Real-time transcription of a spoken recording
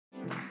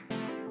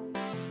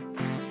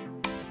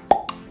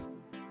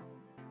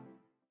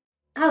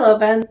Hello,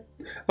 Ben.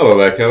 Hello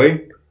there,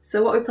 Kelly.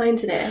 So what are we playing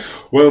today?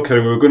 Well,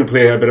 Kelly, we're going to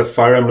play a bit of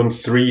Fire Emblem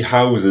Three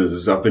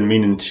Houses. I've been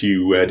meaning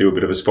to do a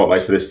bit of a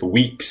spotlight for this for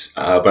weeks,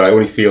 but I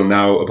only feel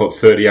now, about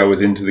 30 hours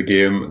into the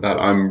game, that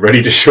I'm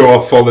ready to show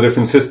off all the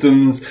different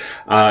systems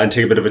and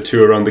take a bit of a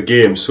tour around the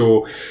game.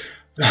 So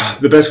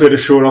the best way to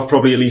show it off,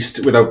 probably at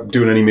least without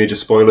doing any major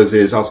spoilers,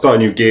 is I'll start a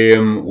new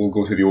game, we'll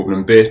go through the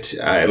opening bit,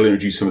 it'll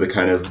introduce some of the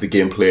kind of the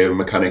gameplay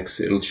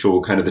mechanics, it'll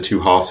show kind of the two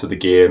halves of the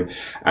game,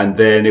 and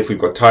then if we've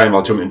got time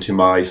I'll jump into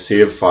my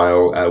save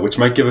file, which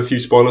might give a few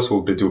spoilers, so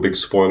we'll do a big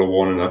spoiler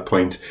warning at that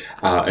point,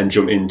 and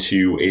jump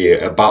into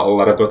a battle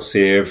that I've got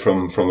saved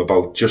from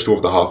about just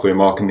over the halfway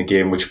mark in the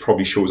game, which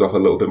probably shows off a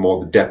little bit more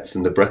the depth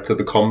and the breadth of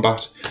the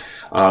combat.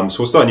 So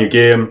we'll start a new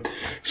game.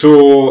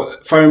 So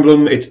Fire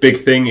Emblem, its big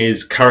thing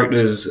is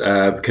characters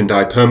can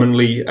die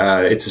permanently.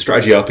 It's a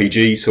strategy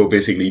RPG, so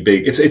basically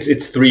it's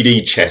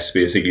 3D chess.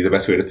 Basically, the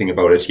best way to think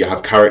about it. You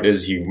have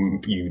characters,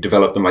 you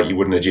develop them like you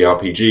would in a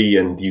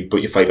JRPG,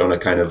 but you fight on a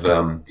kind of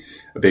a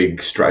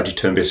big strategy,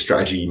 turn-based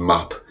strategy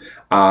map.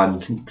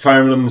 And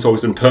Fire Emblem has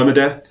always done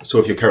permadeath. So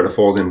if your character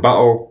falls in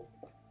battle,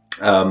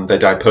 they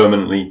die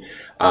permanently.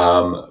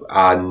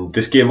 And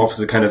this game offers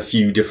a kind of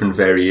few different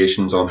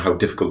variations on how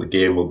difficult the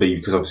game will be,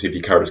 because obviously if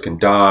your characters can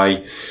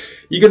die,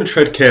 you're going to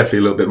tread carefully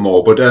a little bit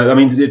more. But I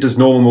mean, it does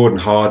normal mode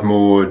and hard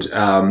mode.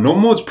 Normal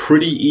mode's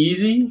pretty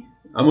easy,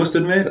 I must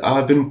admit.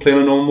 I've been playing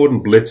on normal mode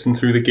and blitzing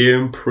through the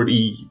game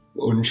pretty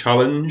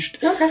unchallenged.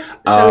 Okay,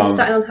 so we're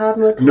starting on hard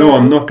mode today. No,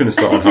 I'm not going to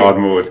start on hard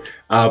mode.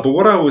 But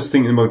what I was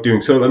thinking about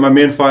doing, so in my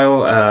main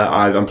file,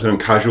 I'm playing on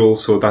casual,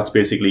 so that's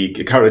basically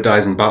a character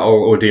dies in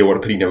battle, oh dear, what a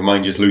pity, never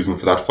mind, just losing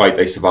for that fight,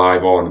 they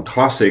survive on.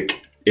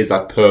 Classic is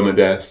that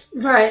permadeath.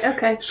 Right,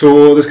 okay.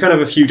 So there's kind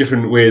of a few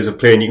different ways of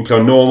playing. You can play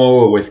on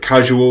normal with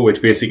casual, which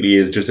basically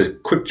is just a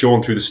quick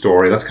jaunt through the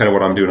story. That's kind of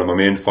what I'm doing on my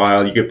main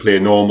file. You could play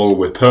normal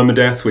with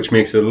permadeath, which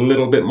makes it a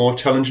little bit more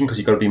challenging because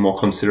you've got to be more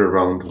considerate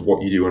around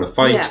what you do in a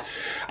fight. Yeah.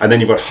 And then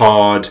you've got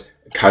hard,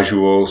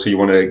 casual, so you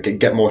want to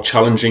get more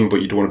challenging, but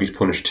you don't want to be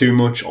punished too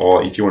much.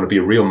 Or if you want to be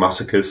a real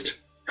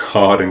masochist,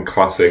 hard and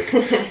classic.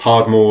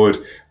 Hard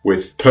mode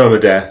with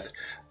permadeath.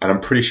 And I'm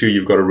pretty sure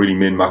you've got to really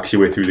min-max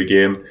your way through the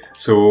game.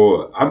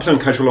 So I'm playing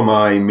casual on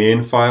my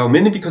main file,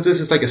 mainly because this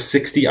is like a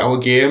 60-hour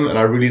game, and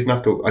I didn't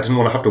want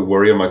to have to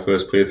worry on my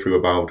first playthrough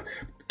about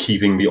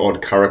keeping the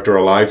odd character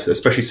alive,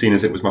 especially seeing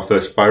as it was my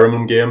first Fire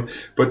Emblem game.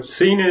 But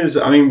seeing as,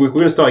 I mean, we're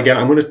going to start again.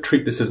 I'm going to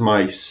treat this as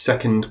my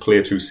second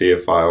playthrough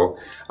save file.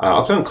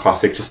 I'll play on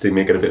classic just to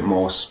make it a bit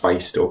more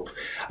spiced up.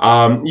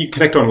 You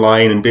connect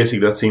online, and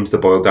basically that seems to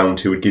boil down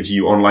to, it gives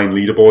you online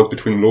leaderboards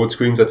between load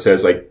screens that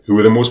says, like, who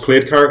are the most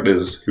played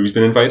characters, who's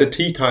been invited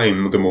tea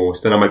time the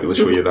most, and I might be able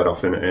to show you that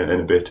off in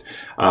a bit.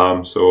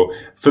 So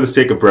for the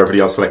sake of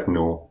brevity, I'll select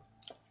no.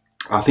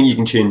 I think you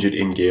can change it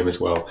in-game as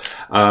well.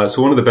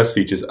 So one of the best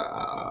features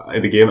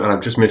in the game, and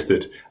I've just missed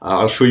it,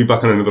 I'll show you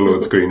back on another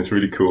load screen. It's a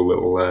really cool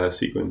little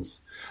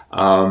sequence.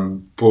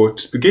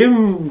 But the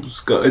game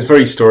is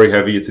very story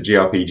heavy. It's a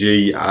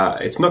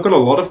JRPG. It's not got a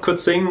lot of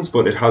cutscenes,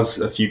 but it has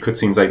a few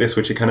cutscenes like this,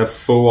 which are kind of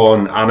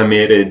full-on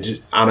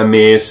animated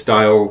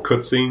anime-style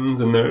cutscenes,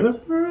 and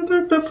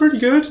they're pretty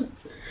good.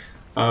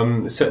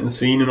 Setting the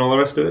scene and all the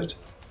rest of it.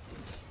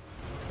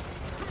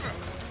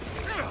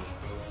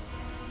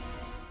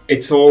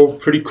 It's all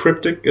pretty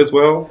cryptic as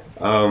well.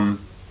 The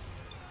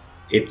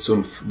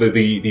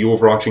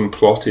overarching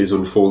plot is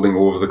unfolding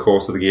over the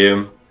course of the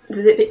game.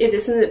 Is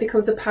it something that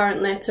becomes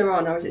apparent later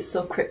on, or is it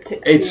still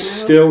cryptic? It's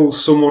still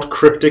somewhat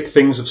cryptic.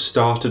 Things have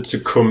started to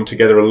come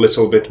together a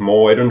little bit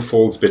more. It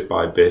unfolds bit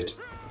by bit.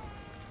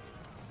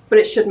 But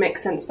it should make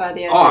sense by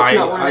the end. It's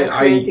not one of the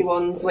crazy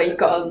ones where you've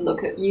got to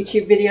look at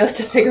YouTube videos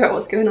to figure out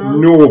what's going on.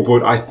 No,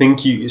 but I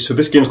think so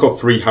this game's called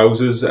Three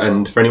Houses,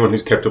 and for anyone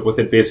who's kept up with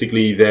it,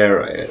 basically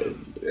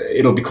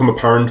it'll become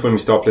apparent when we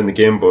start playing the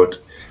game, but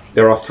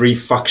there are 3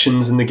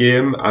 factions in the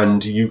game,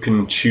 and you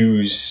can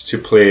choose to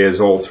play as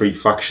all 3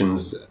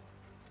 factions,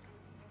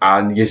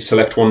 and you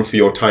select one for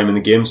your time in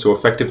the game, so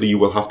effectively you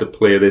will have to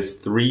play this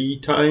 3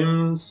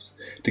 times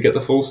to get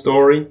the full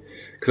story,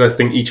 because I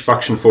think each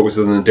faction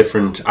focuses on a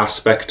different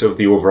aspect of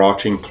the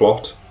overarching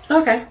plot.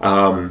 Okay.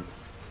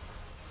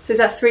 So is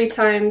that 3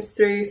 times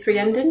through 3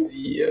 endings?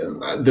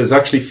 Yeah, there's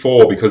actually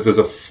 4, because there's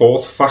a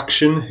 4th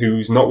faction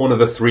who's not one of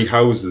the 3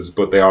 houses,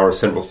 but they are a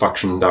central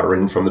faction that are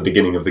in from the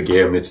beginning of the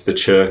game. It's the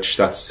church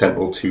that's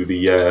central to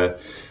the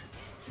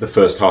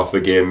first half of the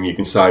game. You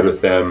can side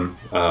with them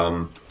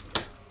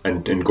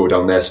and go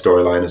down their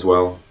storyline as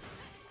well.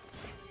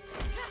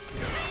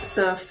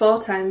 So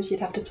 4 times you'd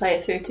have to play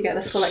it through to get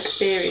the full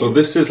experience. So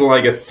this is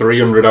like a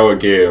 300-hour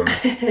game.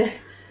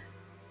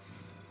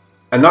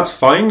 And that's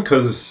fine,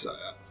 because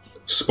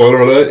spoiler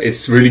alert,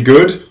 it's really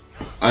good,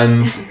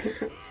 and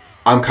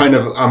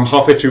I'm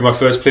halfway through my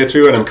first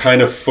playthrough, and I'm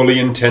kind of fully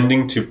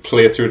intending to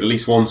play through it at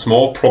least once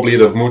more, probably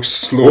at a much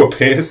slower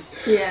pace,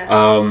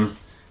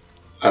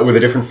 with a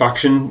different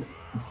faction.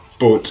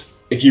 But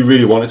if you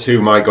really wanted to,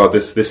 my god,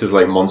 this is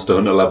like Monster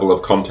Hunter level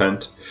of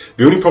content.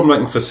 The only problem I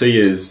can foresee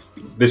is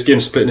this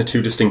game's split into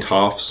two distinct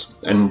halves,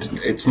 and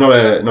it's not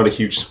a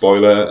huge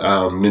spoiler.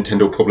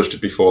 Nintendo published it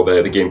before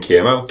the game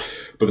came out,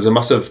 but there's a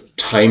massive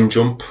time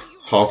jump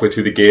halfway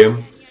through the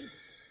game,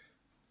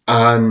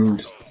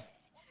 and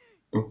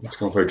it's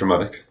gone very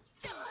dramatic.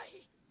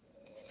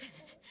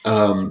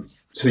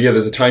 So yeah,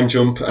 there's a time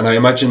jump, and I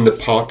imagine the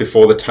part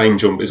before the time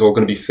jump is all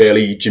going to be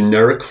fairly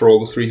generic for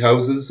all the three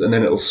houses, and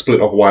then it'll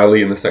split up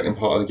wildly in the second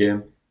part of the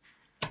game.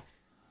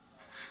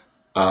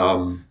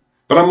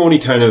 But I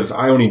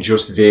only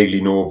just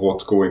vaguely know of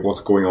what's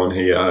going on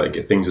here.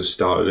 Things have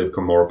started to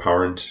become more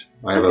apparent.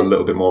 I have a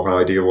little bit more of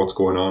an idea of what's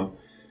going on.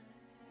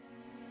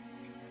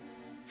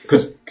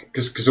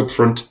 Because up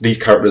front, these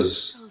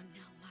characters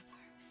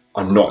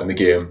are not in the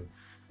game.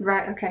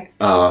 Right, okay.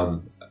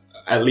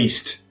 At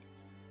least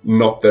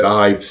not that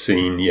I've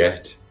seen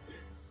yet.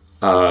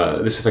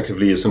 This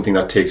effectively is something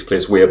that takes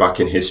place way back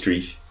in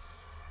history.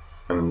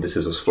 And this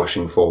is us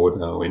flashing forward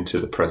now into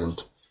the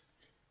present.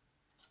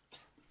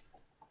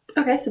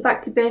 Okay, so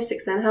back to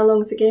basics then. How long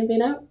has the game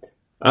been out?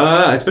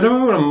 It's been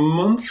about a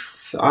month.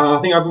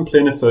 I think I've been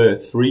playing it for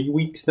 3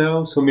 weeks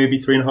now, so maybe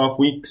 3.5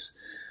 weeks.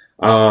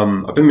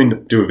 I've been meaning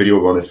to do a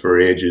video on it for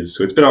ages,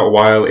 so it's been out a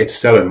while. It's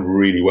selling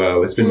really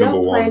well. It's been number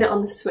one. You're playing it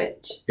on the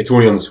Switch? It's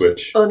only on the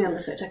Switch. Only on the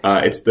Switch,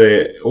 okay. It's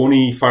the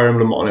only Fire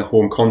Emblem on a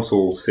home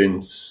console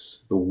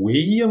since the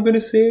Wii, I'm going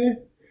to say.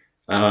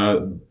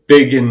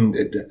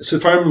 So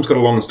Fire Emblem's got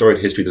a long storied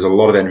history. There's a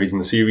lot of entries in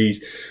the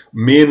series,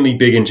 mainly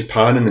big in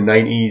Japan in the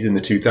 90s, in the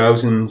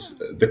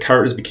 2000s. The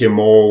characters became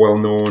more well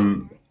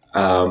known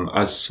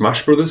as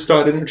Smash Brothers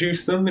started to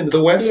introduce them into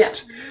the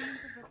West. Yeah.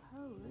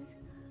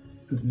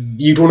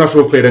 You don't have to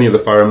have played any of the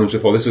Fire Emblems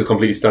before. This is a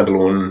completely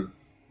standalone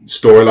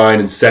storyline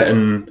and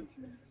setting.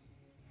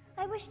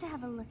 I wish to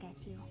have a look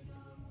at you.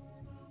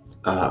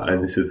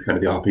 And this is kind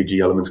of the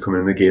RPG elements coming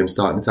in the game,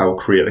 starting. It's how to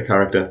create a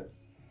character.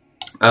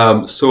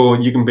 So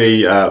you can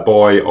be a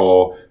boy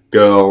or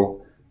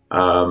girl.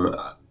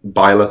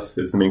 Byleth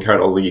is the main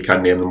character, although you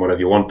can name them whatever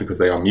you want because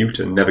they are mute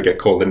and never get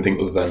called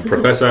anything other than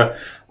Professor.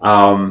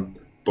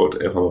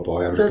 But if I'm a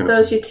boy, I'm just going to... So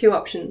those are your two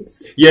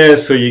options? Yeah,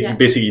 so you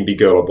basically can be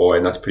girl or boy,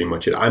 and that's pretty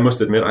much it. I must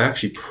admit, I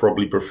actually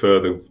probably prefer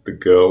the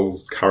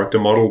girl's character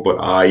model, but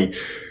I've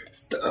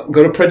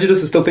got a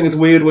prejudice. I still think it's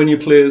weird when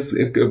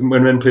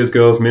when men plays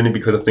girls, mainly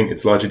because I think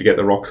it's largely to get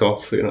the rocks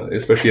off,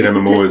 especially in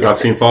MMOs. I've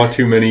seen far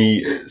too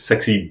many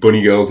sexy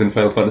bunny girls in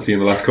Final Fantasy in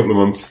the last couple of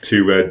months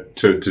to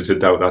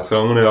doubt that.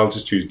 So I'll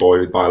just choose boy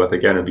with Byleth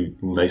again and be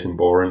nice and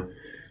boring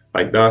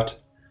like that.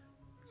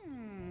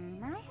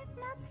 I have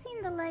not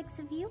seen the likes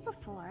of you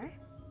before.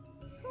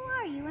 Who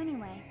are you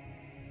anyway?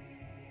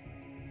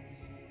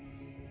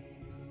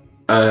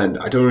 And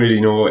I don't really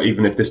know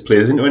even if this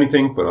plays into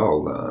anything, but I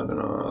don't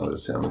know, I'll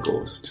just say I'm a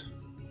ghost.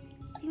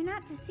 Do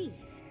not deceive.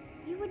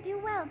 You would do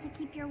well to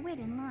keep your wit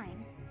in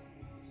line.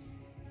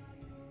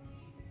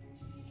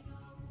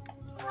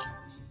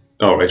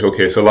 Alright,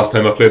 okay, so last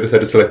time I played this I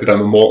just selected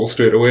I'm immortal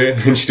straight away,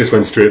 and she just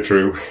went straight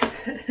through.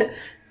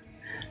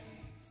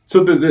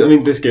 So,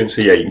 this game,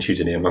 so yeah, you can choose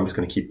your name. I'm just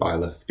going to keep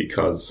Byleth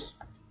because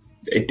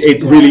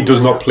it really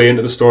does not play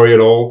into the story at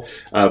all.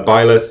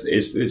 Byleth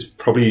is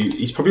probably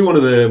one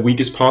of the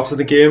weakest parts of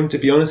the game, to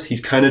be honest.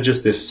 He's kind of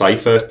just this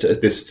cipher,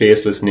 this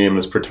faceless,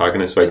 nameless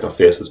protagonist. Well, he's not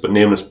faceless, but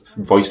nameless,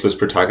 voiceless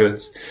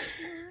protagonist.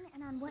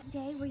 And on what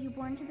day were you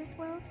born to this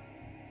world?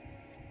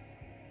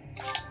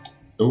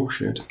 Oh,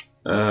 shit.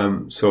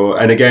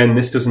 And again,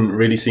 this doesn't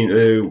really seem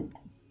to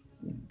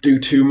do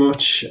too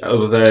much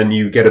other than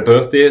you get a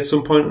birthday at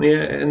some point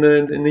in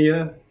the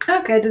year.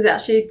 Okay, does it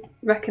actually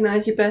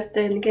recognise your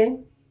birthday in the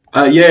game?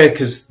 Yeah,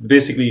 because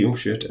basically, oh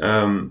shit.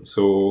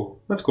 So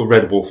let's go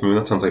Red Wolf Moon.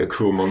 That sounds like a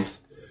cool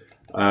month.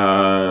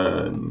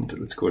 And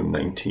let's go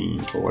 19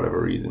 for whatever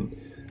reason.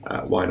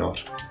 Why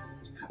not?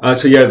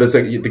 So yeah, there's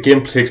the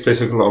game takes place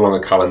along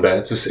a calendar.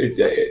 It's just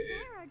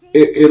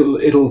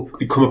it'll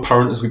become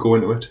apparent as we go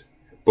into it.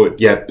 But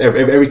yeah,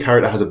 every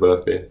character has a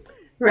birthday.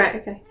 Right.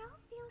 Okay.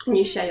 And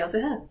you share yours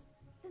with her?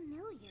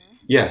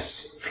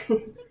 Yes.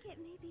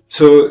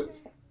 So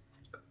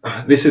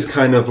this is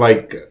kind of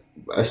like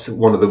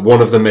one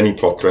of the many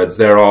plot threads.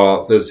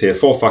 There's here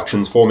 4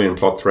 factions, 4 main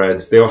plot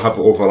threads. They all have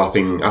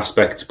overlapping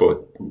aspects,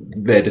 but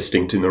they're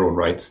distinct in their own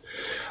rights.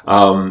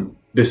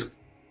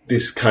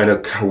 This kind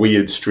of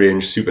weird,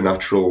 strange,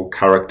 supernatural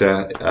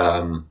character.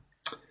 I'll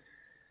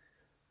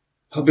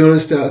be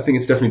honest, I think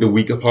it's definitely the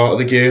weaker part of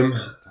the game.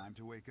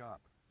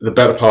 The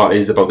better part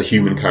is about the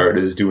human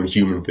characters doing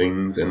human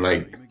things and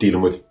like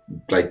dealing with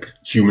like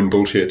human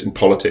bullshit and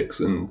politics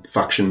and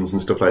factions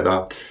and stuff like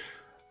that.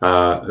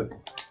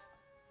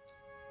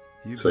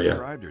 You've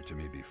described her to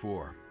me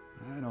before.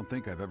 I don't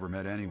think I've ever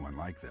met anyone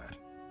like that.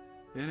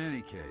 In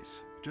any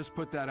case, just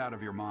put that out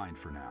of your mind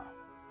for now.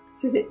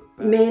 So is it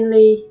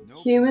mainly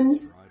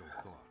humans?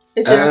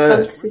 Is there a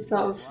fantasy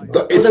sort of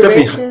it's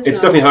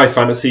definitely high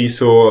fantasy,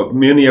 so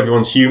mainly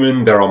everyone's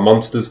human. There are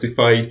monsters to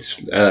fight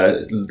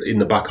in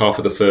the back half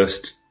of the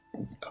first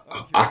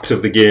act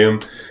of the game.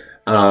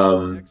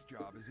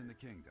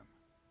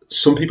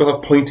 some people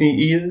have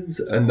pointy ears,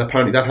 and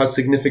apparently that has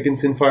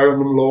significance in Fire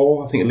Emblem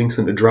lore. I think it links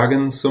into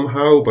dragons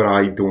somehow, but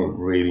I don't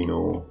really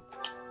know.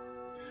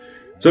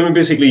 So I mean,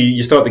 basically,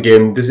 you start the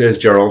game. This is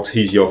Geralt.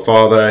 He's your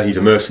father. He's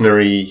a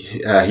mercenary.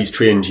 He's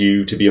trained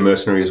you to be a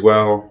mercenary as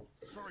well.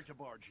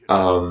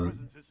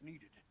 And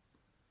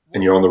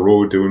you're on the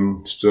road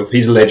doing stuff.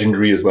 He's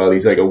legendary as well.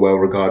 He's like a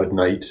well-regarded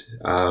knight.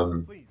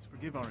 Please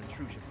forgive our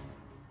intrusion.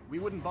 We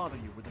wouldn't bother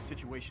you with a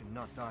situation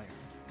not dire.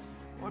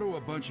 What do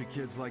a bunch of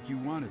kids like you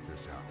want at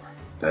this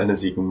hour? And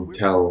as you can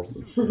tell,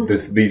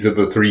 these are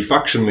the three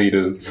faction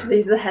leaders.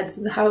 These are the heads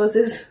of the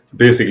houses.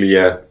 Basically,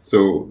 yeah.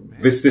 So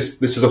this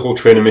is a whole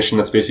training mission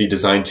that's basically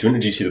designed to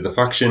introduce you to the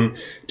faction,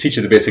 teach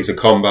you the basics of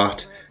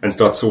combat, and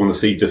start sowing the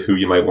seeds of who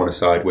you might want to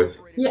side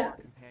with. Yeah.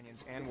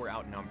 Companions, and we're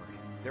outnumbered.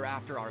 They're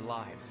after our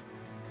lives,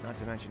 not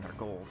to mention our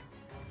gold.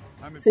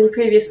 So in your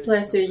previous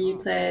playthrough, you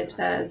played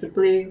as the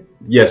blue.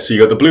 Yes, so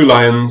you got the Blue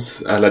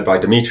Lions, led by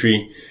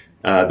Dimitri,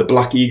 the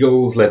Black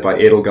Eagles, led by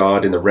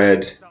Edelgard in the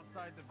red,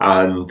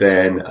 and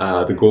then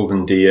the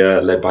Golden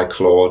Deer, led by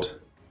Claude.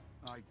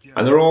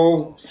 And they're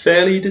all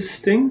fairly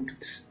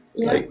distinct.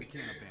 Yeah.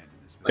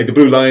 Like the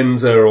Blue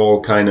Lions are all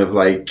kind of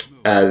like,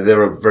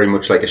 they're very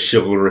much like a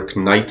chivalric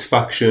knight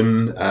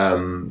faction.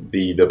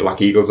 The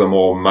Black Eagles are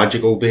more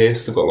magical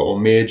based, they've got a lot more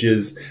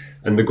mages.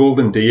 And the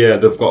Golden Deer,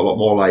 they've got a lot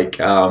more like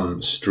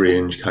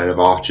strange kind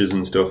of archers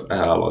and stuff. A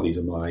lot of these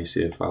are my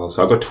save files.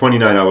 So I've got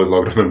 29 hours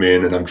logged on my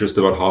main, and I'm just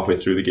about halfway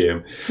through the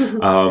game.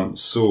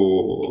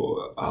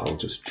 So I'll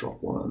just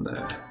drop one on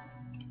there.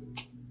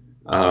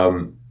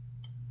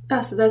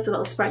 So there's the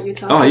little sprite you were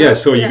talking about. Oh yeah,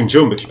 so you can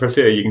jump. If you press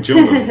A, you can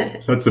jump.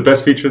 That's the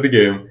best feature of the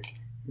game.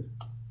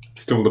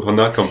 Stumbled upon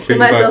that completely. You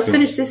might as well accident.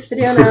 finish this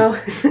video now.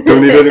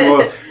 Don't need any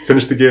more.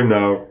 Finish the game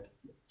now.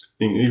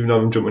 Even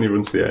have him jump when he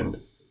runs to the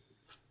end.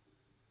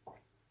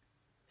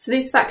 So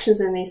these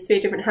factions in these three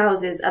different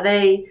houses, are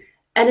they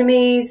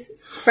enemies,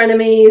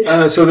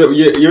 frenemies? So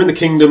you're in the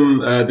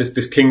kingdom,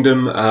 this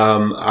kingdom,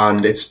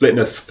 and it's split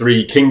into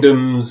 3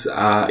 kingdoms.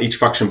 Each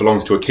faction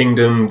belongs to a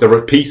kingdom. They're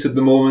at peace at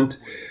the moment.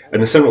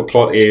 And the central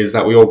plot is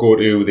that we all go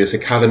to this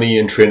academy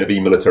and train to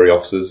be military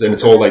officers. And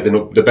it's all like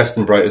the best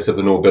and brightest of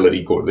the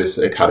nobility go to this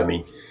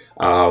academy.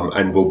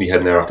 And we'll be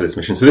heading there after this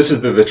mission. So this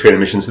is the training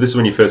mission. So this is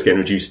when you first get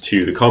introduced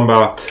to the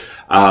combat.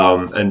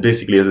 And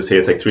basically, as I say,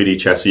 it's like 3D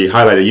chess. So you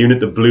highlight a unit,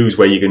 the blue's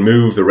where you can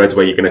move, the red's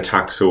where you can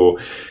attack. So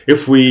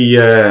if we,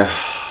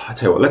 I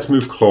tell you what, let's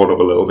move Claude up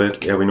a little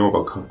bit. Yeah, we know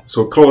about Claude.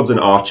 So Claude's an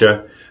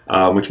archer,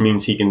 which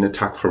means he can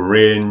attack from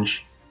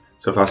range.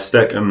 So if I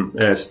stack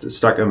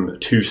him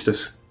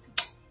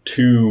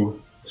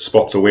two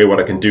spots away, what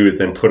I can do is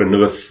then put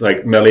another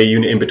like melee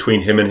unit in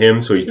between him and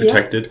him, so he's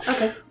protected. Yeah.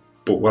 Okay.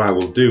 But what I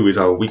will do is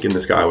I'll weaken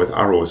this guy with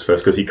arrows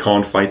first, because he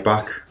can't fight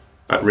back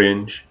at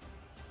range.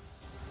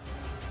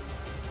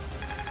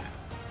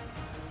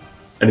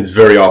 And it's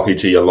very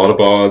RPG, a lot of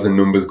bars and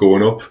numbers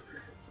going up.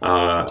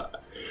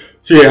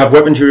 So you have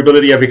weapon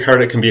durability. Every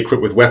character can be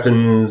equipped with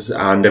weapons,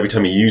 and every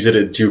time you use it,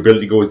 its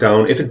durability goes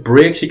down. If it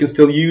breaks, you can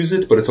still use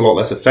it, but it's a lot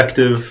less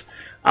effective.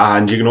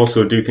 And you can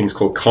also do things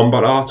called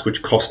combat arts,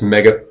 which cost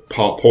mega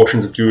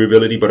portions of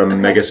durability, but are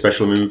mega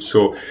special moves.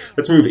 So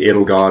let's move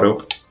Edelgard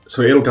up.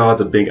 So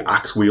Edelgard's a big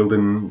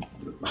axe-wielding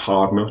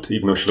hard nut,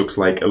 even though she looks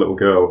like a little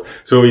girl.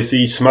 So you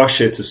see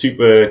Smash, it's a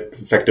super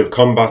effective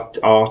combat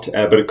art,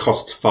 but it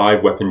costs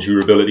 5 weapon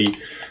durability.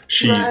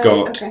 She's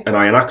got an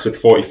iron axe with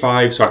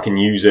 45, so I can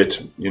use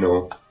it,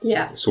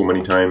 so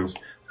many times.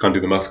 Can't do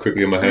the maths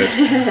quickly in my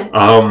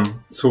head.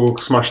 So we'll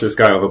smash this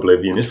guy out of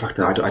oblivion. In fact,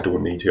 I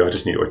don't need to, I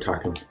just need to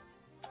attack him.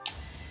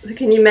 So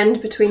can you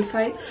mend between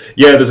fights?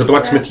 Yeah, there's a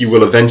blacksmith you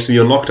will eventually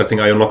unlock. I think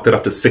I unlocked it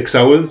after 6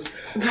 hours.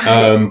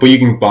 But you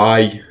can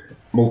buy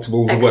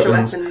multiples of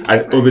weapons. And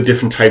other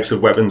different types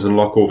of weapons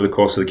unlock over the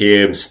course of the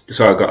game.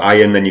 So I've got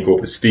iron, then you go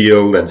up to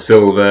steel, then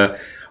silver.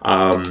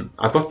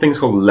 I've got things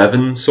called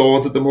Levin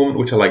swords at the moment,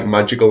 which are like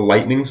magical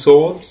lightning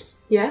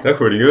swords. Yeah. They're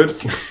pretty good.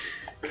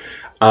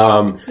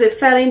 Is it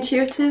fairly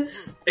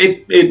intuitive?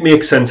 It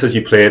makes sense as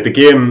you play it. The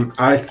game,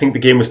 I think the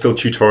game was still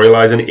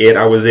tutorializing 8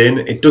 hours in.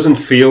 It doesn't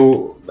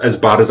feel as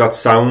bad as that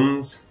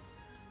sounds,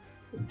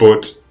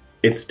 but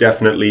it's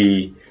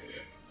definitely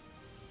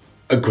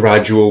a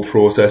gradual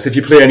process. If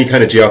you play any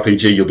kind of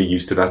JRPG, you'll be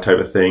used to that type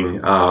of thing.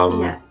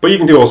 But you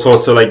can do all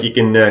sorts. So like you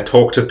can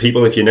talk to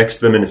people if you're next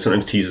to them, and it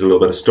sometimes teases a little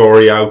bit of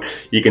story out.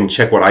 You can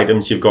check what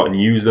items you've got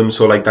and use them.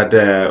 So like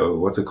that,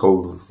 what's it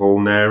called?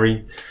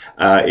 Vulnerary.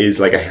 Is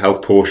like a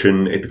health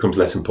potion. It becomes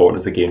less important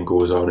as the game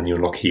goes on and you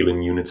unlock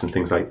healing units and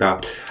things like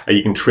that.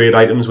 You can trade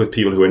items with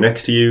people who are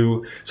next to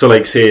you. So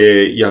like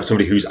say you have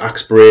somebody whose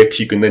axe breaks,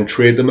 you can then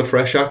trade them a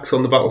fresh axe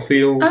on the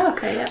battlefield. Oh,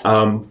 okay, yeah.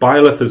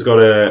 Byleth has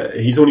got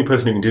he's the only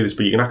person who can do this,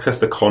 but you can access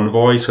the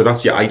convoy. So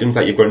that's your items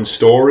that you've got in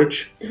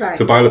storage. Right.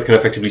 So Byleth can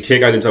effectively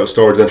take items out of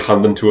storage and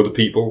hand them to other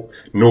people.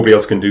 Nobody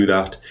else can do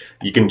that.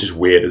 You can just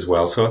wait as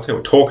well. So I'll tell you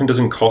what, talking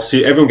doesn't cost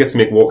you. Everyone gets to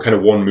make kind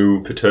of one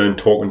move per turn.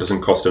 Talking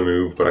doesn't cost a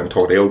move, but I can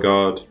talk to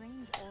Edelgard.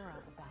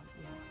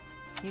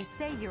 You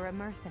say you're a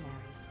mercenary,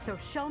 so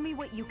show me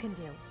what you can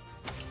do.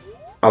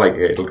 I like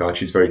Edelgard.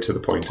 She's very to the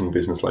point and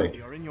businesslike.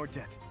 We are in your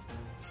debt.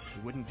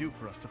 It wouldn't do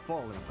for us to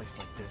fall in a place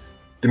like this.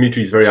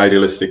 Dimitri's very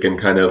idealistic and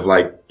kind of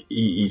like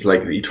he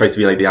tries to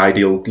be like the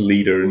ideal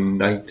leader and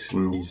knight,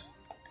 and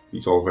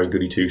he's all very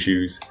goody two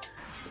shoes.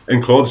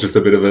 And Claude's just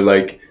a bit of a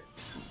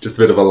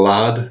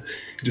lad.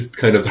 Just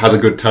kind of has a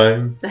good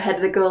time. The head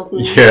of the golden.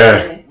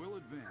 Yeah. We'll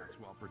advance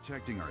while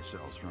protecting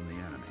ourselves from the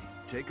enemy.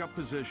 Take up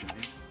position.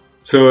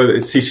 So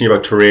it's teaching you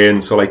about terrain.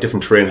 So like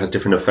different terrain has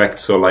different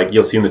effects. So like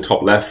you'll see in the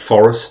top left,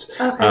 forest.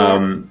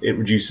 Okay. It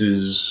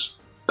reduces.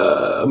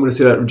 I'm going to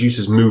say that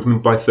reduces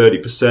movement by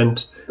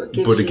 30%,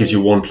 but it gives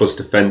you 1+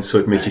 defense, so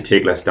it makes you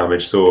take less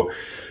damage. So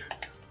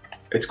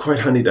it's quite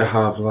handy to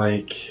have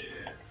like.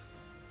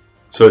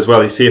 So as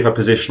well, you see if I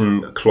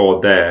position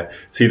Claude there,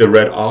 see the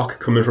red arc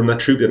coming from that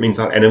troop, that means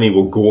that enemy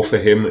will go for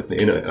him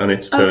on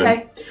its turn.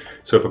 Okay.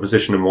 So if I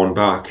position him one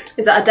back...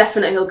 Is that a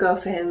definite he'll go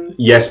for him?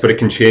 Yes, but it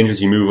can change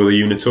as you move other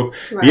units up.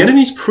 Right. The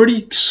enemy's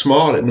pretty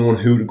smart at knowing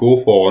who to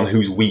go for and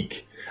who's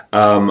weak.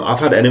 I've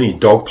had enemies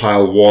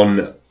dogpile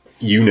one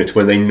unit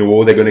when they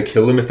know they're going to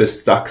kill them if they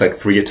stack like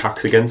 3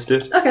 attacks against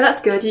it. Okay,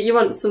 that's good. You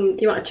want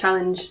a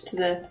challenge to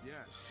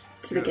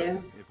the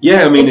game.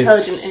 Yeah, I mean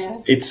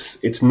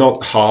it's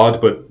not hard,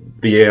 but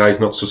the AI is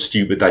not so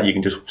stupid that you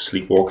can just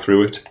sleepwalk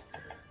through it.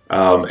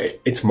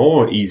 It's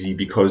more easy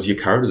because your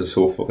characters are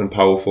so fucking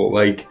powerful.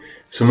 Like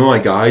some of my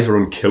guys are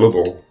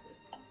unkillable.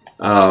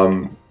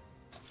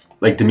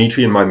 Like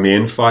Dimitri in my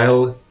main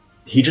file,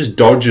 he just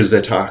dodges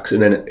attacks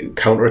and then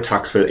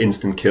counter-attacks for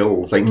instant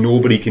kills. Like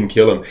nobody can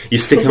kill him. You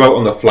stick him out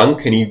on the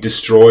flank and he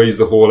destroys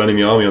the whole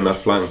enemy army on that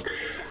flank.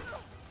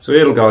 So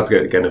Edelgard's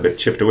getting a bit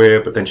chipped away,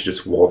 but then she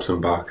just warps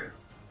him back.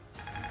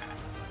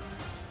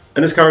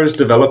 And as characters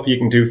develop, you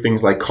can do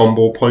things like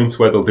combo points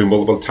where they'll do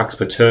multiple attacks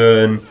per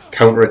turn,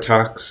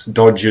 counter-attacks,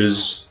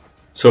 dodges.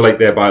 So like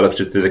their Byleth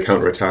just did a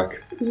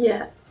counter-attack.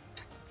 Yeah.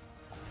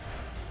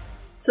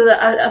 So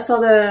I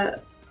saw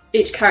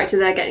each character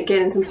there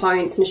gaining some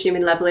points and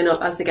assuming leveling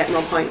up as they get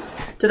more points.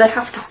 Do they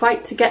have to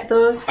fight to get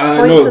those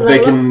points? No,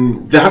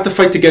 they have to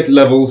fight to get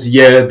levels.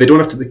 Yeah, they don't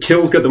have to. The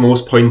kills get the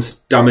most points.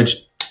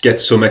 Damage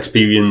gets some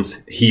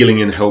experience.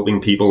 Healing and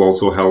helping people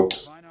also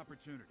helps.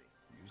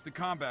 Use the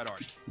combat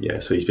art. Yeah,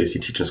 so he's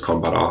basically teaching us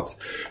combat arts.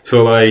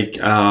 So like,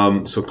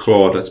 so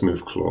Claude, let's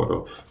move Claude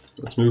up.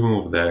 Let's move him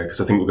over there, because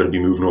I think we're going to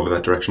be moving over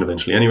that direction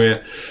eventually anyway.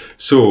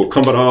 So,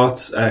 combat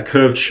arts,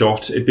 curved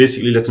shot. It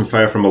basically lets him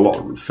fire from a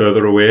lot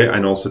further away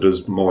and also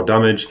does more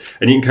damage.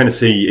 And you can kind of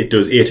see it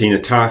does 18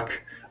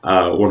 attack,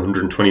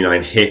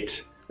 129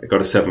 hit. It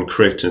got a 7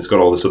 crit, and it's got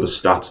all this other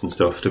stats and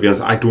stuff. To be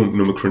honest, I don't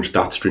number crunch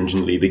that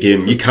stringently. The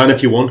game, you can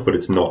if you want, but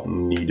it's not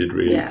needed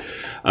really.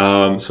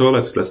 Yeah. So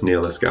let's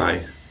nail this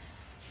guy.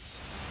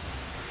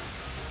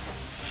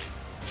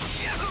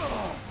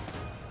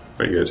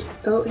 Very good.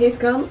 Oh, he's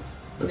gone.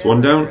 That's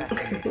one down.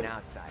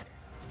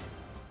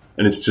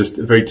 And it's just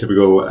a very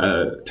typical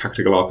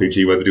tactical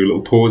RPG where they do a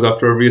little pose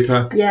after every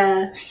attack.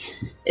 Yeah.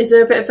 Is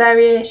there a bit of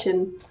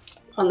variation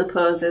on the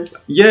poses?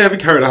 Yeah, every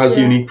character has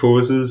unique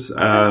poses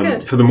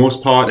for the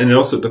most part, and it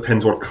also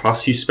depends what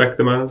class you spec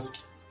them as.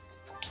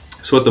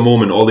 So at the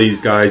moment, all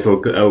these guys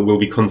will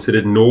be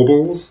considered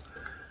nobles.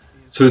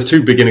 So there's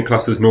 2 beginner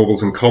classes,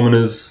 nobles and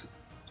commoners,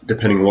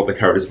 depending on what the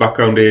character's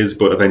background is,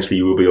 but eventually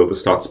you will be able to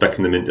start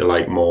speccing them into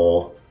like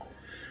more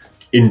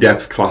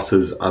in-depth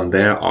classes, and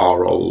there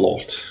are a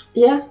lot.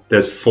 Yeah.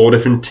 There's 4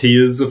 different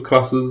tiers of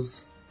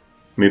classes,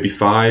 maybe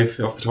 5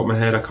 off the top of my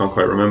head, I can't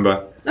quite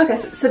remember. Okay,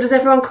 so does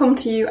everyone come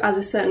to you as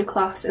a certain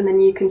class and then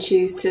you can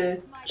choose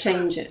to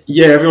change it?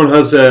 Yeah, everyone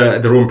has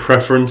their own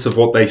preference of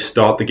what they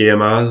start the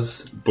game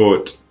as,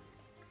 but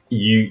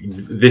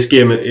this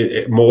game,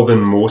 more than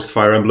most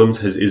Fire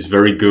Emblems, is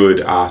very good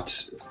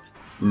at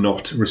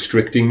not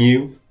restricting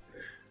you.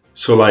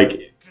 So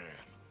like,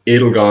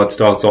 Edelgard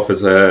starts off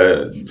as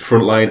a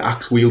frontline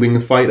axe-wielding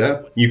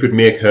fighter. You could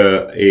make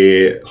her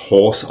a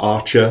horse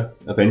archer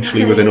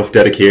eventually with enough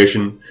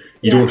dedication.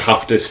 You don't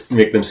have to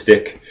make them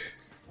stick.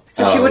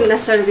 So she wouldn't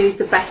necessarily be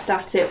the best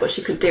at it, but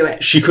she could do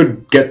it. She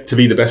could get to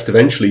be the best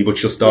eventually, but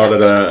she'll start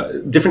at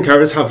a... Different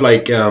characters have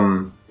like...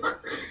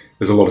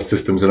 there's a lot of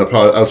systems, and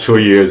I'll show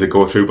you as I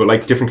go through, but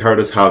like different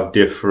characters have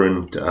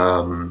different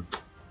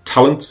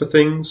talents for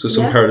things. So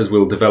some characters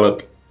will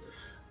develop...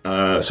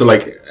 so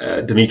like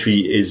Dimitri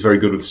is very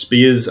good with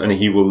spears, and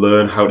he will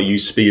learn how to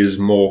use spears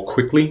more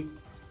quickly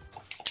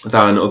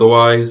than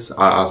otherwise,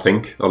 I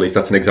think. At least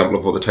that's an example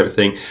of what the type of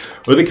thing.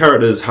 Other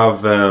characters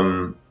have...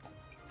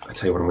 I'll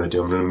tell you what I'm going to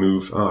do. I'm going to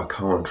move... Oh, I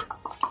can't.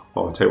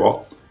 Oh, I'll tell you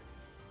what.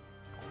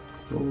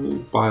 I'll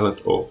move Byleth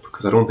up,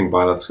 because I don't think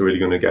Byleth's really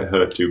going to get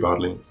hurt too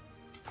badly.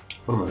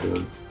 What am I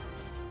doing?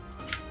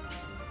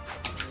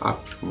 I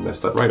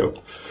messed that right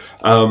up.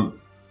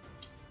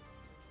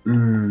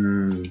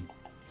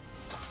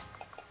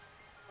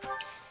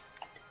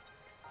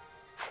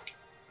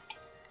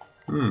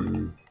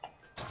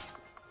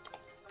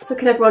 So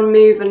can everyone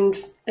move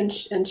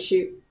and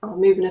shoot, or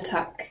move and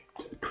attack?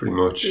 Pretty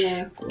much.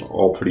 Yeah.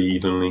 All pretty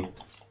evenly.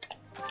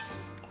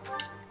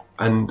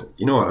 And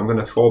you know what? I'm going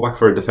to fall back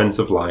for a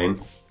defensive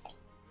line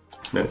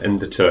and end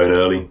the turn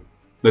early.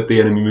 Let the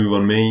enemy move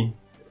on me.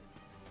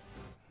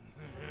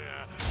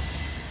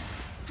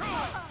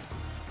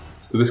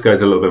 So this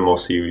guy's a little bit more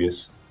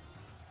serious.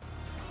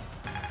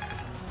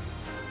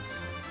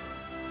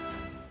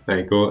 There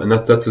you go, and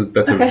that's a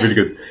really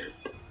good.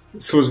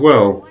 So as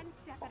well,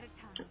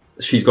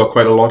 she's got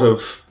quite a lot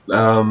of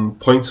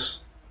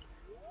points.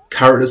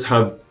 Characters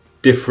have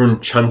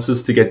different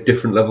chances to get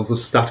different levels of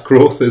stat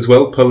growth as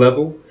well per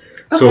level.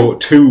 Okay. So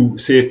two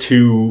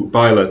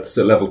Byleths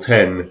at level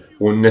 10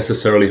 won't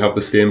necessarily have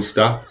the same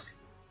stats.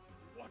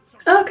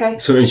 Okay.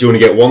 Sometimes you only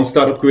get one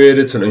stat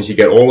upgraded, sometimes you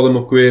get all of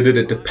them upgraded.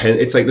 It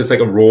depends. It's like there's like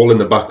a role in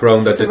the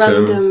background that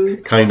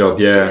determines. Kind of,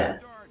 yeah.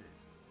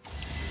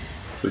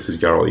 So this is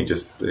Geralt. I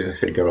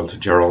say Geralt to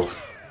Gerald.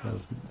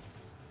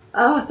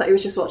 Oh, I thought he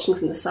was just watching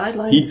from the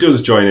sidelines. He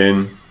does join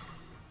in,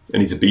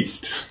 and he's a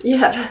beast.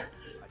 Yeah. Attack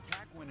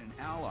when an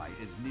ally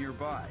is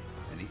nearby,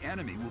 and the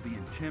enemy will be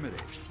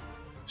intimidated.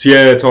 So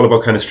yeah, it's all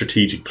about kind of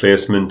strategic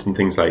placement and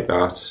things like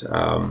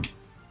that.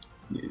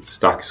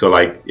 Stack. So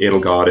like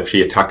Edelgard, if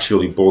she attacks,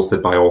 she'll be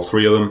boosted by all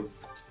three of them.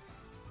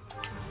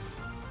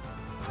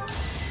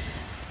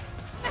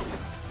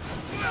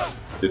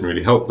 Didn't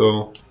really help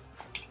though.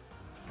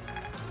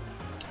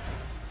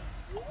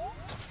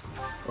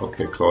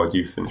 Okay, Claude,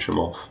 you finish him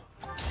off.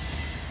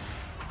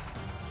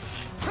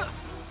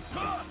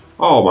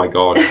 Oh my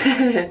god.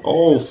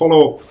 Oh,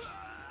 follow up.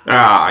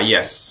 Ah,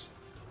 yes.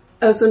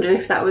 I was wondering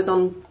if that was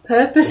on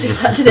purpose,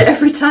 if that did it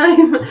every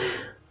time.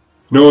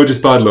 No,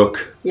 just bad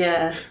luck.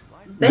 Yeah.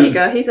 There you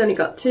go, he's only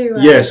got 2.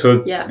 Yeah,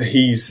 so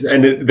he's...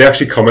 And they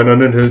actually comment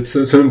on it.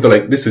 Sometimes they're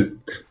like, this is...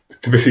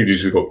 Basically, you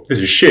just go,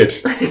 this is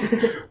shit.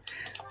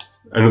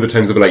 And other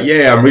times they'll be like,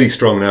 yeah, I'm really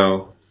strong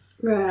now.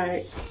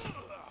 Right.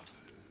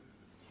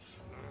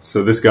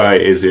 So this guy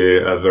is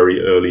a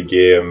very early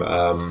game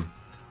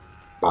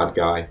bad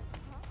guy.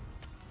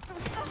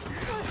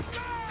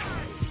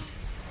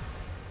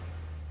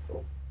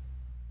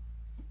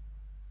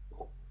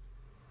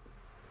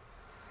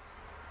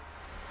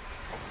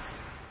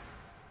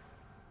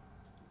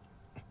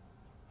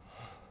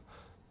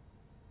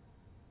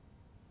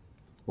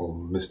 Or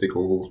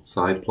mystical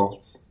side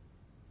plots.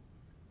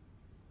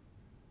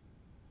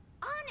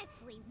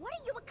 Honestly, what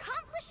are you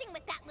accomplishing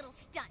with that little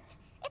stunt?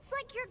 It's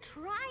like you're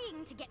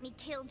trying to get me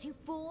killed, you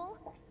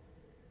fool.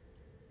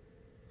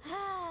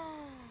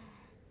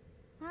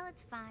 Well,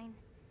 it's fine.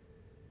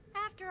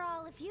 After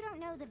all, if you don't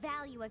know the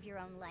value of your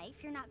own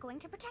life, you're not going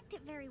to protect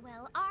it very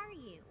well, are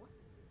you?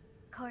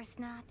 Course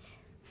not.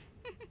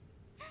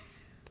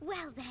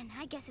 Well then,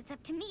 I guess it's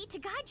up to me to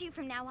guide you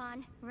from now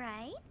on,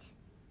 right?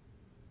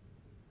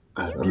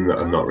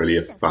 I'm not really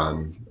a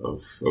fan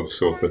of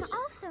Sophus.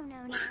 Also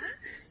known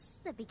as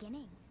the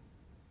beginning.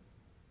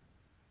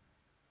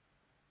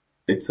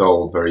 It's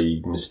all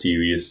very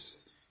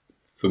mysterious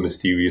for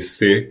mysterious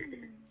sake.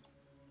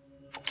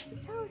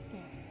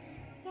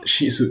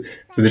 So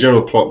the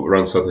general plot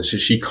around Sophus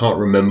is she can't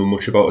remember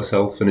much about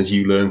herself, and as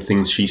you learn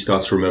things, she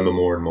starts to remember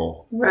more and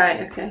more.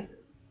 Right. Okay.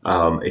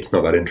 It's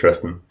not that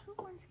interesting.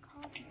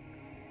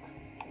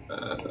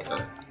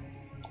 I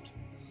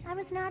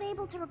was not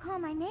able to recall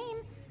my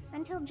name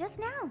until just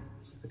now.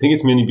 I think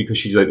it's mainly because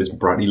she's like this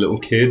bratty little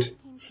kid.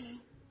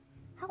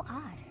 How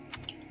odd.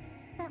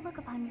 That look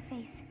upon your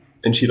face.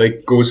 And she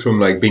like goes from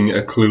like being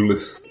a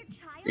clueless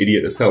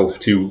idiot herself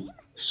to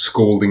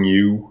scolding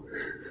you.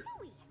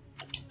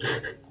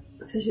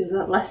 So she's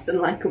a less than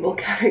likable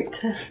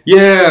character.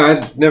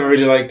 Yeah, I never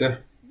really liked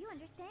her. You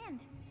understand.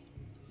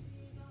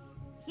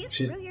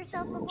 She's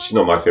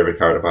not my favourite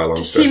character by a long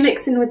shot. Does she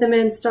mix in with the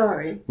main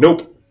story?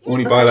 Nope.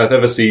 Only Byleth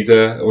ever sees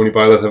her. Only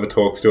Byleth ever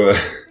talks to her.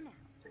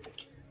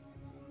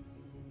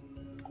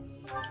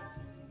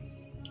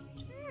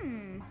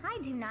 I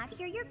do not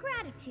hear your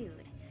gratitude.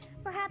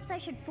 Perhaps I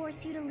should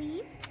force you to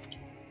leave?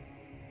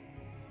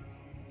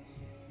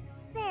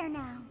 There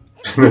now.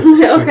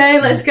 Okay,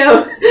 let's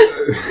go.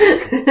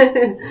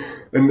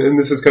 and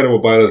this is kind of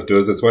what Byleth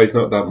does. That's why he's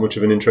not that much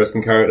of an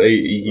interesting character.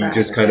 He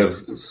just kind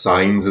of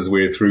signs his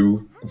way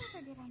through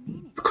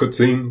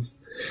cutscenes.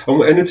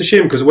 And it's a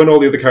shame because when all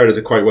the other characters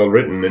are quite well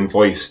written and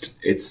voiced,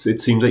 it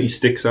seems like he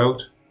sticks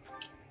out.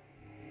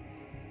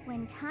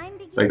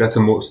 Like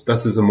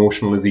that's as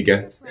emotional as he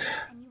gets.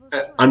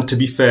 And to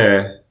be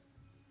fair,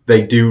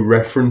 they do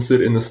reference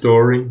it in the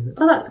story.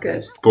 Oh, that's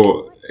good.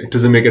 But it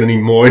doesn't make it any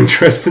more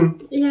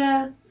interesting.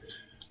 Yeah.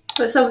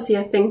 But it's obviously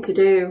a thing to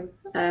do,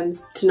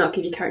 to not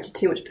give your character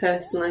too much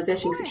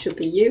personalisation because it should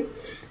be you.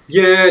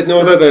 Yeah,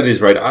 no, that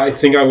is right. I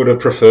think I would have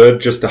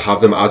preferred just to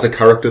have them as a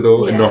character,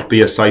 though, and not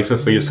be a cipher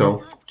for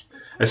yourself.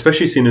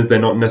 Especially seeing as they're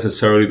not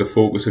necessarily the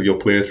focus of your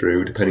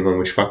playthrough, depending on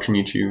which faction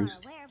you choose.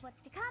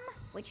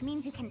 Which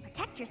means you can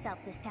protect yourself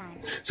this time.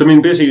 So, I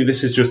mean, basically,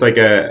 this is just like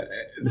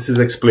this is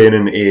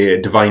explaining a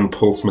divine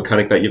pulse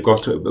mechanic that you've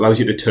got. It allows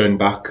you to turn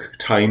back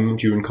time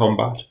during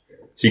combat,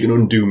 so you can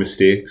undo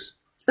mistakes.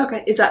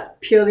 Okay, is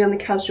that purely on the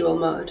casual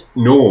mode?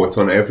 No, it's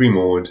on every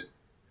mode.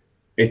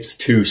 It's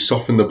to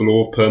soften the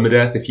blow of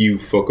permadeath. If you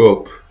fuck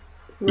up,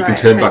 you can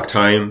turn back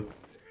time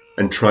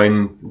and try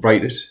and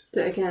right it. Do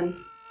it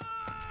again.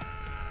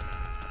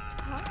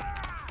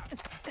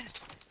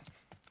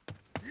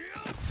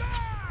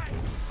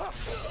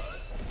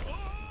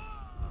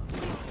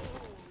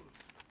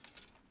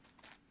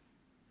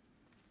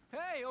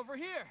 over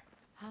here.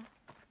 Huh?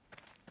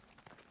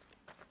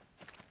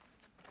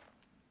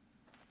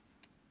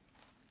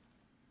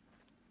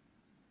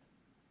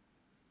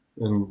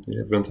 And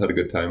yeah, everyone's had a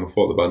good time. I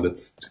thought the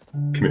bandits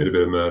committed a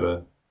bit of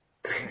murder.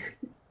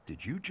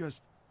 Did you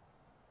just...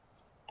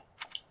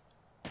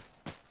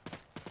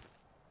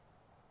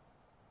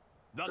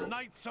 The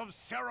Knights of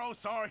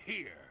Seros are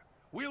here.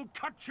 We'll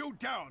cut you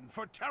down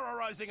for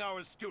terrorizing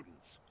our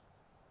students.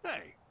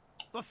 Hey,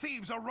 the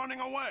thieves are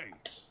running away.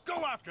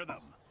 Go after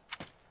them.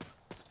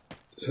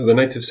 So the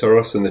Knights of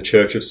Seros and the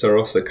Church of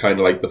Seros are kind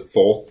of like the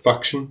fourth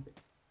faction.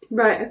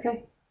 Right,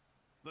 okay.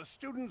 The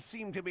students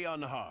seem to be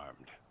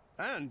unharmed.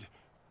 And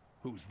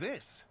who's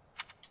this?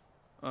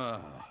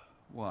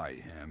 Why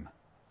him?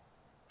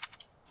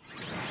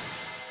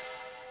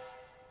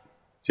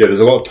 So yeah,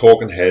 there's a lot of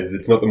talking heads.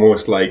 It's not the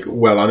most like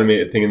well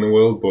animated thing in the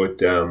world, but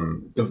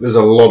there's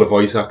a lot of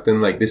voice acting.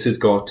 Like this has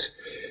got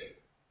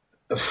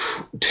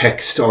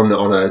text on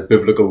a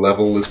biblical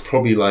level. There's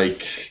probably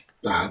like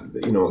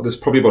there's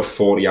probably about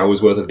 40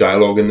 hours worth of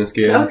dialogue in this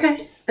game.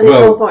 Okay, and it's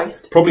all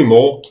voiced. Probably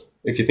more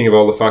if you think of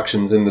all the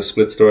factions and the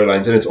split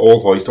storylines, and it's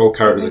all voiced. All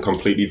characters are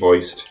completely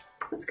voiced.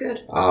 That's good.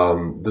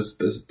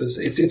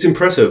 It's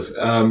impressive.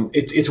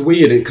 It's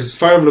weird because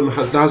Fire Emblem there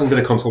hasn't been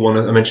a console one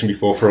I mentioned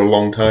before for a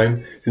long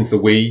time, since the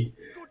Wii.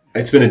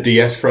 It's been a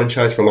DS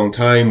franchise for a long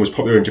time. Was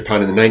popular in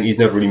Japan in the 90s.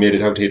 Never really made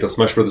it out here till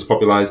Smash Brothers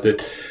popularized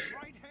it.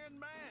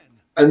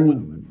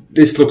 And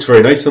this looks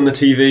very nice on the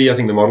TV. I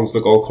think the models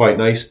look all quite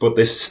nice, but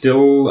they're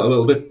still a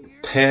little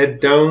bit pared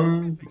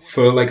down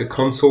for like a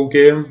console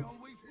game.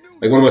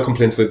 Like one of my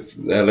complaints with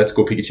Let's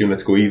Go Pikachu and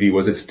Let's Go Eevee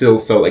was it still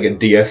felt like a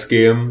DS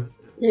game.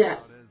 Yeah.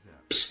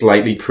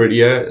 Slightly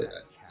prettier,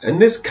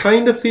 and this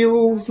kind of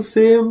feels the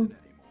same.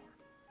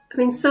 I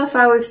mean, so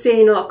far we've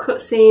seen a lot of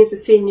cutscenes. We've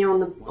seen you on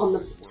the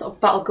sort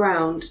of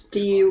battleground. Do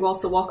you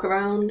also walk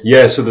around?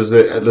 Yeah, so there's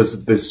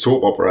the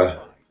soap opera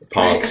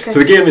part. Right, okay. So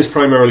the game is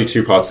primarily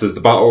two parts. There's the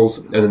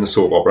battles, and then the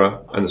soap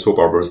opera, and the soap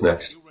opera is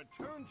next.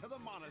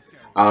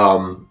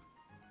 And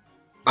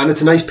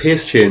it's a nice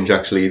pace change,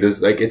 actually.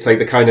 It's like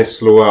the kind of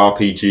slower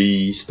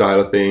RPG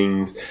style of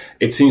things.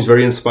 It seems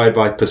very inspired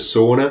by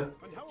Persona.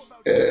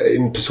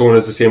 In Persona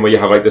is the same way. You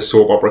have like the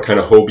soap opera kind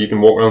of hub. You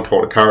can walk around,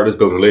 talk to characters,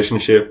 build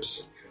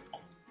relationships,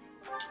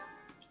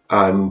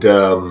 and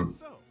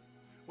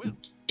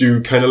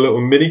do kind of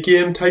little mini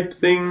game type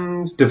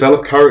things.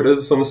 Develop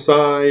characters on the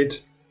side.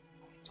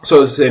 So I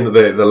was saying that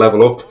they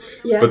level up,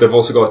 but they've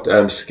also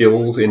got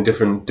skills in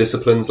different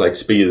disciplines like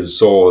spears,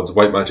 swords,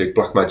 white magic,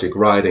 black magic,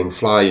 riding,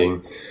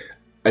 flying,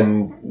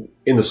 and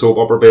in the soap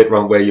opera bit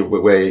around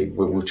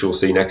which you'll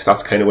see next,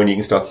 that's kind of when you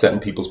can start setting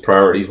people's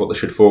priorities, what they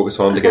should focus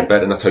on to get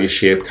better, and that's how you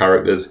shape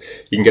characters.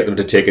 You can get them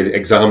to take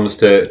exams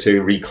to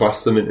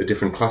reclass them into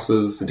different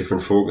classes and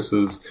different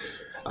focuses.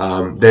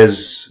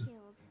 There's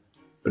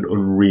an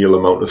unreal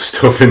amount of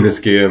stuff in this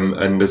game,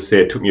 and as I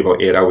say, it took me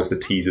about 8 hours to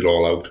tease it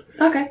all out.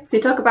 Okay, so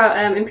you talk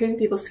about improving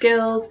people's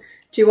skills.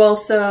 Do you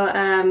also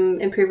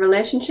improve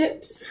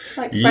relationships,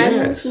 like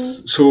friends?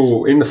 Yes.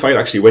 So in the fight,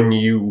 actually, when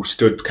you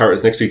stood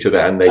characters next to each other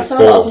and they fought,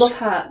 a lot of love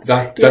hearts.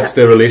 That's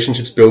their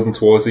relationships building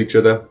towards each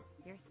other.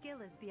 Your skill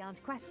is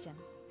beyond question.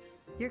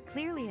 You're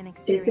clearly an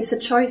experienced... Is this a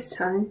choice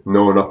time?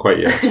 No, not quite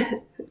yet.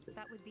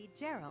 That would be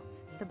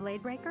Geralt, the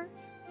Bladebreaker,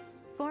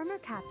 former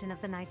captain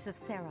of the Knights of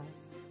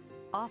Seros,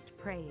 oft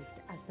praised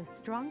as the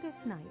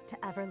strongest knight to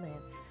ever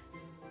live.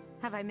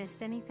 Have I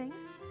missed anything?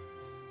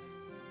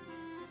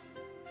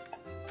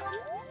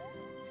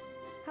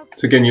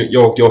 So again,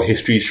 your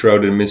history is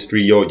shrouded in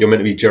mystery. You're meant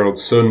to be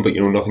Gerald's son, but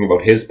you know nothing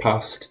about his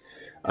past.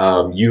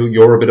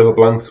 You're a bit of a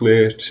blank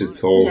slate.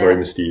 It's all very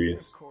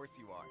mysterious. Of course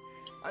you are.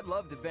 I'd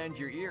love to bend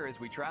your ear as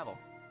we travel.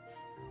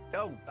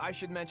 Oh, I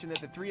should mention that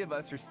the three of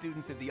us are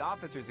students of the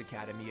Officers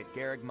Academy at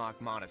Garrigmach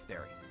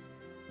Monastery.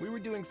 We were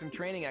doing some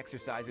training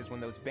exercises when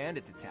those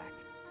bandits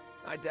attacked.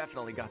 I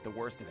definitely got the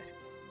worst of it.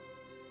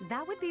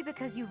 That would be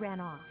because you ran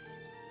off.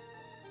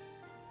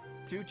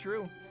 Too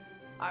true.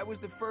 I was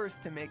the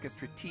first to make a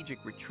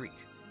strategic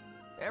retreat.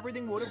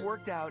 Everything would have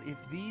worked out if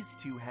these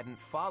two hadn't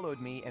followed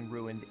me and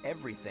ruined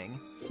everything.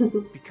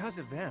 Because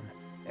of them,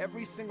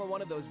 every single one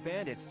of those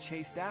bandits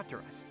chased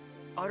after us.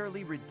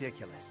 Utterly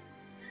ridiculous.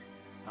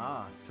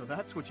 Ah, so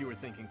that's what you were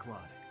thinking, Claude.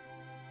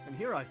 And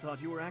here I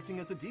thought you were acting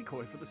as a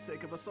decoy for the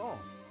sake of us all.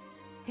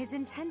 His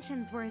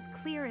intentions were as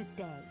clear as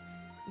day.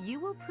 You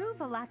will prove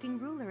a lacking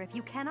ruler if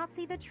you cannot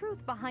see the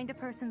truth behind a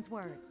person's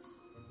words.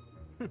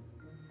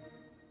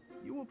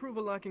 You will prove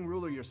a lacking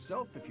ruler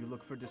yourself if you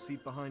look for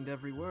deceit behind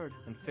every word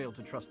and fail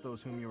to trust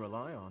those whom you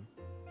rely on.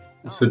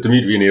 So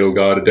Dimitri and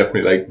Edelgard are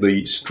definitely like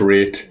the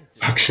straight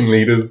faction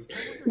leaders.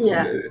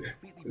 Yeah.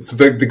 So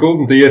the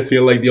Golden Deer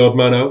feel like the odd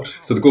man out.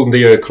 So the Golden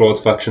Deer, Claude's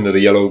faction, are the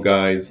yellow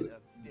guys.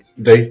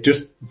 They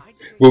just...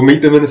 We'll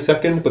meet them in a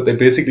second, but they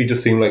basically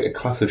just seem like a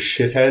class of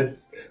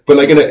shitheads. But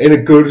like in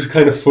a good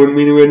kind of fun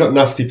meaning way, not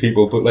nasty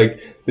people, but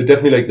like they're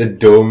definitely like the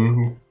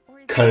dumb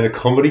kind of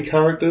comedy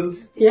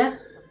characters. Yeah.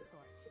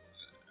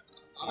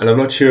 And I'm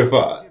not sure if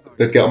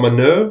they'd get on my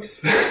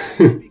nerves.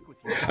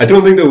 I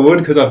don't think they would,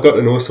 because I've got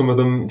to know some of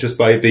them just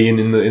by being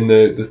in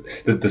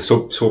the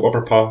soap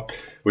opera part.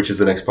 which is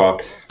the next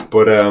part.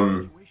 But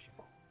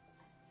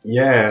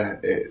yeah,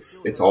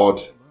 it's odd.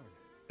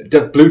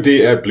 Blue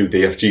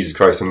DF, Jesus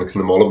Christ, I'm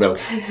mixing them all up now.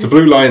 So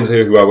Blue Lions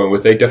here, who I went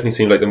with, they definitely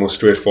seemed like the most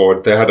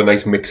straightforward. They had a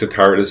nice mix of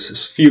characters, a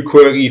few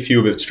quirky, a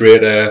few a bit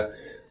straighter,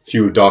 a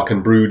few dark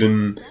and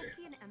brooding.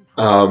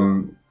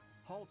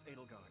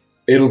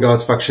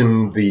 Edelgard's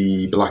faction,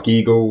 the Black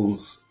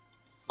Eagles,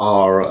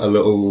 are a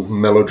little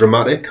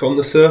melodramatic on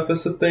the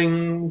surface of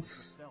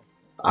things.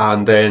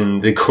 And then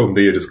they come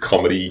there as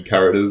comedy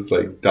characters,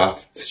 like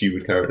daft,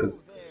 stupid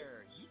characters.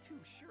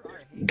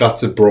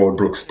 That's a broad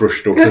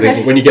brushstroke. So I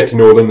think when you get to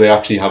know them, they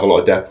actually have a lot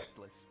of depth.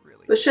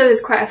 But sure,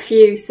 there's quite a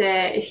few,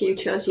 say, if you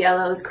chose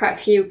yellow, there's quite a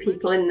few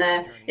people in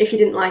there. If you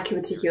didn't like a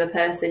particular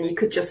person, you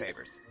could just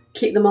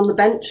keep them on the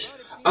bench.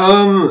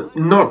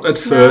 Not at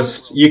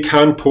first. You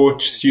can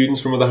poach students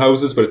from other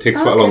houses, but it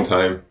takes quite a long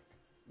time.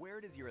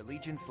 Where does your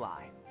allegiance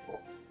lie?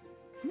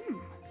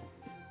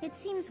 It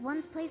seems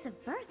one's place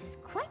of birth is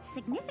quite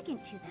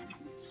significant to them.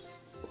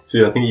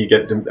 So I think you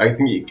get them. I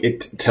think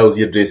it tells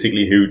you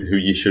basically who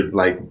you should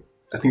like.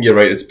 I think you're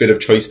right. It's a bit of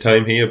choice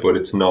time here, but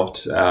it's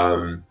not.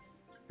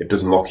 It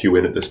doesn't lock you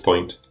in at this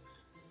point.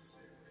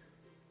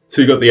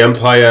 So you got the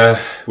Empire,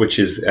 which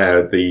is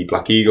the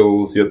Black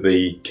Eagles. You got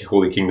the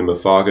Holy Kingdom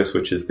of Fargus,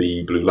 which is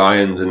the Blue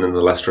Lions, and then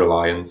the Lesser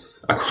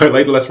Alliance. I quite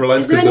like the Lesser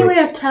Alliance. Is there any way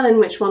of telling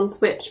which one's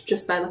which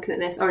just by looking at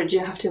this, or do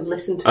you have to have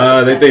listened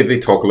to it? They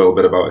talk a little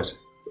bit about it.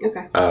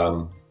 Okay.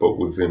 But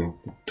we've been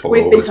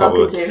talking over the top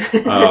of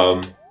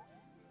it.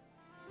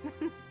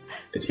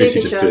 It's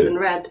basically just chosen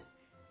red.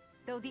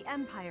 Though the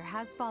Empire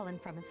has fallen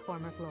from its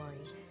former glory,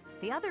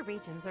 the other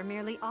regions are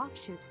merely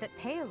offshoots that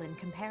pale in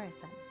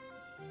comparison.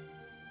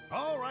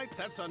 All right,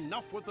 that's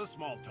enough with the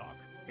small talk.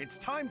 It's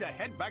time to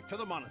head back to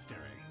the monastery.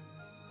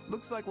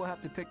 Looks like we'll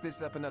have to pick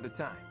this up another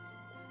time.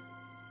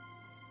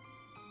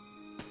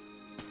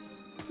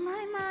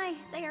 My,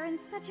 they are in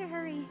such a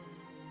hurry.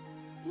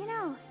 You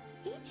know,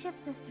 each of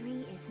the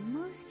three is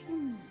most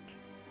unique.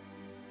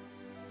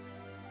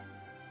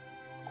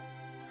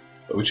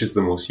 Which is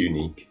the most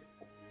unique?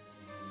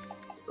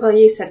 Well,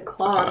 you said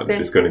Claude. I'm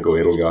just going to go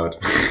Edelgard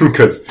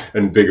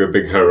and big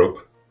her up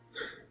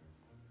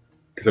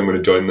because I'm going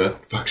to join the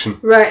faction.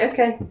 Right.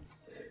 Okay.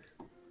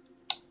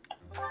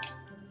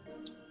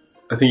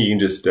 I think you can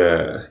just.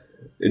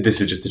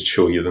 This is just to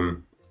show you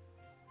them.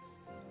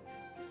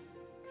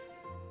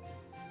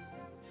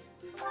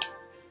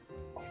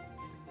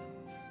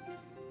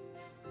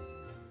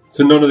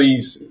 So none of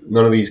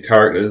these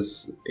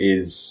characters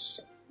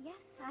is. Yes,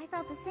 I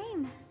thought the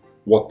same.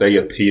 What they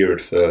appear at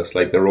first,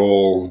 like they're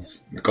all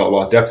got a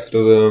lot of depth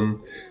to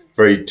them,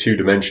 very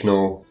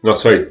two-dimensional. No,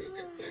 sorry,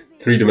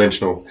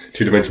 three-dimensional.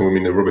 Two-dimensional would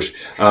mean they're rubbish.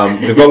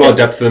 They've got a lot of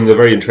depth to them. They're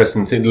very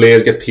interesting.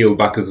 Layers get peeled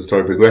back as the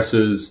story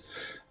progresses,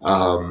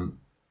 and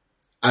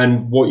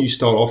what you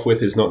start off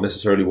with is not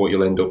necessarily what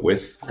you'll end up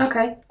with.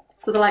 Okay,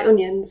 so they're like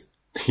onions.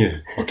 Yeah,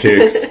 or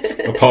cakes,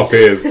 or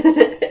parfaits.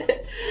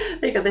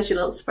 There you go. There's your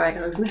little sprite.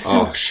 I've missed them.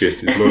 Oh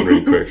shit! It's run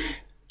really quick.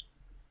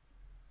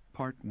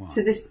 Part 1.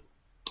 So this.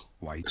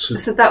 White.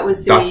 So that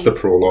was that's the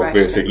prologue, right,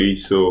 basically.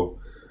 So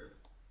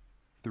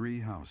 3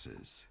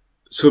 houses.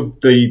 So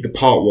the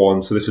part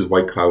 1. So this is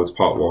White Clouds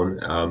part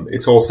 1.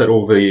 It's all set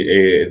over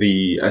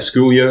the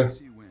school year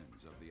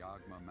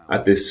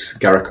at this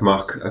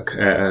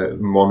Garakmak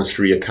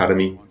monastery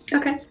academy.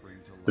 Okay.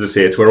 As I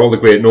say, it's where all the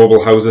great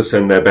noble houses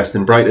send their best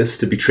and brightest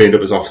to be trained up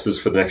as officers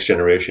for the next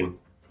generation.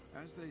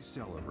 As they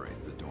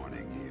celebrate the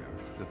dawning year,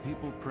 the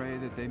people pray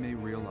that they may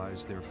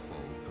realize their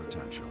full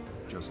potential,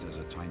 just as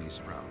a tiny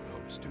sprout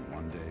hopes to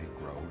one day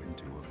grow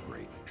into a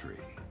great tree.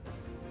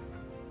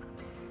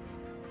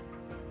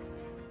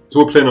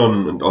 So we're playing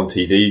on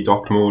TV,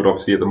 docked mode,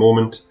 obviously, at the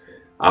moment.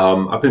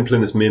 I've been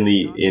playing this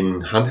mainly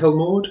in handheld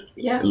mode.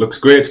 Yeah. It looks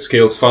great,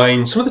 scale's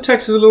fine. Some of the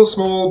text is a little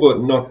small,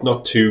 but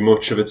not too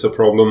much of it's a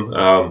problem.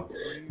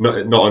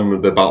 Not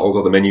on the battles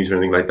or the menus or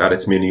anything like that.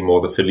 It's mainly more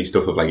the fiddly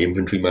stuff of like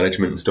inventory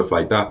management and stuff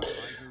like that.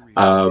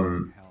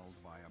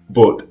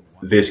 But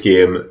this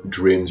game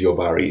drains your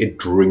battery. It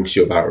drinks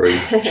your battery.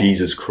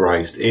 Jesus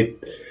Christ.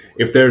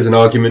 If there's an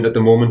argument at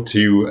the moment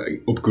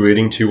to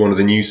upgrading to one of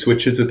the new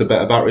Switches with the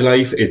better battery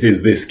life, it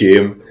is this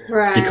game.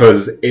 Right.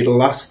 Because it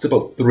lasts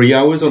about 3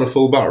 hours on a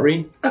full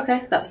battery.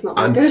 Okay, that's not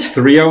and good.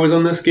 3 hours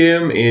on this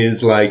game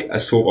is like a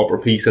soap opera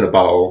piece in a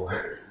battle.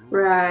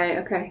 Right,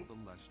 okay.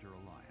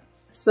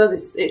 I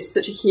suppose it's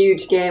such a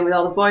huge game with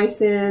all the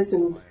voices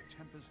and...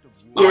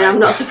 Yeah, I'm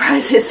not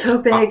surprised it's so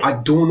big. I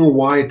don't know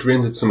why it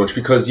drains it so much,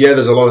 because yeah,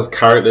 there's a lot of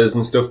characters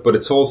and stuff, but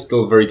it's all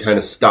still very kind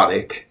of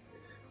static.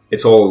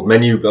 It's all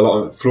menu, a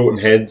lot of floating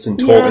heads and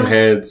talking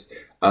heads.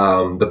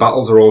 The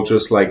battles are all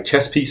just like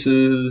chess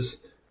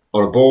pieces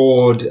on a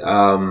board.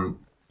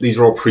 These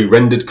are all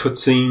pre-rendered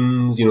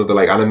cutscenes. You know, they're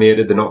like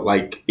animated. They're not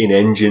like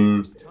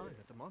in-engine.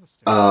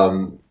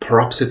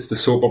 Perhaps it's the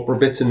soap opera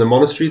bits in the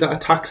monastery that are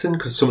taxing,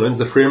 because sometimes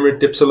the frame rate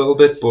dips a little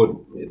bit, but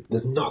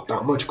there's not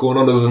that much going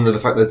on other than the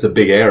fact that it's a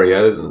big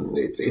area.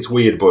 It's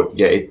weird, but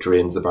yeah, it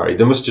drains the battery.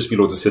 There must just be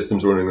loads of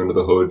systems running under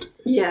the hood.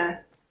 Yeah.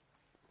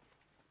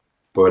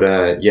 But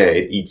yeah,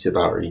 it eats your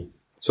battery.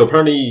 So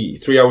apparently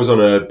 3 hours on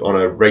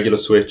a regular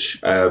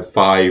Switch,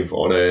 5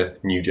 on a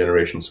new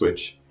generation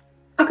Switch.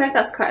 Okay,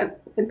 that's quite an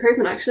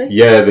improvement actually.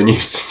 Yeah, the new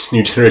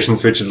generation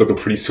Switch is looking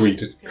pretty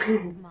sweet.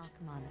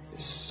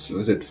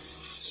 Was it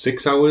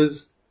 6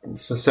 hours,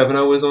 7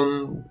 hours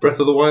on Breath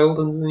of the Wild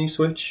on the new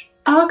Switch?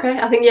 Oh, okay.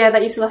 I think, yeah,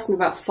 that used to last me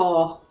about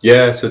 4.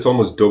 Yeah, so it's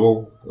almost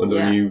double on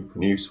the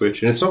new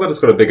Switch. And it's not that it's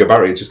got a bigger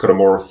battery, it's just got a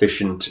more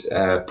efficient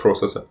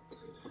processor.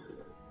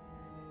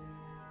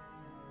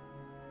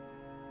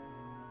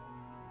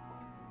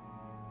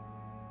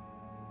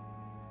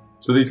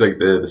 So these like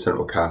the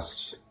central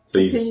cast.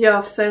 This is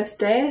your first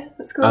day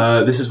at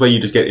school? This is where you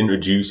just get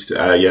introduced.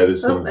 Yeah,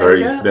 there's some there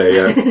very...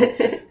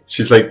 Yeah.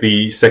 She's like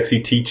the sexy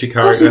teacher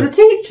character. Oh, she's a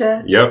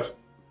teacher? Yep.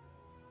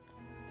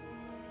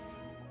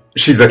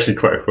 She's actually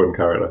quite a fun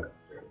character.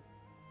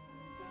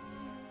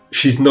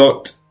 She's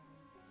not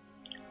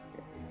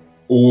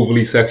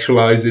overly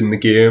sexualized in the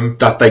game.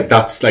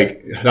 That's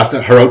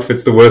her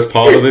outfit's the worst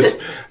part of it.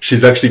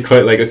 She's actually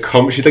quite like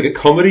she's like a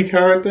comedy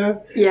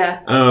character.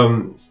 Yeah.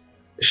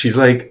 She's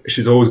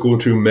always going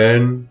through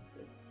men,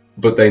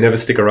 but they never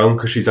stick around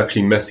because she's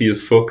actually messy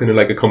as fuck and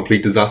like a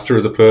complete disaster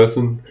as a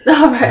person.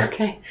 Oh, right,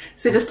 okay.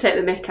 So just take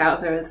the mick out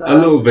of her as well. A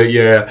little bit,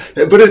 yeah.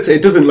 But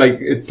it doesn't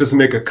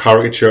make a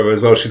caricature of her as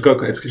well. She's got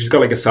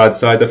like a sad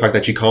side, the fact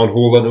that she can't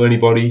hold on to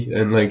anybody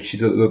and like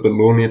she's a little bit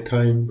lonely at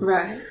times.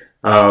 Right.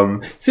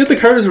 See, the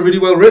characters are really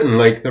well written.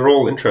 Like they're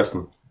all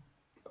interesting.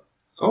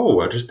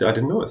 Oh, I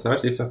didn't notice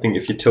that. I think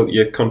if you tilt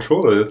your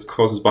controller, it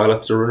causes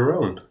Byleth to run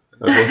around.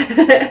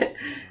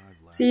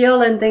 So you'll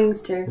learn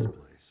things too.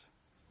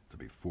 To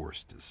be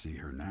forced to see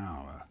her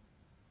now.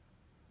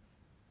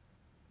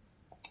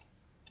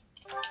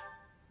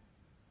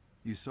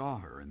 You saw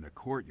her in the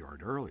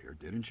courtyard earlier,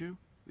 didn't you?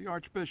 The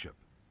Archbishop,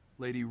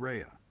 Lady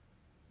Rhea.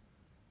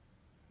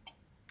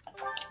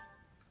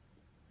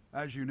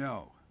 As you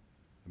know,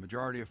 the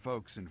majority of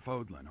folks in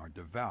Fodlan are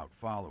devout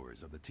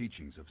followers of the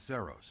teachings of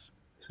Seros.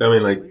 So I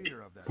mean, like,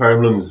 Fire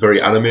Emblem is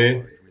very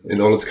anime in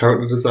all its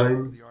character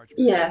designs.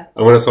 Yeah.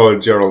 And when I saw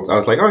Geralt, I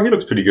was like, oh, he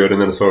looks pretty good. And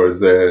then I saw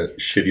his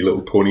shitty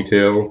little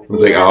ponytail. I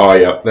was like, oh,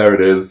 yeah, there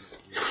it is.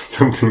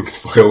 Something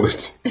spoiled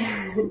it.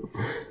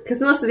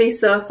 Because most of these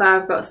so far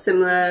have got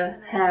similar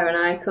hair and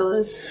eye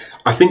colours.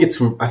 I think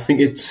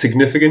it's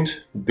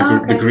significant.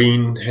 The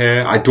green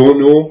hair. I don't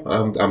know.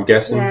 I'm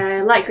guessing.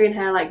 Yeah, light green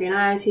hair, light green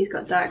eyes. He's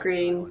got dark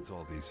green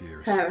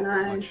hair and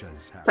eyes.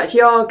 But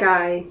your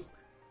guy,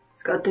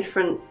 he's got a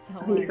different.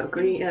 I think he's got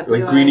green. Blue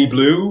like greeny eyes.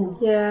 blue.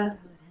 Yeah.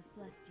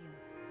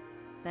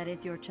 That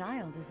is your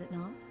child, is it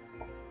not?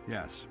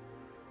 Yes.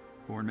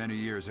 Born many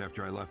years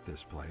after I left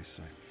this place.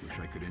 I wish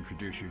I could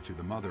introduce you to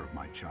the mother of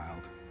my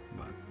child,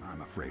 but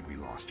I'm afraid we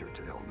lost her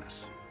to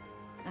illness.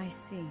 I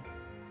see.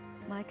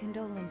 My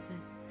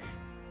condolences.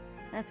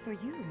 As for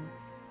you,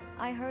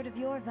 I heard of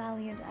your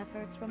valiant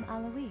efforts from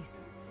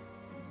Alois.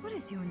 What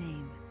is your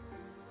name?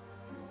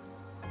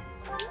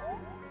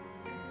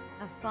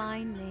 A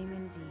fine name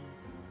indeed.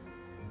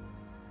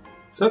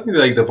 So I think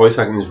like the voice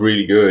acting is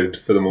really good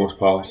for the most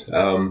part.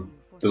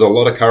 There's a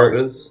lot of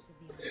characters.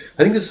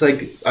 I think it's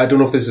like, I don't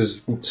know if this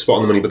is spot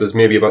on the money, but there's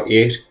maybe about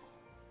 8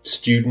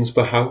 students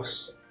per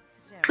house.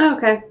 Oh,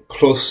 okay.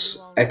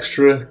 Plus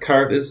extra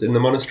characters in the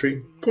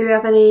monastery. Do we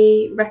have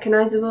any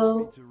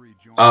recognisable?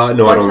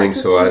 No, I don't think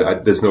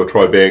so. There's no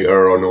Troy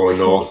Baker or Nolan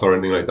North or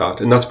anything like that.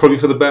 And that's probably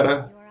for the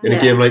better in a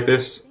game like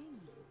this.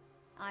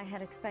 I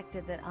had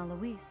expected that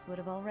Alois would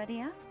have already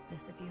asked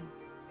this of you.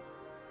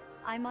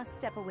 I must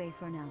step away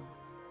for now,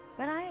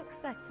 but I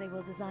expect they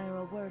will desire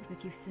a word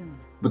with you soon.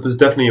 But there's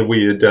definitely a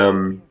weird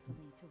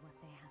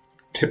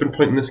tipping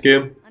point in this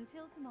game.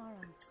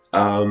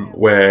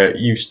 Where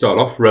you start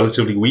off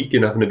relatively weak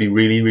and having to be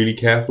really, really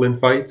careful in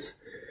fights.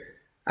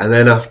 And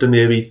then after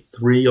maybe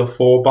 3 or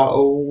 4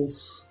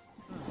 battles,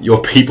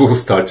 your people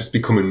start just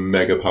becoming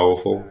mega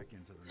powerful.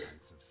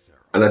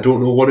 And I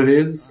don't know what it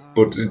is,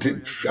 but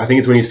I think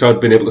it's when you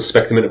start being able to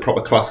spec them into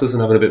proper classes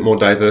and having a bit more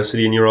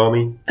diversity in your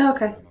army.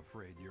 Okay. I'm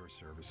afraid your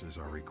services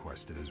are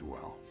requested as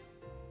well.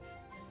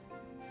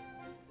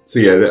 So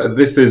yeah,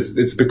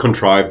 it's a bit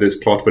contrived, this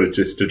plot, but it's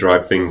just to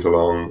drive things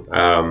along.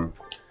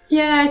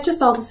 Yeah, it's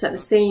just all to set the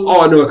scene.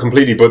 Oh no,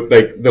 completely. But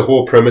like the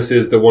whole premise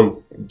is the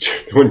one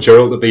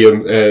Geralt to be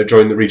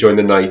rejoin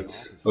the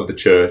Knights of the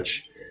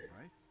Church,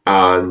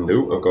 and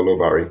I've got low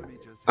Barry,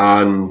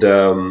 and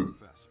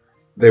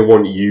they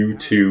want you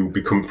to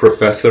become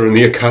professor in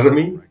the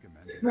academy.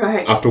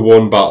 Right. After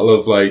one battle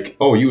of like,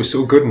 oh, you were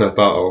so good in that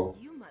battle.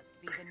 You must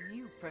be the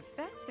new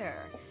professor.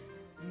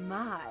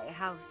 My,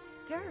 how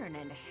stern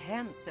and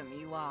handsome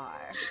you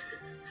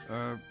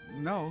are.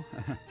 No.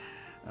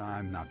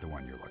 I'm not the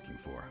one you're looking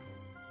for.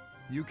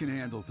 You can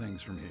handle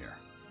things from here.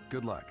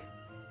 Good luck.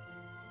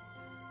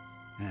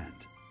 And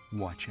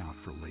watch out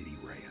for Lady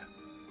Rhea.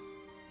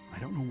 I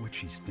don't know what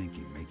she's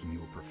thinking making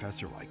you a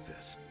professor like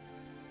this.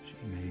 She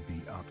may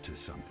be up to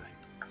something.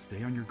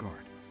 Stay on your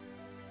guard.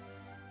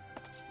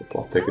 The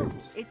plot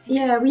thickens.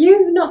 Yeah, were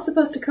you not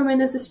supposed to come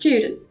in as a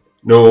student?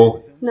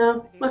 No.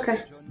 No?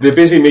 Okay. They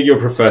basically make you a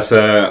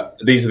professor.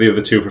 These are the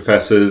other 2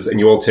 professors, and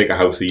you all take a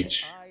house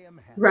each.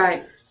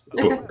 Right.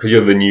 because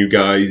you're the new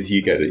guys,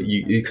 you get it.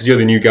 Because you're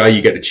the new guy,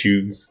 you get to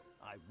choose.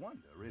 I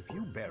wonder if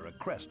you bear a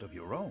crest of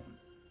your own.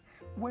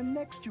 When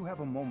next you have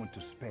a moment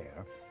to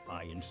spare,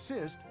 I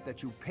insist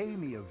that you pay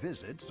me a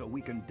visit so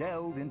we can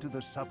delve into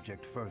the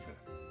subject further.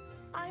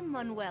 I'm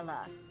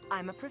Manuela.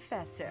 I'm a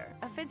professor,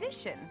 a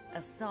physician,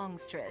 a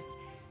songstress,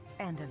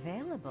 and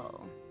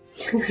available.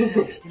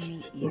 Nice to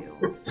meet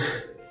you.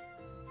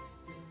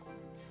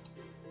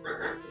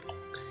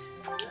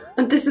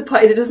 I'm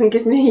disappointed it doesn't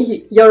give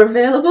me "you're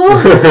available."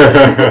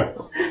 A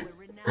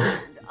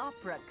renowned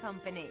opera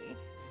company.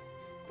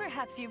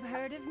 Perhaps you've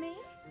heard of me?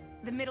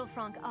 The Middle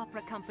Franc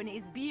Opera Company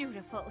is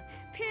beautiful,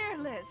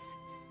 peerless.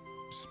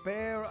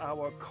 Spare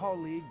our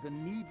colleague the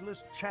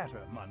needless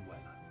chatter,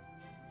 Manuela.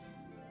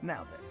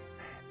 Now then,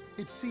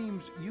 it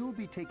seems you'll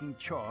be taking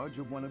charge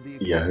of one of the...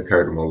 Yeah, her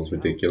character model is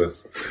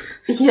ridiculous.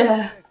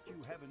 Yeah. You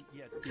haven't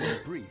yet been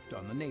briefed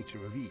on the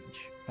nature of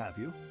each, have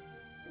you?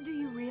 Do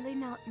you really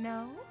not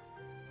know?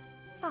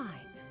 Fine.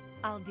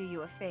 I'll do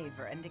you a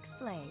favor and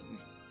explain.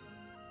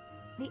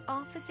 The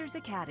Officers'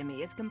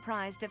 Academy is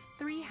comprised of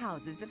 3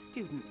 houses of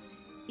students,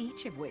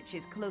 each of which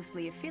is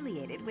closely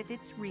affiliated with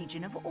its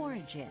region of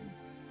origin.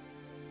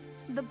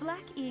 The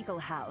Black Eagle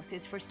House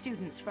is for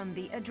students from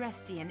the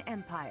Adrestian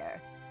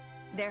Empire.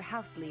 Their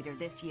house leader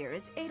this year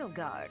is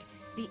Edelgard,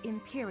 the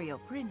Imperial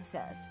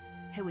Princess,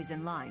 who is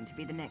in line to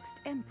be the next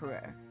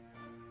Emperor.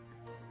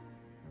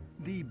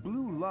 The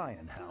Blue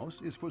Lion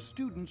House is for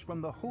students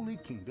from the Holy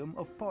Kingdom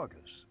of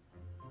Fargus.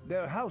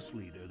 Their house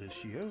leader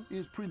this year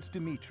is Prince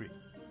Dimitri.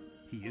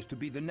 He is to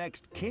be the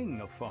next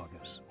king of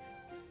Fargus.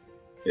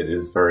 It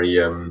is very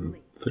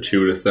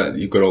fortuitous that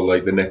you've got all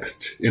like the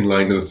next in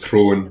line to the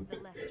throne.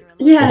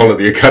 Yeah. All of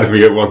the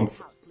academy at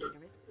once. House leader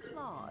is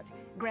Claude,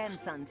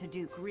 grandson to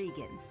Duke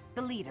Regan,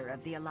 the leader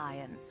of the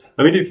Alliance.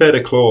 I mean, to be fair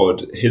to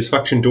Claude, his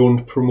faction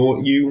don't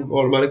promote you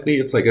automatically.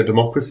 It's like a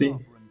democracy.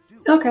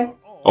 Okay.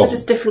 Oh, They're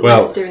just different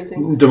ways of doing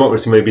things.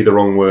 Democracy may be the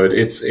wrong word.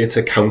 It's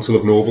a council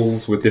of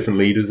nobles with different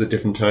leaders at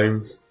different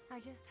times. I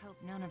just hope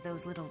none of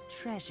those little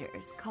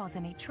treasures cause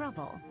any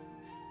trouble.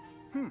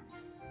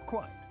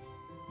 Quite.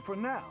 For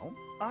now,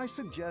 I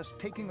suggest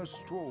taking a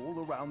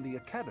stroll around the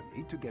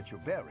academy to get your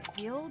bearings.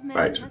 The old man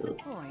Right. has a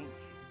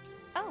point.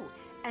 Oh,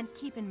 and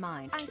keep in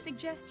mind, I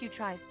suggest you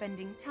try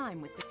spending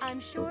time with the... I'm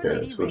sure Okay,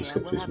 Lady so we'll Rhea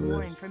skip will these have more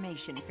minutes.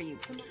 information for you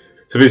to...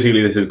 So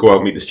basically, this is go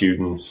out meet the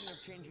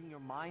students. Changing your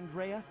mind,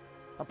 Rhea?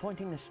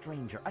 Appointing a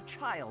stranger, a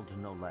child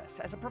no less,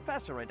 as a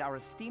professor at our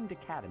esteemed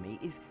academy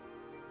is...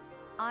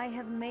 I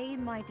have made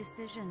my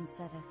decision,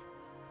 Sedith.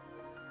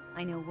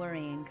 I know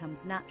worrying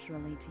comes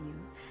naturally to you,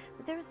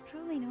 but there is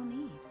truly no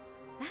need.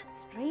 That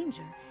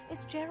stranger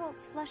is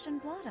Gerald's flesh and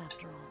blood,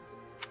 after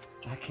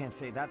all. I can't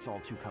say that's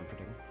all too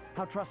comforting.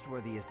 How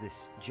trustworthy is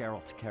this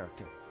Geralt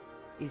character?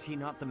 Is he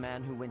not the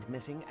man who went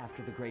missing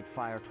after the Great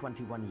Fire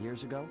 21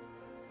 years ago?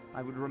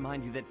 I would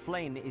remind you that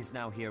Flame is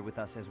now here with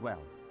us as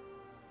well.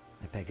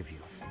 I beg of you,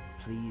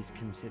 please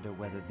consider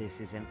whether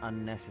this is an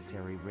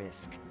unnecessary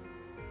risk.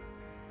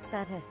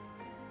 Sedith,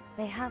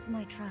 they have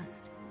my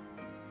trust.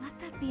 Let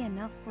that be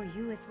enough for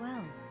you as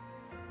well.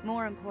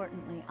 More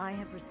importantly, I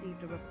have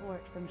received a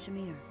report from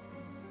Shamir.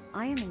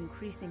 I am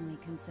increasingly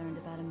concerned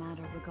about a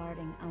matter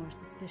regarding our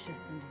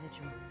suspicious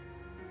individual.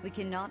 We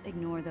cannot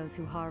ignore those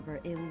who harbor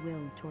ill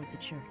will toward the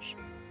church,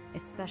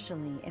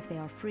 especially if they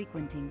are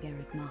frequenting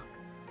Garrick Mach.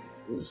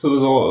 So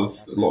there's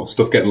a lot of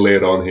stuff getting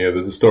laid on here.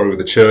 There's a story with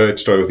the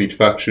church, story with each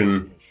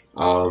faction.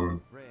 Rhea,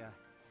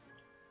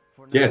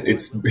 for now, Yeah,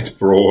 it's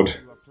broad.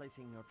 you are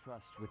placing your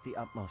trust with the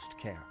utmost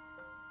care.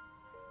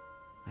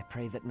 I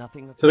pray that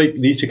nothing... So like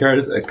these two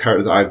characters are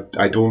characters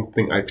I don't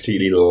think I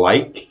particularly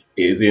like,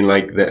 is in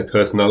like their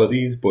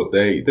personalities, but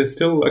they're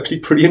still actually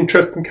pretty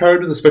interesting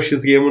characters, especially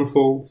as the game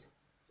unfolds.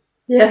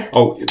 Yeah.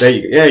 Oh, there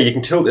you go. Yeah, you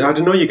can tilt. I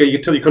don't know. You can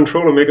tilt your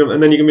controller, make them,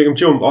 and then you can make them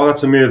jump. Oh,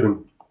 that's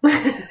amazing! Look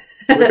at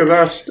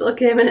that. It's a little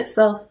game in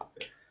itself.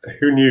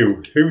 Who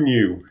knew? Who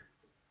knew?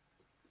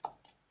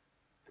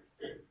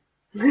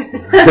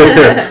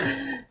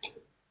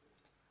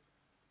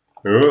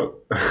 Oh.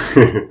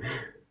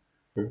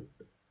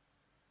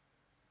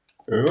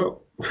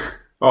 Oh.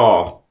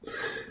 Oh.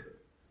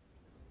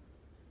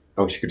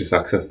 Oh, she could just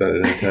access that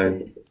at any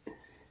time.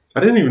 I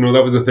didn't even know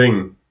that was a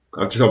thing.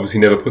 I've just obviously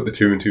never put the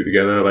 2 and 2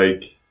 together.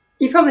 Like,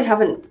 You probably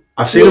haven't.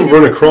 I've seen him needed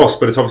run to- across,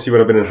 but it's obviously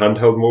when I've been in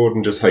handheld mode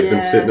and just like been Yeah.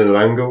 sitting at an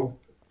angle.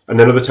 And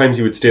then other times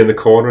he would stay in the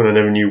corner and I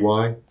never knew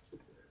why.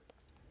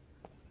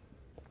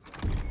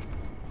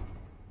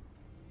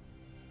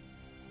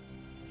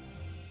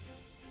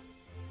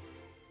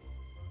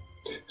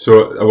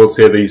 So I will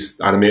say these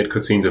animated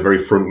cutscenes are very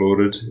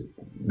front-loaded.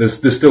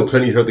 There's still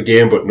plenty throughout the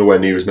game, but nowhere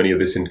near as many of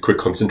this in quick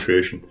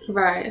concentration.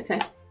 Right, okay.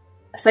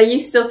 So are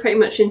you still pretty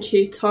much in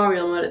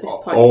tutorial mode at this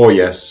point? Oh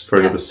yes, for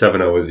Yeah. another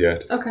 7 hours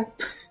yet. Okay.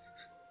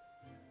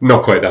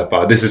 Not quite that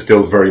bad. This is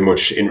still very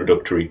much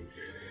introductory.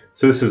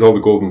 So this is all the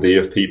Golden Day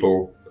of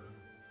people.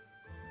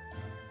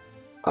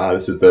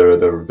 This is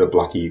the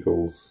Black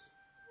Eagles.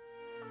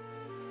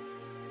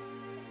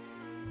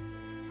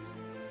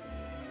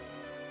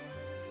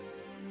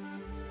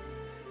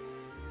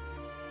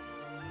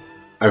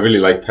 I really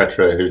like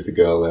Petra, who's the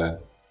girl there.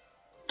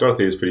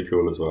 Dorothy is pretty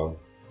cool as well.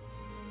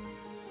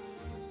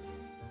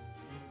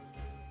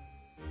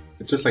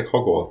 It's just like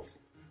Hogwarts.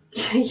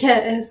 Yeah,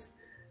 it is.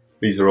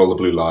 These are all the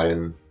Blue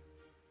Lion.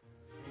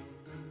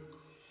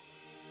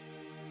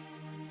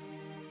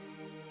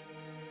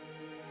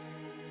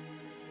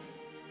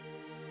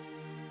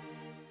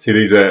 See,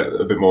 these are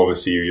a bit more of a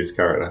serious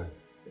character,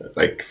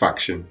 like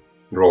faction.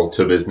 They're all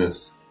to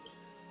business.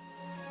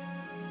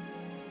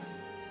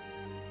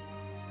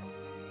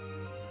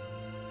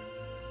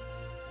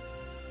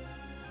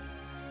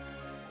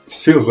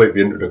 This feels like the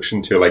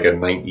introduction to like a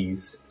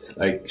 90s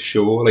like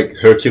show, like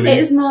Hercules. It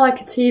is more like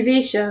a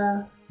TV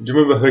show. Do you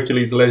remember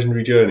Hercules: The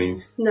Legendary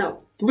Journeys? No.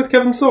 With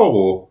Kevin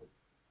Sorbo?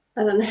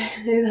 I don't know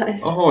who that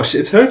is. Oh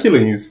shit, it's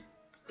Hercules.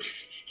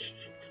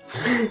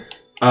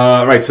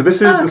 Right, so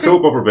this is the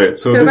soap opera bit.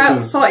 So this about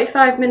is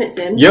 45 minutes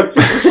in. Yep.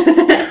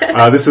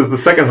 This is the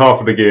second half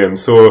of the game.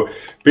 So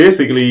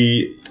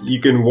basically,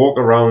 you can walk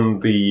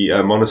around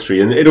the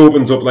monastery, and it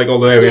opens up like all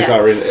the areas that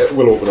are in. It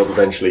will open up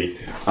eventually.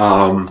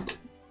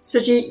 So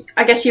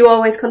I guess you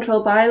always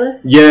control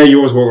Byleth? Yeah, you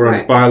always walk around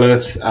as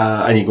Byleth,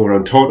 and you go around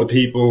and talk to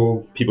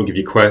people. People give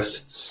you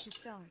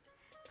quests.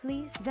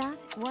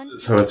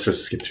 So let's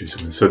just skip through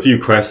some. So a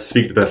few quests,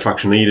 speak to their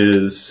faction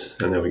leaders,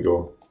 and there we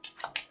go.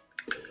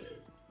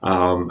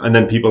 And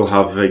then people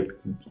have like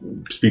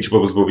speech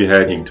bubbles above your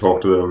head, and you can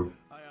talk to them.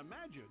 I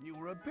imagine you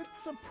were a bit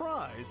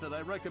surprised that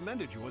I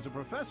recommended you as a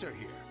professor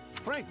here.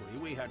 Frankly,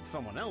 we had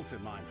someone else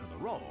in mind for the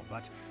role,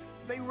 but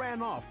they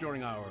ran off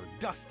during our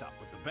dust-up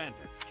with the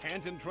bandits.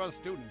 Can't entrust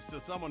students to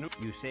someone who...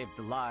 You saved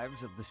the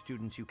lives of the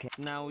students you can't.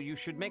 Now you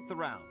should make the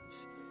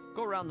rounds.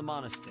 Go around the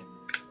monastery.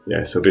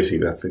 Yeah, so basically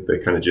that's like the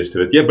kind of gist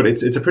of it. Yeah, but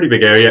it's a pretty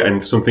big area,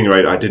 and something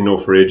I didn't know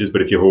for ages,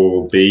 but if you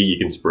hold B, you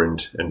can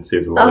sprint, and it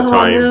saves a lot of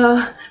time. Oh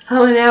no,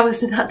 how many hours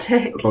did that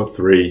take? About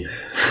 3.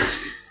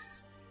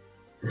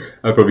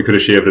 I probably could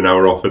have shaved an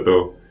hour off it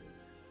though.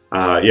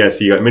 Yeah,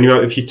 so you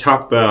got if you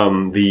tap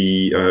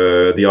the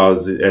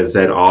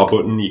ZR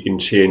button, you can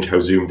change how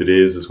zoomed it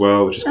is as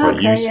well, which is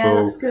quite useful. Yeah,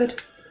 that's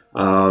good.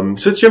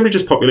 So it's generally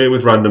just populated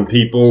with random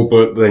people,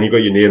 but then you've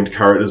got your named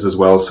characters as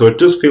well, so it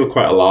does feel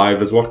quite alive.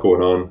 There's a lot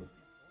going on.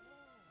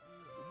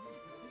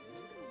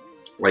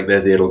 Like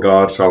there's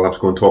Edelgard, so I'll have to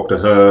go and talk to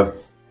her,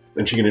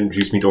 and she can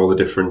introduce me to all the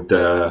different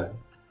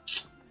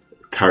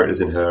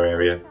characters in her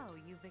area. So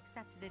you've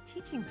accepted a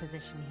teaching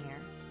position here.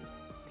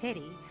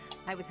 Pity.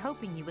 I was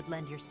hoping you would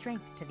lend your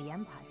strength to the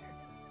Empire.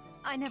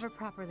 I never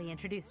properly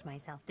introduced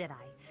myself, did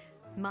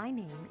I? My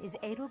name is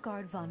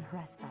Edelgard von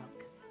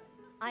Hresbalg.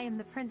 I am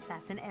the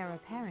princess and heir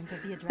apparent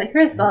of the address. Like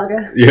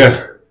Hresbalg.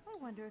 Yeah.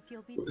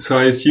 So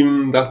I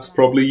assume that's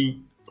probably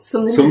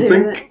something. To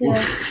do with it. Yeah.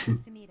 Nice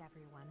to meet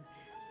everyone.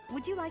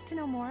 Would you like to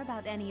know more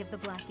about any of the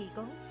Black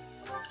Eagles?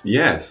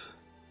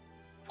 Yes.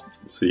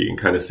 So you can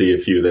kind of see a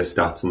few of their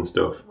stats and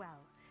stuff. Well,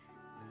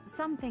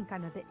 some think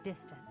I'm a bit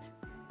distant,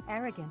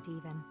 arrogant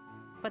even.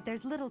 But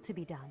there's little to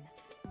be done.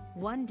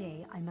 One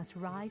day, I must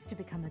rise to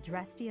become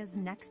Adrestia's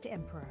next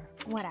emperor.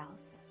 What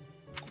else?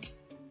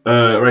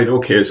 Right,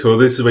 okay, so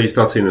this is where you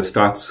start seeing the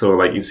stats. So,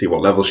 like, you see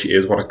what level she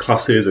is, what her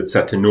class is. It's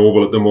set to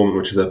Noble at the moment,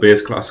 which is her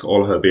base class,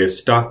 all her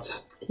base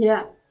stats.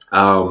 Yeah.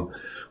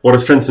 What her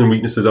strengths and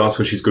weaknesses are.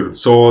 So she's good with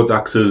swords,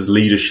 axes,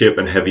 leadership,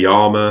 and heavy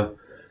armor.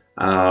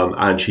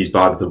 And she's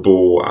bad with the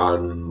bow,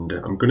 and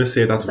I'm going to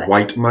say that's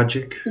white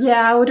magic.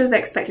 Yeah, I would have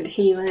expected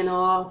healing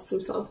or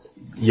some sort of...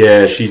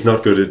 Yeah, she's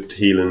not good at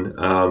healing,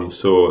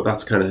 so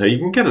that's kind of how you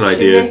can get an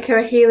idea. Can you make her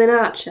a healing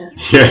archer?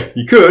 Yeah,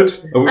 you could.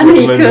 I mean,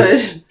 you could. He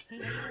has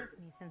served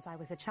me since I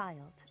was a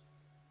child.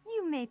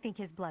 You may think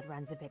his blood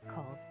runs a bit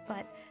cold,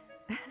 but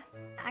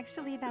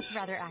actually that's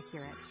rather accurate.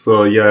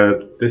 So yeah,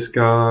 this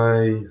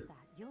guy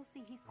You'll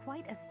see he's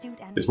quite astute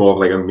and is more of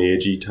like a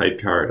magey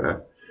type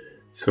character.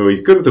 So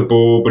he's good with the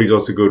bow, but he's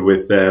also good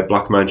with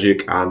black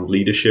magic and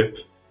leadership.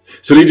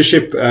 So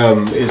leadership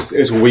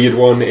is a weird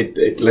one.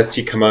 It lets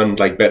you command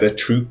like better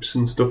troops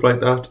and stuff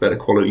like that, better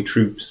quality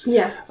troops.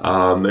 Yeah.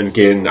 And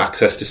gain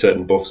access to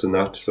certain buffs and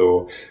that.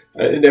 So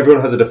and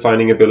everyone has a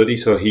defining ability.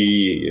 So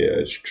he,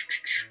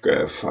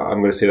 I'm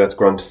going to say that's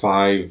Grant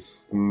 5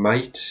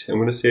 Might. I'm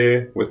going to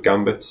say with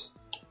gambits,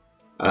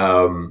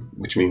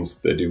 which means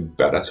they do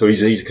better. So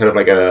he's kind of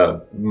like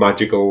a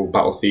magical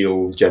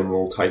battlefield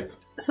general type.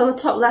 So on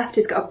the top left,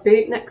 he's got a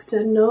boot next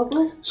to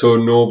Noble. So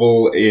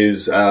Noble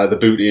is, the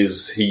boot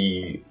is,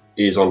 he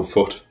is on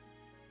foot.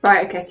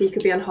 Right, okay, so you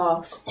could be on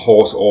horse.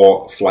 Horse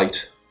or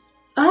flight.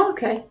 Oh,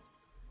 okay.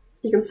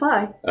 You can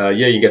fly.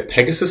 Yeah, you get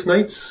Pegasus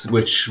Knights,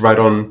 which ride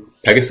on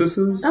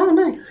Pegasuses. Oh,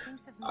 nice.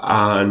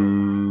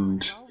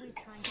 And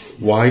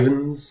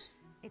Wyverns,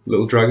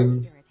 little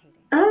dragons.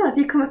 Ah, have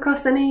you come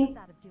across any?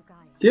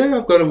 Yeah,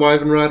 I've got a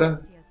Wyvern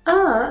rider.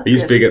 Ah, that's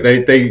He's good.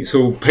 bigger.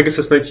 So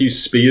Pegasus Knights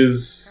use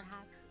spears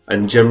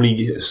and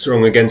generally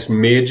strong against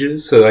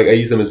mages, so like I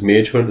use them as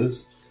mage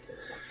hunters.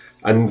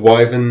 And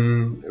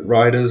Wyvern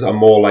riders are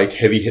more like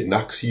heavy hitting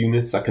axe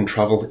units that can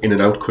travel in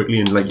and out quickly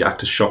and like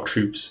act as shock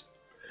troops.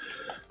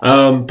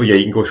 But yeah,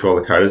 you can go through all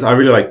the characters. I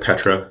really like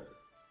Petra.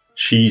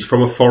 she's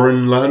from a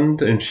foreign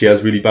land and she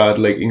has really bad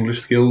like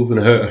English skills, and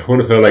one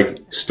of her like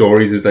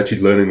stories is that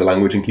she's learning the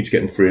language and keeps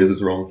getting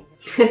phrases wrong.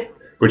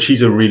 But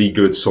she's a really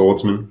good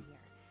swordsman.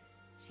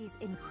 She's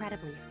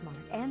incredibly smart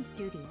and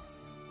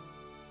studious.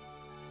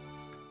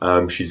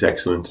 She's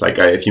excellent. Like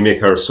if you make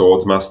her a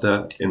swords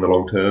master in the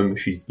long term,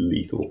 she's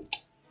lethal.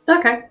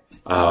 Okay.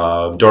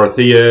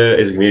 Dorothea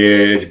is a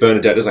mage.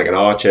 Bernadette is like an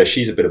archer.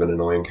 She's a bit of an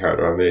annoying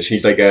character. I mean,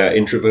 she's like an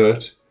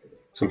introvert.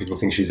 Some people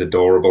think she's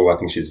adorable. I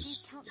think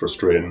she's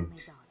frustrating.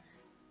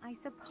 I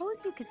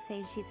suppose you could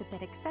say she's a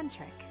bit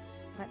eccentric,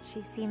 but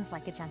she seems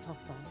like a gentle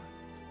soul.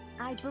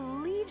 I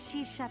believe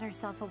she shut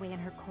herself away in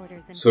her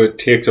quarters. So it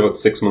takes about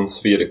 6 months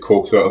for you to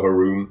coax her out of her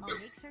room.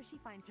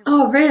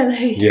 Oh,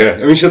 really? Yeah,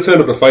 I mean, she'll turn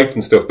up to fights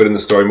and stuff, but in the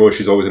story mode,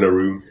 she's always in her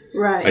room.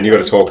 Right. And you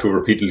got to talk to her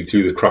repeatedly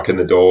through the crack in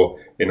the door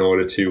in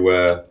order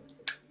to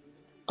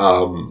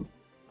kind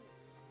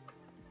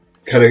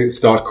of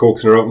start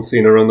coaxing her out and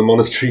seeing her around the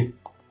monastery.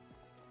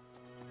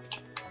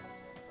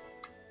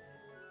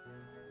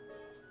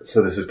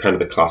 So this is kind of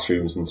the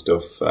classrooms and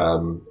stuff.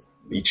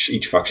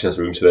 Each faction has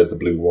a room, so there's the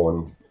blue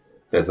one,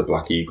 there's the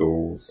Black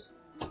Eagles.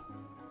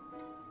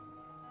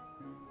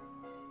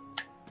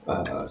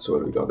 So what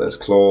do we got? There's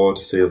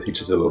Claude, so he'll teach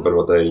us a little bit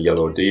about the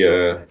Yellow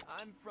Deer.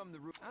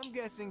 I'm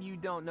guessing you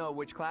don't know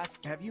which class.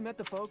 Have you met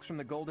the folks from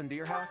the Golden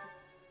Deer House?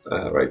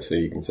 Right, so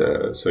you can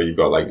so you've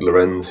got like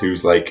Lorenz,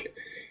 who's like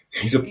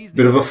he's a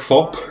bit of a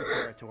fop.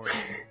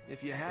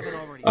 He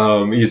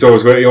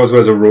always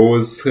wears a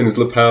rose in his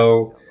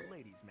lapel.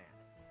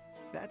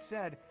 That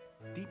said,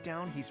 deep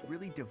down he's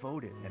really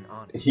devoted and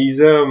honest. He's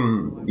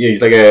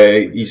he's like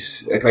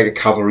a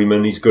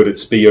cavalryman. He's good at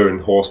spear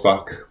and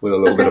horseback with a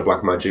little bit of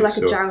black magic. It's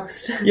like a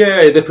joust.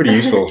 Yeah, they're pretty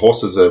useful.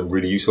 Horses are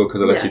really useful because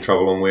it lets you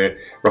travel a long way.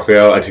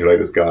 Raphael, I do like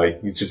this guy.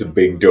 He's just a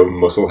big dumb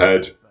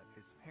musclehead.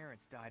 His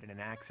parents died in an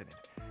accident.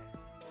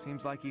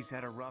 Seems like he's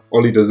had a rough.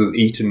 All he does is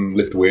eat and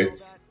lift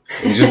weights.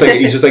 He's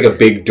just like a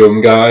big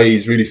dumb guy.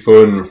 He's really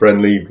fun and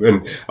friendly,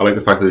 and I like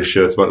the fact that his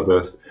shirt's about to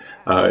burst.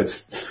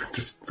 It's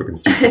just fucking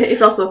stupid.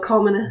 He's also a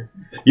commoner.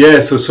 Yeah,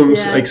 so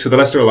the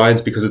Leicester Alliance,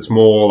 because it's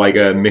more like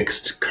a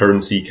mixed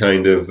currency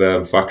kind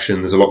of faction.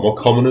 There's a lot more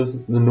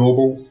commoners than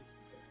nobles.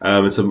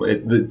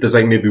 There's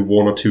like maybe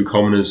 1 or 2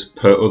 commoners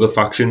per other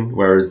faction,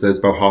 whereas there's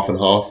about half and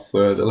half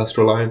for the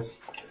Leicester Alliance.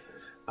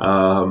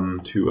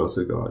 Who else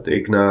have got?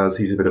 Ignaz,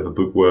 he's a bit of a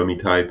bookwormy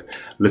type.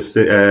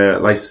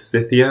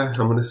 Lysithia,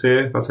 I'm going to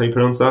say, that's how you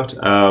pronounce that.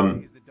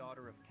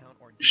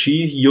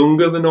 She's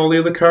younger than all the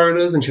other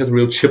characters, and she has a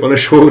real chip on her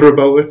shoulder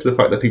about it, the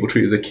fact that people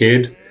treat her as a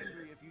kid.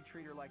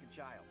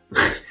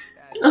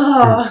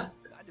 Oh.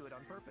 I do it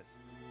on purpose.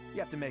 You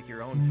have to make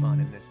your own fun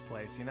in this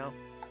place, you know?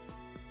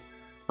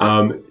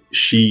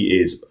 She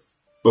is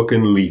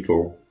fucking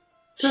lethal.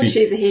 So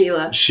she's a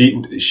healer.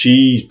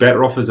 She's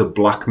better off as a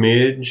black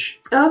mage.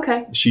 Oh,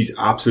 okay. She's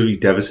absolutely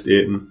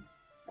devastating.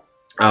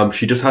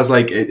 She just has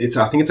like I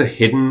think it's a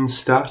hidden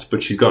stat,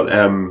 but she's got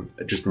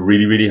just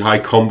really, really high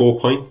combo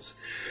points.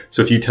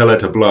 So if you tell her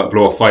to blow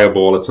a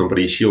fireball at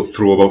somebody, she'll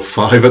throw about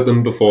 5 at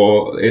them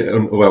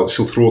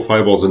she'll throw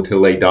fireballs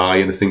until they die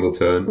in a single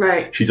turn.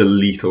 Right. She's a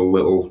lethal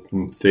little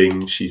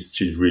thing.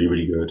 She's really,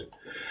 really good.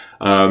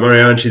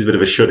 Marianne, she's a bit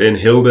of a shut-in.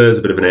 Hilda's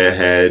a bit of an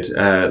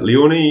airhead.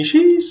 Leonie,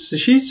 she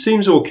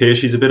seems okay.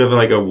 She's a bit of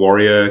like a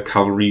warrior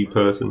cavalry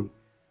person.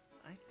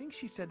 I think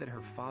she said that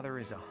her father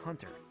is a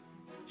hunter.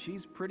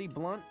 She's pretty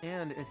blunt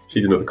and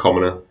she's another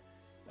commoner.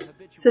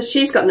 So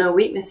she's got no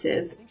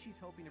weaknesses.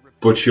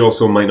 But she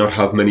also might not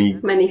have many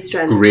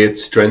strengths. Great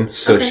strengths,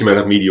 so she might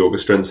have mediocre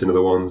strengths in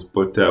other ones.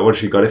 But what has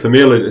she got?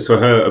 So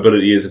her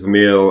ability is if a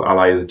male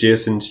ally is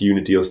adjacent,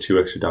 unit deals 2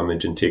 extra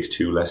damage and takes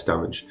 2 less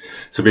damage.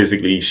 So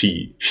basically,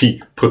 she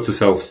puts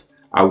herself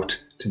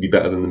out to be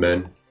better than the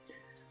men.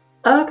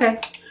 Oh, okay.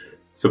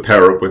 So pair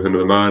her up with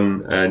another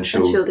man, and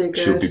she'll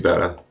be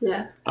better.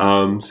 Yeah.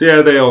 So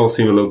yeah, they all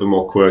seem a little bit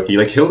more quirky.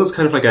 Like Hilda's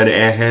kind of like an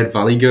airhead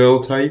valley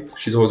girl type.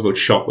 She's always about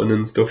shopping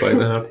and stuff like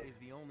that.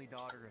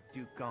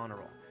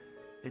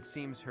 It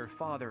seems her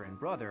father and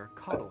brother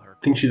coddle her.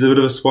 I think she's a bit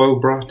of a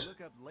spoiled brat.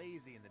 Look up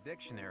lazy in the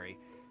dictionary.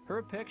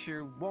 Her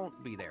picture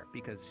won't be there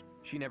because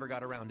she never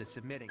got around to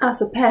submitting.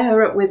 So pair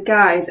her up with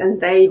guys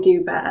and they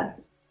do better.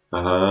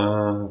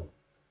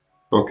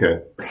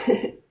 Okay.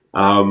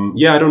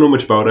 Yeah, I don't know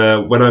much about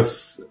her. When I've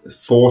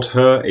fought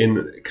her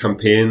in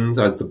campaigns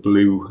as the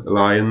Blue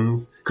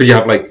Lions, because you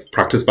have like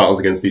practice battles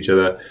against each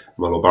other.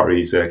 Marlo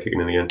Battery's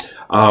kicking in again.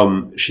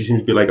 She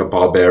seems to be like a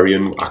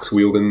barbarian,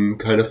 axe-wielding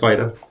kind of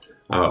fighter.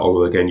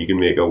 Although again, you can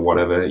make her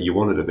whatever you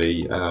want her to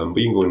be, but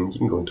you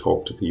can go and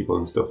talk to people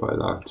and stuff like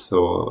that.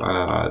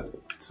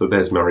 So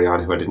there's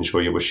Marianne, who I didn't show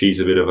you, but she's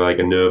a bit of like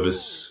a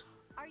nervous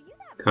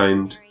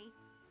kind.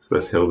 So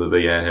that's Hilda the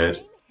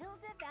airhead.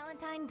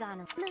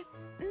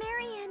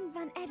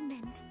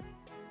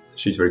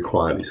 She's very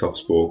quietly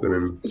soft-spoken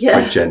and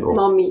quite gentle.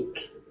 More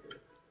meek.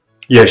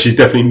 Yeah, she's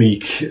definitely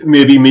meek.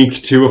 Maybe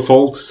meek to a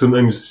fault.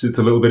 Sometimes it's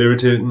a little bit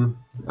irritating.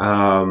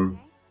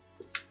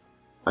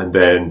 And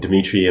then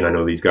Dimitri, and I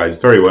know these guys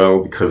very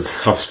well because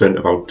I've spent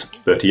about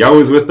 30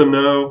 hours with them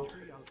now.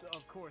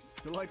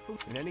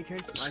 In any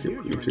case, I Skip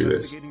hear you're through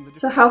this. investigating the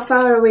So how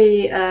far are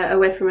we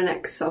away from a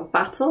next sort of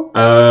battle?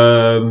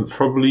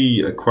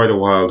 Probably quite a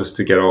while just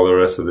to get all the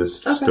rest of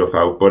this stuff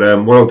out. But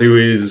what I'll do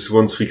is,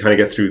 once we kind of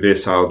get through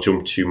this, I'll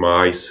jump to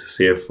my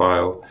save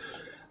file.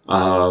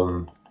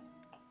 Yeah,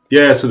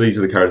 so these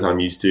are the characters I'm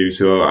used to.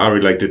 So I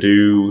would like to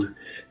do...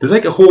 There's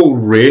like a whole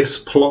race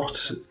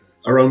plot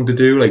around to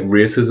do, like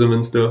racism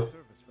and stuff.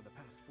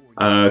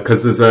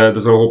 Because there's a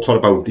whole plot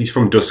about... He's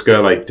from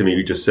Duska, like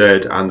Dimitri just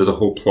said, and there's a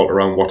whole plot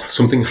around what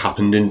something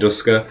happened in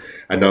Duska,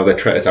 and now they're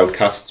treated as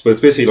outcasts. But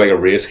it's basically like a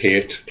race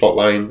hate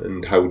plotline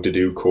and how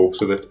Dedue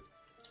copes with it.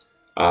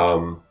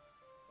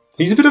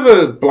 He's a bit of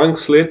a blank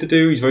slate to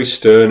do. He's very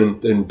stern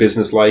and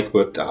businesslike,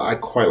 but I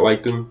quite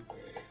liked him.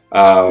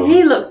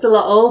 He looks a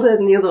lot older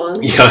than the other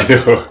one. Yeah, I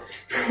know.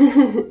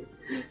 Sylvain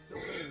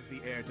is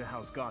the heir to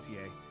House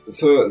Gautier.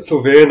 So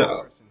Sylvain,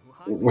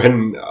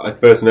 when I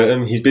first met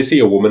him, he's basically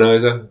a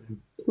womanizer.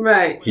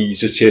 Right. He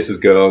just chases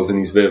girls and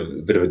he's a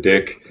bit of a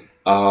dick.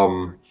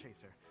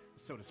 Chaser,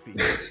 so to speak.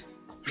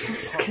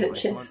 Skirt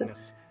chaser.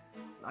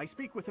 I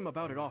speak with him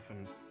about it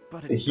often,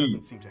 but it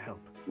doesn't seem to help.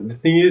 The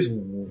thing is,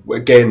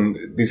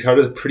 again, these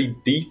characters are pretty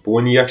deep, but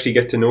when you actually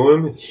get to know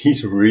him,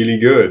 he's really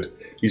good.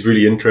 He's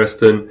really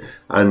interesting,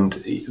 and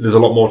there's a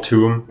lot more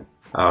to him.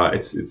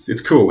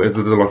 It's cool. There's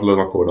a lot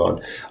going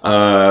on.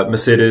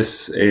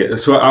 Mercedes.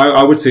 So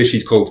I would say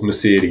she's called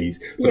Mercedes,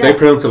 but they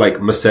pronounce it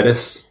like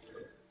Mercedes,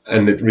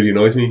 and it really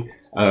annoys me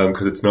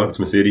because it's not. It's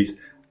Mercedes.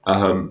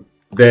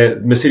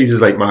 Mercedes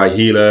is like my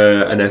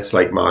healer, Annette's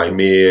like my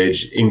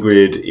mage,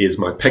 Ingrid is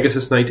my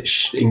Pegasus Knight.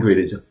 Ingrid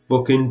is a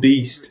fucking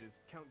beast.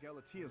 Count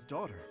Galatia's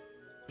daughter.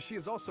 She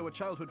is also a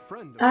childhood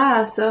friend.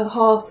 So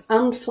horse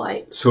and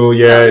flight. So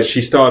yeah,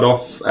 she started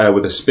off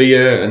with a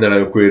spear, and then I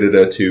upgraded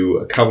her to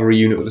a cavalry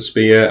unit with a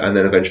spear, and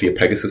then eventually a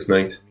Pegasus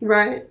Knight.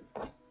 Right.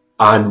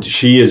 And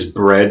she is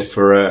bred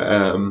for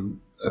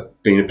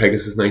being a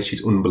Pegasus Knight.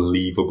 She's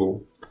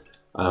unbelievable.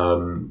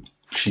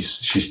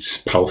 She's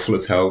just powerful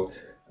as hell.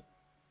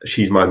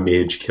 She's my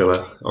mage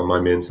killer on my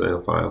main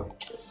sale file.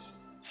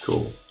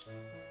 Cool.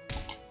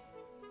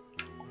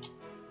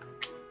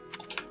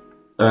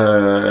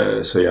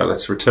 So yeah,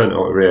 let's return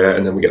our rear,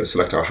 and then we get to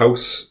select our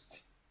house.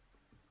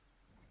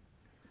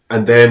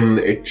 And then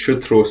it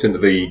should throw us into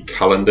the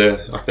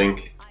calendar, I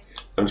think.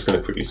 I'm just going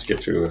to quickly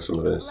skip through some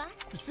of this.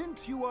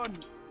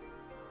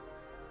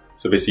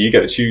 So basically you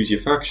get to choose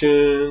your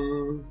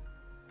faction.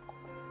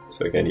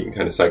 So again, you can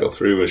kind of cycle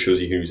through, it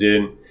shows you who's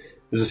in.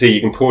 As I say,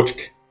 you can poach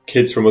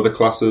kids from other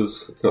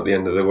classes. It's not the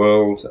end of the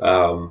world.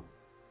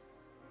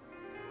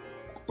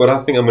 But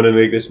I think I'm going to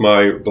make this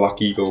my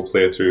Black Eagle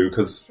playthrough,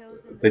 because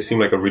they seem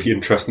like a really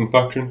interesting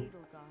faction.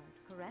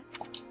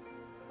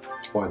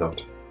 Why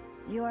not?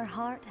 Your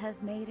heart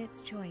has made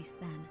its choice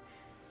then.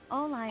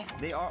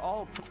 They are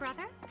all...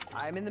 Brother?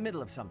 I'm in the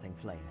middle of something,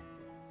 Flame.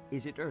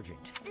 Is it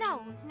urgent?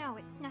 No,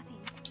 it's nothing.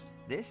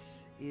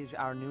 This is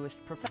our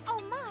newest professor.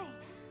 Oh my!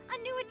 A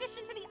new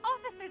addition to the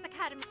Officers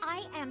Academy.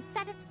 I am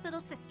Sedith's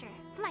little sister,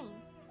 Flame.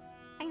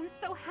 I am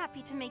so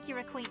happy to make your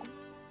acquaintance.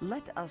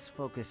 Let us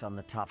focus on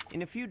the top.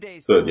 In a few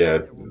days... So yeah,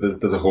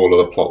 there's a whole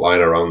other plot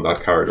line around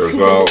that character as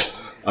well.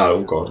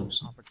 Oh god.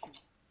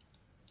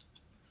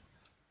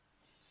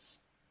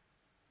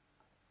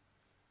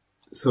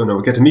 So now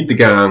we get to meet the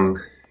gang.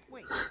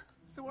 Wait,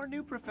 so our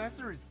new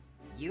professor is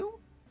you?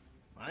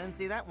 I didn't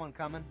see that one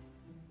coming.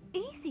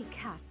 Easy,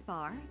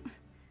 Caspar.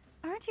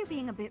 Aren't you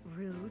being a bit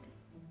rude?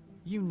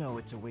 You know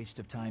it's a waste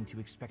of time to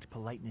expect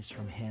politeness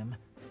from him.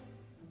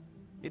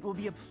 It will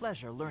be a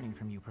pleasure learning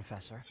from you,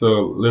 Professor.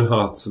 So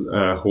Linhart's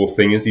whole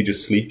thing is he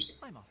just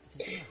sleeps.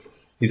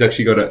 He's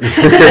actually got a... Don't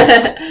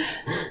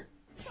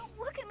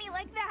look at me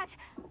like that!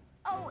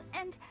 Oh,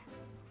 and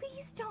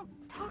please don't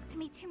talk to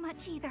me too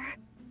much either.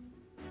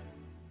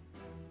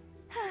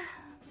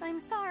 I'm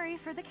sorry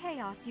for the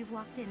chaos you've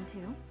walked into.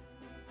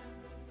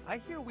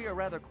 I hear we are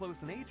rather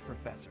close in age,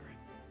 Professor.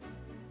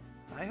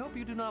 I hope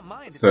you do not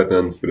mind.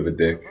 Ferdinand's a bit of a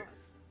dick.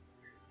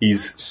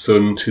 He's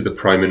son to the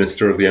Prime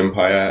Minister of the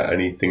Empire,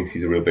 and he thinks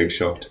he's a real big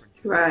shot.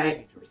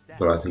 Right.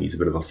 But I think he's a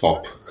bit of a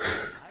fop.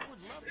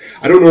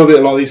 I don't know a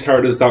lot of these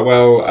characters that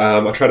well.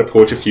 I tried to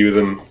poach a few of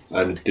them,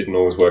 and it didn't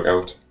always work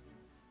out.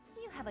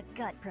 You have a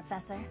gut,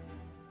 Professor.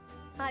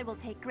 I will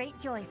take great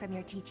joy from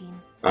your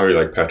teachings. I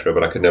really like Petra,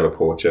 but I could never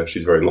poach her.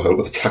 She's very loyal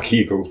with Black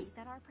Eagles.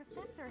 That our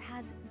professor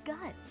has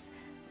guts.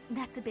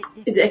 That's a bit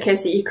different. Is it a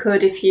case that you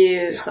could if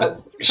you sort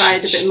of tried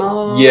a bit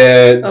more?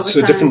 Yeah, over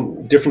so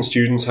time? different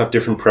students have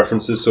different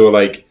preferences. So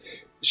like,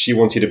 she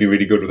wants you to be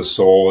really good with a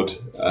sword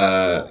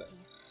and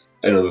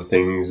other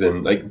things,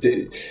 and like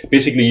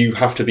basically you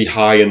have to be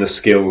high in the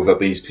skills that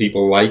these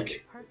people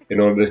like in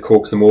order to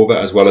coax them over,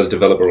 as well as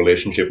develop a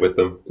relationship with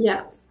them.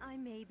 Yeah. I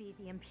may be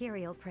the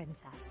Imperial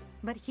Princess,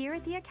 but here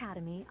at the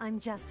Academy, I'm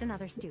just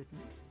another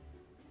student.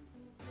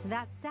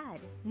 That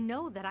said,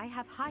 know that I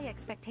have high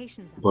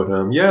expectations of But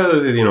yeah,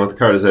 you know, the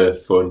characters are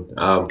fun.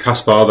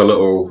 Caspar, the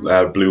little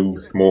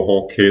blue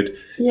mohawk kid,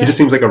 he just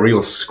seems like a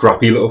real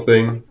scrappy little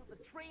thing.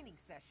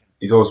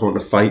 He's always wanting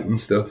to fight and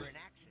stuff.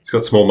 He's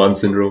got small man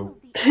syndrome.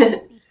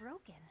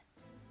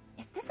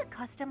 Is this a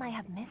custom I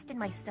have missed in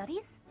my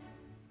studies?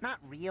 Not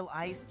real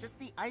ice, just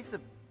the ice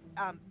of,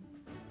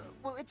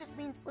 well, it just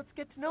means let's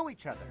get to know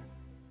each other.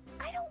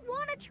 I don't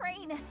want to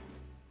train.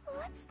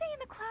 Let's stay in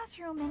the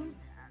classroom and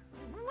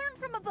learn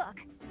from a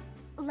book.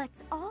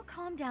 Let's all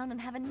calm down and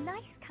have a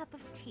nice cup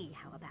of tea,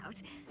 how about?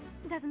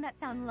 Doesn't that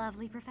sound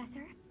lovely,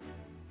 Professor?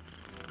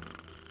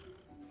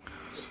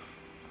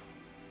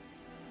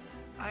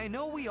 I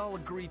know we all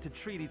agreed to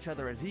treat each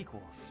other as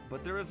equals,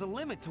 but there is a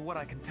limit to what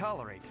I can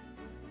tolerate.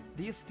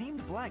 The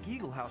esteemed Black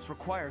Eagle House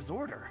requires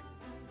order.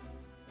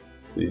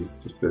 He's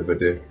just a bit of a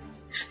dick.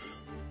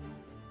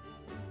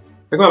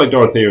 I quite like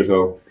Dorothea as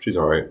well. She's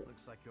alright.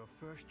 Looks like your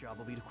first job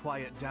will be to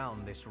quiet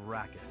down this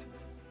racket.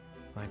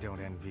 I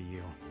don't envy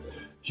you.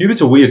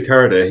 Hubert's a weird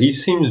character. He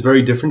seems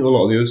very different to a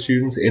lot of the other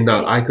students in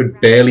that I could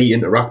barely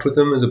interact with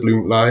him as a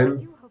Blue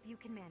Lion.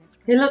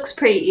 He looks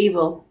pretty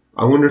evil.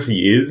 I wonder if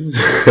he is.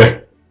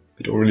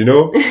 I don't really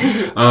know.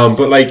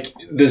 But like,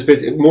 there's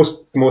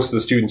most of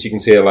the students you can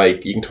say,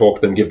 like, you can talk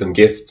to them, give them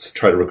gifts,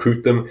 try to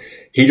recruit them.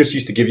 He just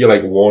used to give you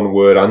like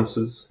one-word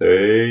answers.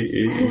 Hey,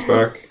 he's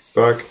back, he's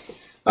back.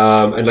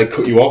 And like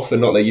cut you off and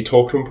not let you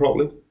talk to him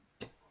properly.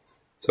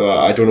 So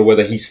I don't know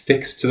whether he's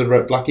fixed to the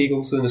Red Black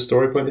Eagles in a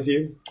story point of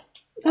view.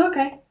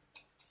 Okay.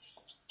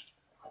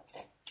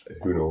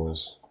 Who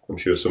knows? I'm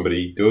sure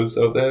somebody does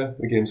out there.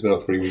 The game's been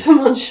out 3 weeks.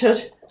 Someone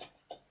should.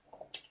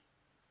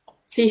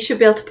 So you should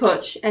be able to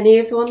poach any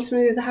of the ones from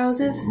the other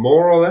houses?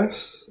 More or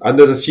less. And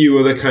there's a few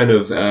other kind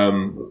of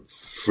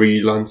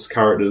freelance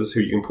characters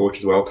who you can poach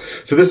as well.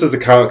 So this is the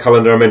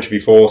calendar I mentioned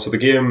before. So the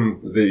game,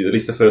 at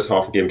least the first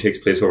half of the game, takes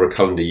place over a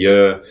calendar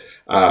year.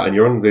 And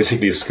you're on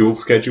basically a school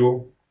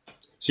schedule.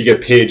 So you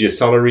get paid your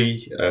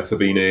salary for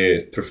being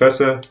a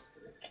professor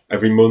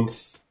every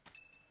month.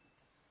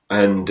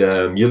 And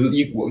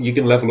you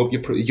can level up.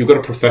 You've got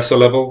a professor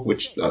level,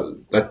 which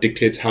that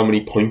dictates how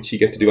many points you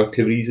get to do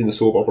activities in the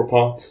soap opera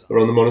parts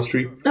around the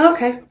monastery.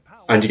 Okay.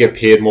 And you get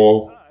paid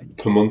more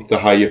per month the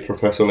higher your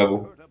professor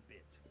level.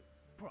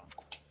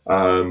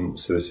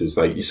 So this is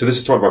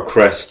talking about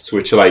crests,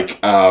 which are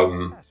like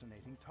But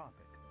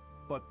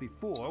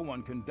before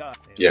one can die,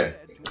 yeah,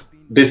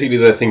 basically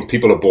they're things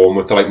people are born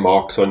with. They're like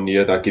marks on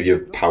you that give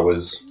you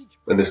powers.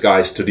 And this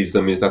guy studies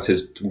them. That's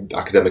his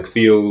academic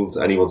field,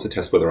 and he wants to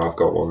test whether I've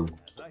got one.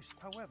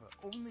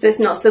 So it's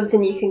not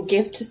something you can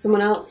give to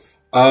someone else?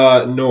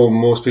 No,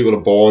 most people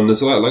are born.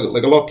 There's a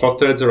lot of plot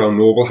threads around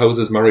noble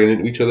houses marrying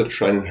into each other to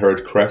try and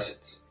inherit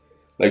crests.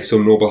 Like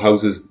some noble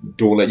houses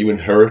don't let you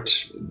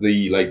inherit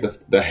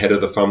the head of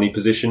the family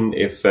position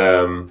if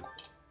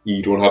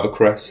you don't have a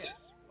crest.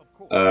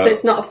 So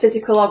it's not a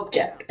physical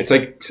object? It's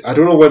like, I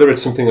don't know whether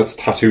it's something that's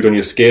tattooed on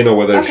your skin or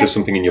whether it's just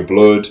something in your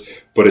blood,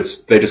 but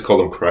they just call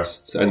them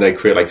crests, and they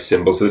create like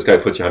symbols. So this guy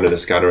puts your hand in a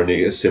scanner and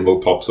a symbol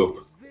pops up.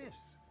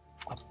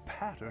 a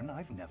pattern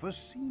I've never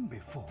seen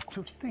before.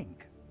 To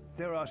think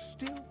there are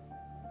still...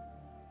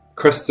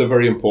 Crests are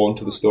very important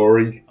to the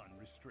story,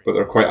 but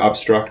they're quite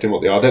abstract in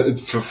what they are.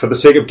 For the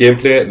sake of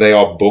gameplay, they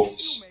are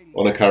buffs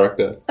on a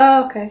character.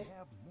 Oh, okay.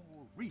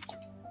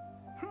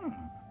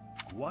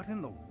 What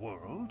in the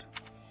world?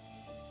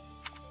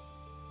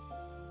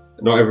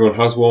 Not everyone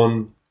has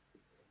one.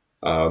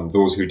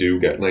 Those who do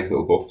get nice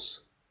little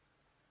buffs.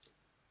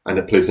 And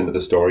it plays into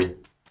the story.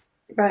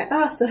 Right,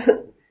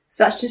 so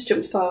that's just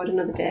jumped forward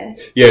another day.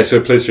 Yeah, so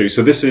it plays through.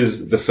 So this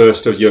is the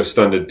first of your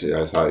standard...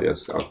 yeah.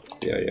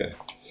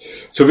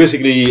 So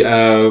basically,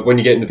 when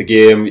you get into the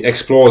game,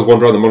 explorers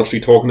wander around the monastery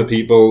talking to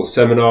people.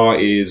 Seminar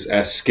is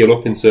skill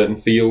up in certain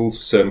fields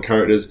for certain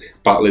characters.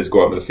 Battle is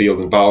go out into the field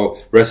and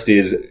battle. Rest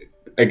is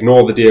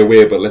ignore the day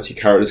away, but lets your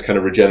characters kind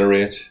of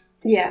regenerate.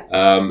 Yeah.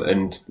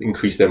 And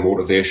increase their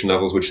motivation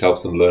levels, which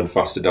helps them learn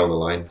faster down the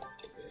line.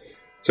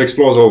 So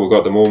Explore's all we've got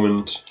at the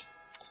moment.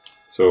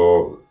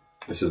 So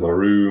this is my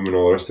room and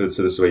all the rest of it.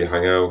 So this is where you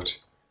hang out.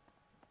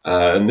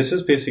 And this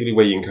is basically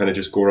where you can kind of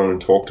just go around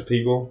and talk to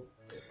people.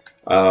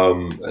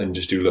 And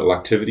just do little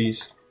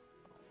activities.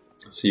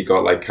 So you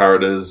got like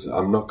characters.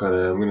 I'm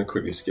gonna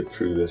quickly skip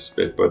through this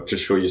bit, but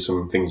just show you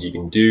some things you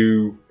can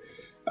do.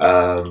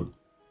 I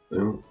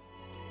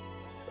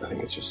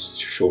think it's just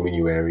show me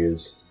new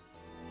areas.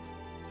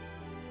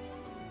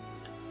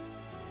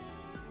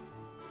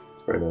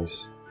 Very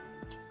nice.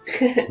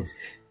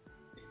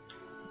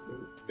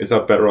 Is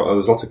that better? Oh,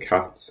 there's lots of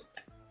cats.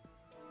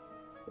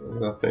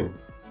 That thing.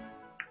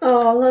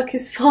 Oh, look,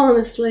 he's fallen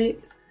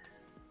asleep.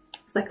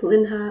 It's like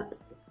Linhart.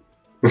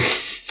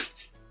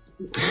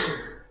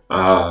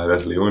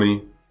 There's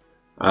Leone.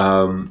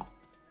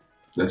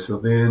 There's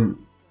Sylvain.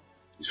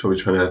 He's probably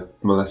trying to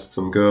molest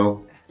some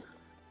girl.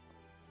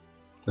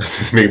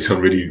 This makes him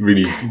sound really,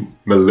 really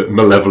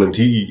malevolent.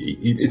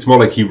 It's more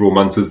like he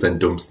romances than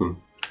dumps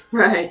them.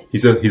 Right.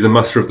 He's a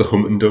master of the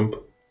hump and dump.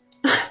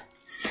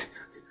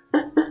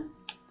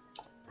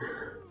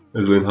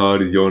 As Lynn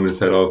Hardy's yawning his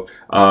head off.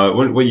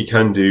 What you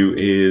can do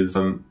is,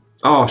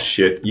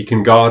 you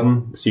can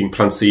garden, so you can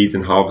plant seeds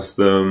and harvest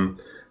them.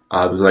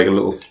 There's like a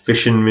little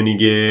fishing mini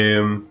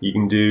game you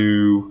can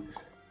do.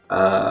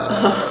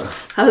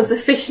 How's the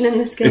fishing in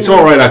this game? It's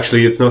alright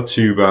actually, it's not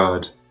too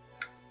bad.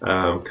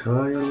 Can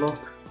I unlock?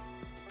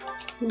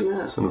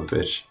 No. Son of a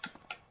bitch.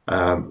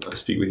 I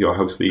speak with your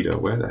house leader.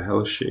 Where the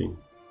hell is she?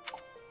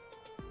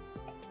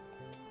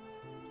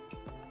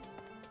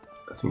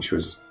 I think she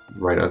was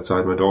right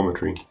outside my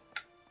dormitory.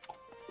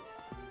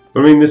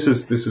 I mean, this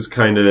is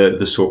kind of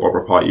the soap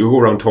opera part. You go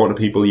around talking to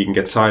people. You can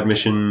get side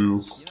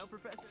missions. You know,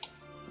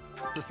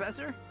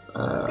 Professor?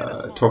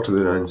 Talk to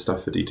the 9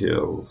 staff for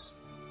details.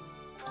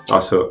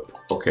 So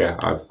okay,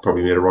 I've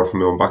probably made a rod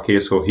from my own back here.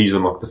 So he's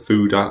unlocked the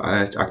food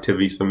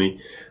activities for me.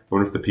 I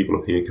wonder if the people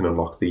up here can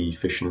unlock the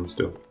fishing and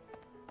stuff.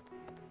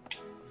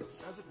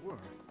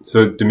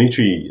 So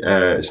Dimitri,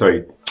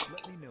 sorry,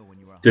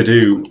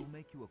 Dadu.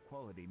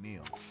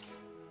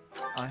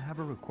 I have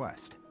a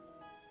request.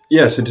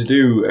 Yeah, so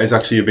Dadu is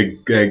actually a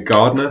big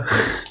gardener.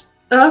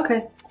 Oh,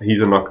 okay. He's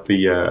unlocked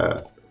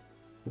the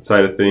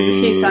side of things. There's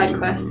a few side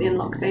quests, the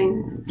unlock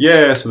things.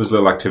 Yeah, so there's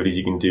little activities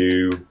you can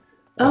do.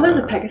 Oh, there's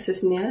a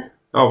Pegasus in here.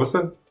 Oh, what's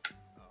that?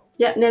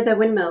 Yeah, near the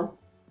windmill.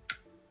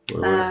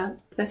 Where?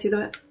 Let's see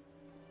the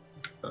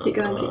keep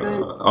going, keep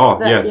going. Oh,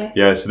 there,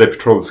 yeah. So they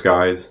patrol the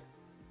skies.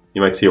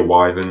 You might see a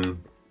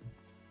wyvern,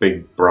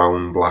 big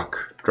brown black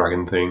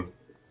dragon thing.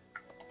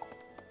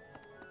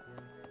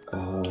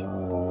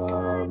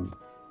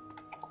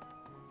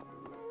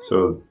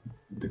 So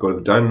they go to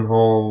the dining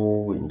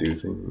hall. We can do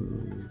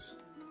things.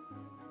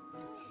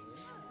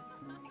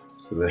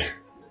 So there.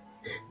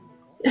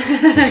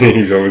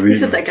 He's always eating. He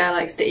said that guy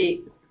likes to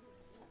eat.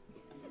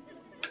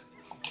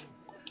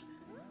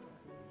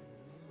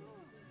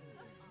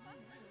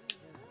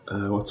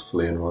 What's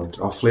Flynn want?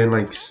 Oh, Flynn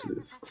likes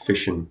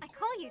fishing. I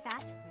call you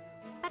that,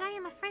 but I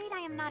am afraid I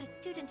am not a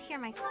student here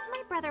myself.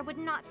 My brother would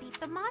not be.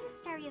 The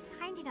monastery is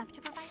kind enough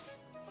to provide.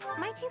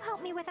 Might you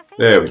help me with a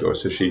favor? There we go.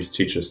 So she's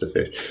teaching us to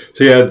fish.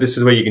 So yeah, this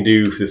is where you can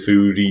do the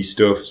foodie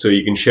stuff. So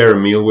you can share a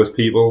meal with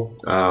people.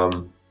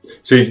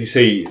 So as you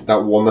see,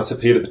 that one that's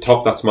appeared at the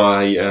top, that's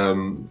my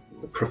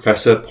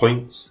professor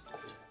points.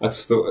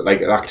 That's the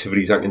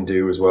activities I can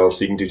do as well.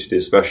 So you can do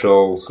today's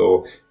special.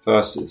 So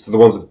first, it's the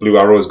ones with blue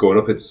arrows going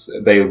up.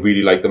 They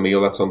really like the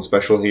meal that's on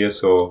special here.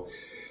 So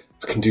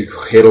I can do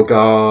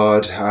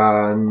Edelgard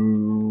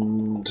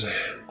and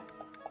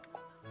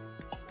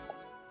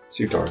let's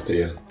see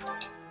Dorothea.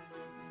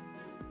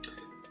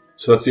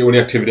 So that's the only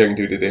activity I can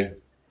do today.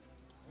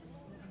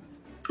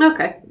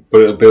 Okay.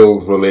 But it'll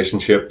build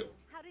relationship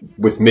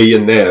with me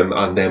and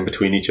them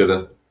between each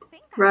other.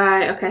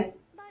 Right, okay.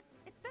 But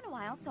it's been a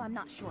while, so I'm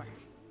not sure.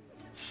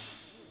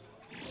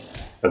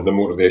 And the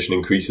motivation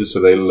increases, so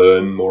they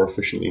learn more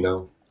efficiently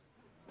now.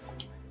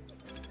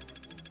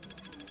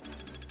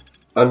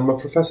 And my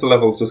professor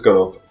level's just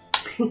gone up.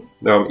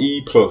 Now I'm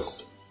E+.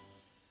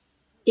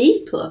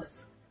 E+?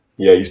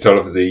 Yeah, you start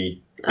off as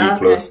E. Oh,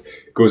 E+. okay.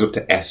 Goes up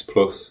to S+. Of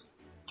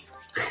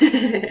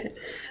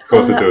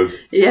course it does.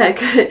 Yeah,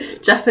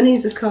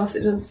 Japanese, of course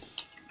it does.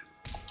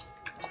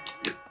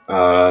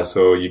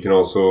 So you can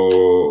also,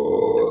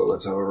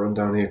 let's have a run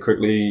down here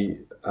quickly.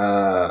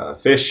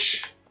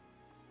 Fish.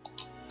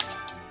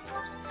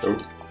 Oh.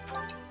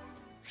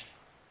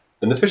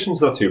 And the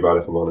fishing's not too bad,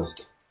 if I'm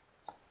honest.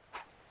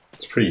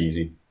 It's pretty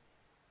easy.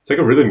 It's like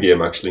a rhythm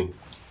game, actually.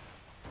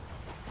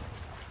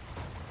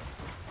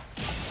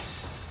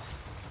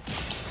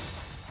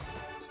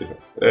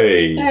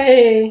 Hey!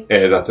 Hey!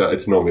 Yeah,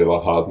 it's normally a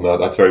lot harder than that.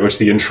 That's very much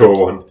the intro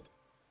one.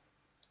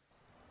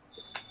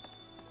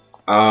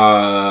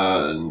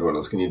 And what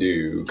else can you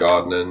do?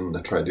 Gardening.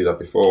 I tried to do that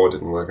before, it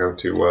didn't work out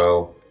too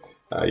well.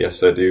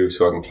 Yes, I do.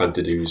 So I can plant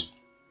dedues.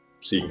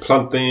 So you can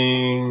plant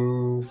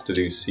things,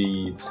 deduce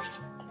seeds.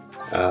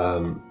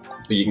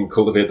 But you can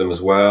cultivate them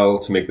as well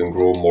to make them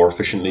grow more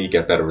efficiently,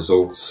 get better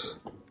results.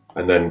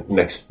 And then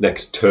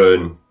next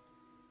turn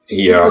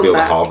here, I'll be able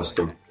to harvest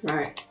them.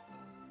 Right.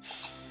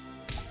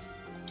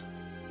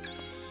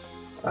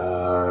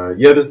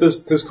 Yeah,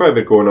 there's quite a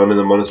bit going on in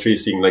the monastery,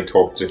 so you can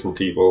talk to different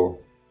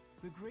people.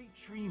 The Great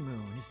Tree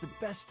Moon is the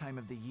best time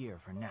of the year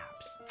for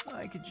naps.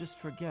 I could just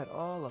forget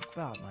all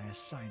about my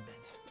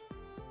assignment.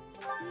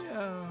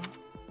 Yeah.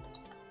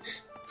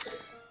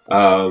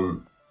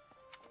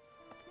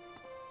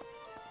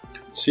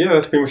 So yeah,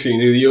 that's pretty much what you can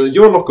do.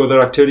 You unlock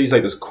other activities,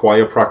 like there's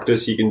choir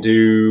practice you can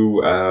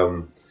do.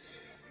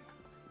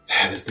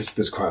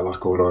 There's quite a lot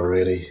going on,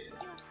 really.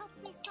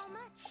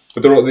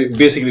 But they're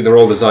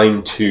all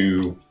designed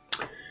to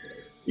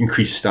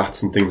increase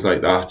stats and things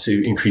like that,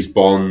 to increase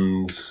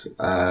bonds,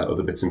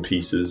 other bits and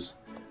pieces.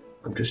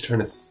 I'm just trying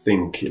to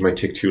think. It might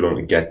take too long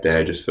to get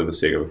there, just for the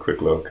sake of a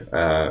quick look.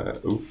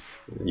 You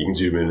can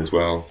zoom in as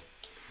well.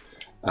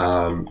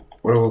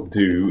 What I'll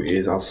do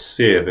is I'll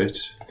save it,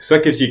 because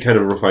that gives you kind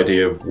of a rough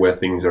idea of where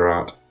things are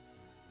at,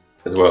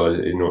 as well as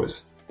you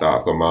notice that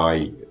I've got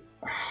my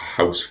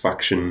house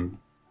faction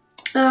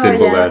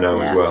symbol there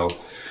now as well.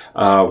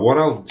 What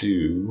I'll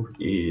do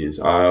is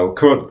I'll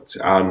cut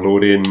and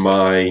load in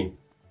my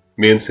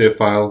main save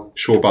file,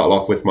 show battle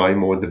off with my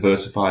more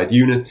diversified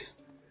units,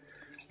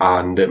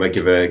 and it might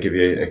give you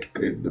a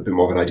bit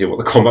more of an idea what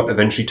the combat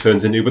eventually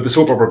turns into. But the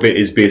soap opera bit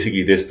is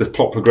basically this: the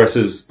plot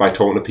progresses by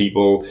talking to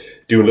people,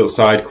 doing little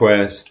side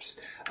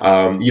quests,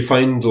 You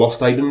find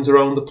lost items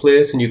around the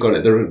place, and you've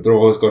got they're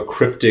always got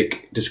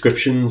cryptic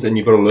descriptions, and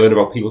you've got to learn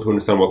about people to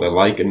understand what they're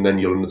like, and then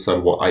you'll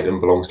understand what item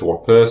belongs to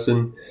what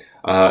person.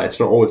 It's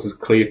not always as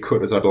clear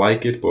cut as I'd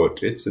like it,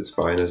 but it's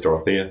fine as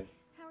Dorothea.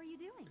 How are you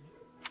doing?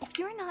 If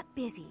you're not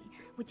busy,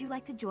 would you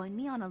like to join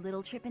me on a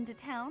little trip into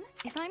town?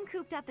 If I'm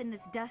cooped up in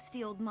this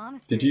dusty old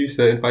monastery... Did you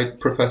invite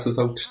professors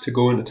out to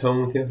go into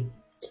town with you?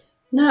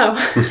 No.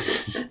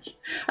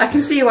 I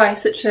can see why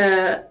it's such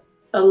a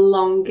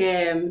long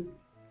game,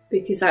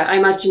 because I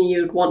imagine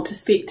you'd want to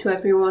speak to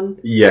everyone.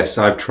 Yes,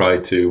 I've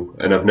tried to,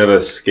 and I've never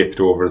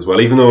skipped over as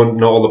well. Even though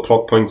not all the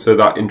plot points are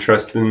that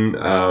interesting,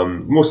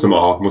 most of them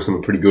are. Most of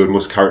them are pretty good.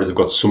 Most characters have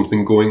got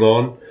something going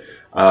on.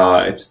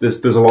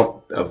 There's a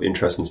lot of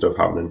interesting stuff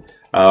happening.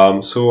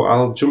 So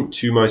I'll jump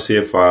to my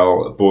save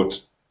file,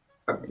 but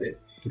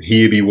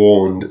here be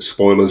warned,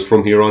 spoilers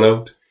from here on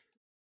out.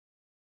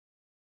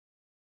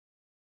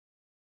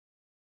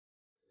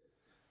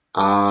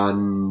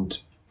 And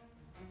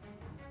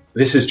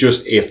this is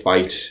just a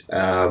fight.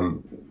 I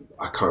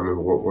can't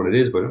remember what one it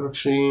is, but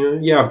actually,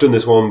 yeah, I've done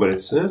this one, but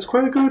it's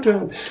quite a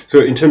good. So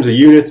in terms of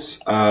units,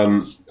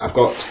 I've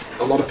got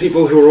a lot of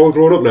people who are all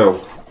grown up now.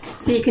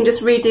 So you can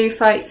just redo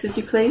fights as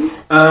you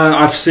please?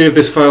 I've saved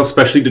this file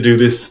specially to do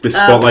this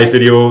spotlight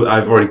video.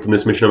 I've already done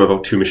this mission. I'm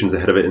about 2 missions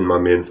ahead of it in my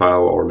main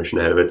file, or a mission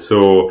ahead of it.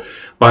 So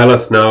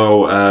Byleth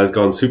now has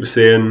gone Super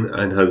Saiyan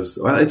and has...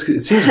 Well, it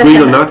seems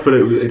green on that, but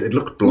it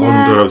looked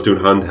blonde when I was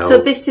doing handheld.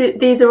 So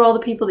these are all the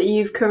people that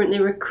you've currently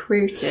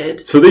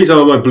recruited? So these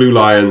are my blue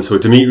lions. So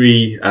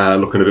Dimitri,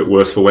 looking a bit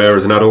worse for wear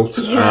as an adult,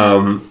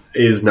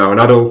 is now an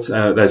adult.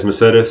 There's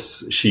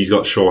Mercedes. She's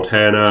got short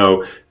hair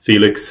now.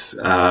 Felix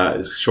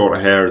has shorter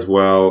hair as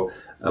well.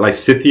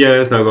 Lysithea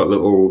has now got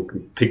little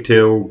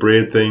pigtail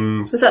braid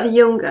things. Was that the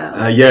younger?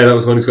 Yeah, that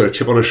was one who's got a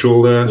chip on her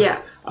shoulder.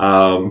 Yeah.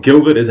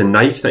 Gilbert is a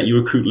knight that you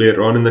recruit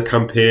later on in the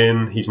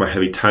campaign. He's my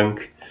heavy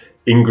tank.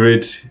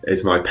 Ingrid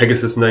is my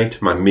Pegasus knight,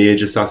 my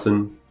mage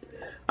assassin.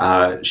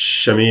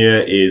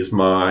 Shamir is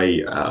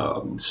my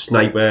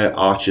sniper,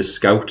 archer,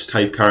 scout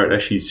type character.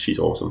 She's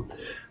awesome.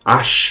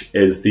 Ash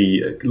is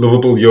the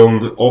lovable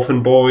young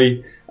orphan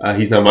boy.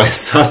 He's now my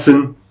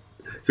assassin.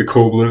 He's a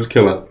cold-blooded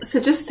killer. So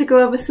just to go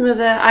over some of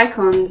the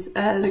icons,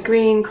 the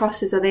green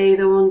crosses, are they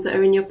the ones that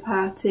are in your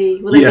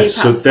party? Will they yes,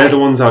 so they're the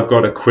ones I've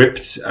got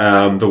equipped.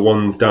 The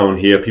ones down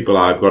here, people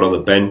I've got on the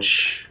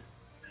bench.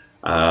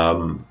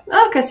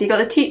 Okay, so you got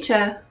the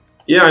teacher.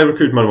 Yeah, I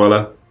recruited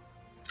Manuela.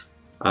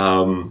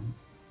 I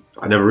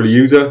never really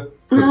use her,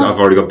 because I've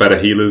already got better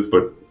healers,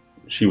 but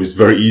she was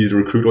very easy to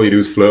recruit. All you do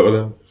is flirt with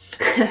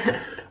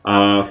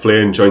her.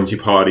 Flame joins your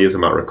party as a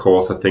matter of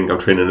course. I think I'm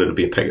training her to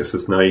be a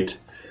Pegasus knight.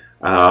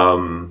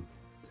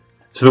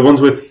 So the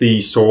ones with the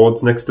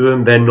swords next to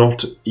them, they're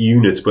not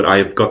units, but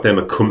I've got them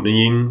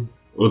accompanying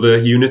other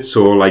units.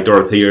 So like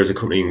Dorothea is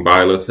accompanying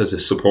Byleth as a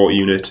support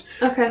unit.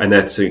 Okay. And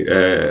that's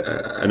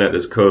Annette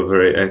is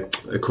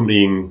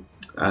accompanying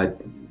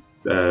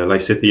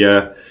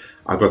Lysithea.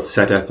 I've got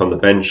Seteth on the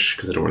bench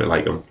because I don't really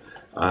like him.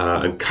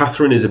 And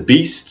Catherine is a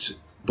beast,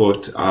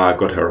 but I've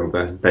got her on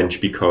the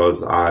bench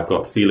because I've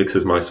got Felix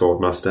as my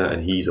swordmaster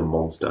and he's a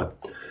monster.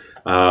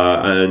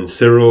 And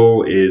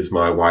Cyril is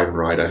my Wyvern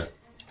Rider.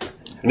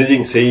 And as you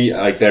can see,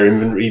 like their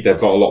inventory, they've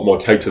got a lot more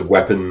types of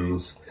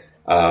weapons,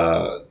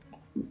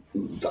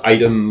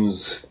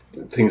 items,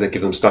 things that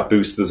give them stat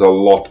boosts. There's a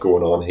lot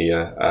going on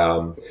here.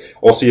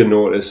 Also, you'll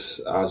notice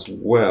as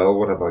well,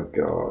 what have I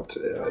got?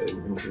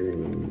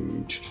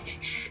 Inventory.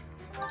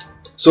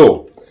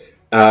 So,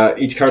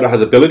 each character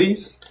has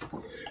abilities.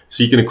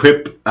 So you can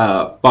equip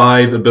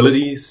 5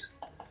 abilities.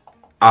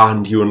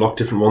 And you unlock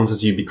different ones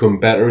as you become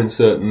better in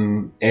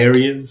certain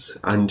areas.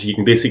 And you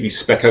can basically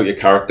spec out your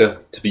character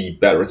to be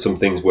better at some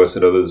things, worse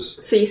at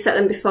others. So you set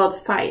them before the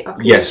fight? Or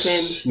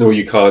yes. No,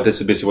 you can't.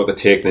 This is basically what they're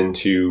taking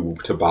into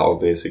battle,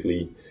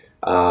 basically.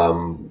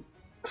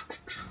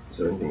 Is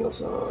there anything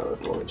else I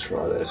want to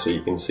try there? So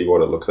you can see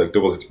what it looks like.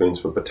 Doubles experience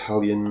for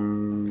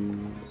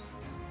battalions.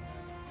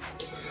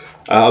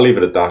 I'll leave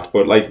it at that.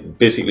 But like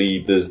basically,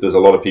 there's a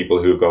lot of people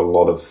who've got a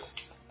lot of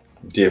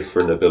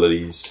different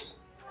abilities.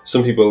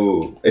 Some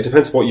people, it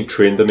depends on what you've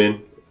trained them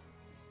in.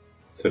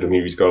 So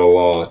Dimitri's got a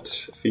lot.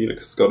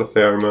 Felix has got a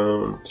fair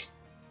amount.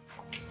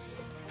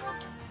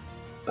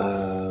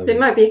 So it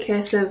might be a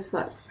case of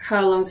like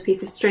how long's a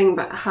piece of string,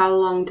 but how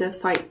long do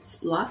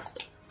fights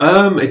last?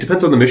 It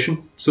depends on the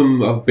mission.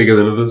 Some are bigger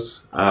than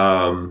others.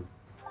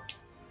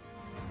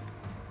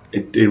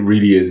 It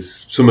really is.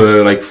 Some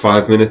are like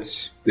 5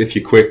 minutes if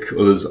you're quick.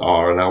 Others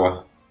are an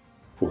hour.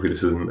 Hopefully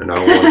this isn't an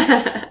hour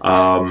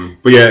one.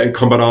 But yeah,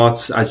 combat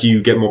arts, as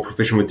you get more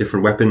proficient with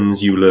different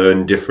weapons, you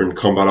learn different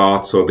combat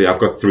arts. So I've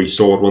got 3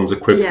 sword ones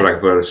equipped, but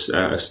I've got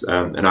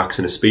an axe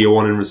and a spear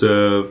one in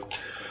reserve.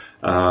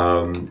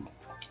 I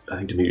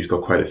think Dimitri's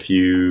got quite a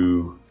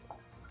few.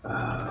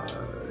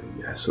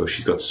 Yeah, so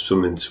she's got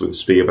some with a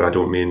spear, but I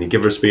don't mainly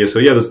give her a spear. So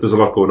yeah, there's a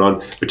lot going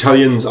on.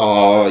 Battalions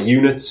are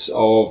units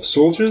of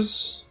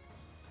soldiers.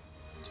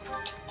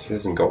 She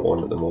hasn't got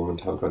one at the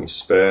moment. I haven't got any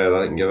spare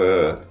that I can give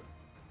her.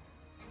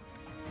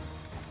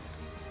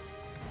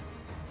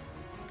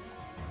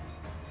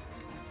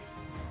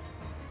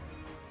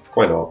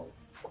 Why not?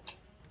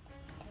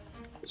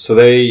 So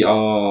they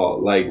are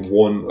like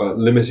one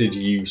limited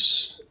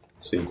use,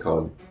 so you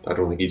can't. I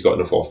don't think he's got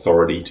enough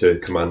authority to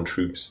command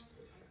troops.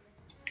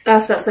 Oh,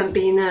 so that's when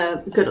being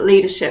good at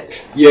leadership.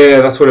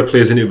 Yeah, that's what it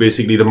plays into.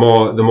 Basically, the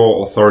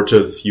more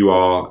authoritative you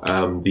are,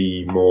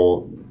 the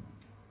more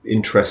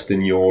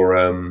interesting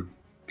your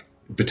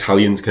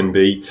battalions can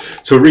be.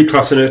 So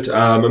reclassing it,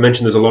 I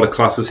mentioned there's a lot of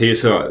classes here.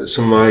 So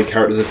some of my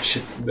characters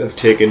have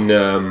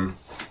taken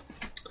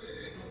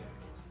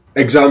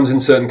exams in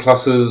certain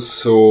classes.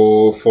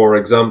 So, for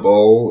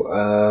example,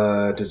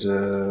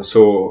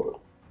 so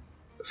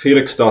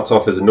Felix starts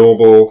off as a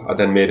noble. I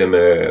then made him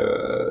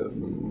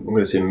I'm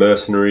going to say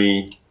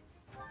mercenary.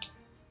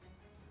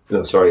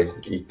 No, sorry.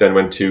 He then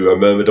went to a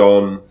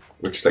myrmidon,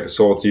 which is like a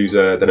swords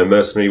user. Then a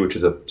mercenary, which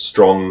is a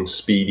strong,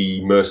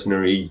 speedy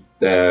mercenary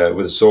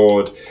with a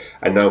sword.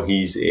 And now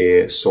he's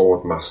a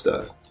sword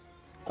master.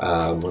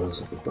 What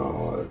else have we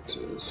got?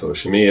 So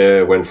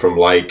Shamir went from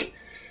like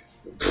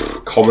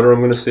commoner, I'm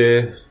going to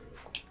say,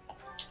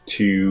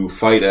 to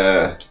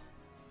fighter,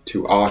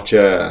 to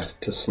archer,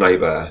 to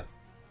sniper.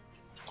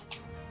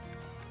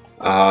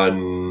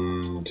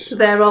 And so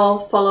they're all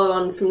follow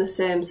on from the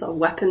same sort of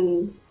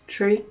weapon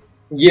tree?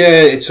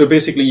 Yeah, so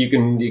basically you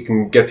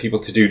can get people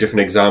to do different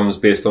exams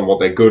based on what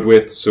they're good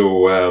with.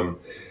 So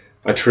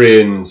I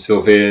trained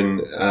Sylvain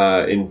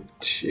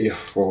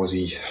what was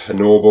he? A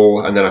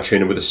noble, and then I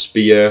trained him with a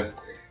spear,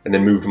 and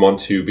then moved him on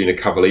to being a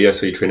cavalier,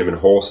 so you train him in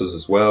horses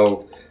as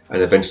well.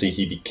 And eventually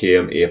he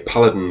became a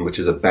paladin, which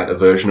is a better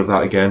version of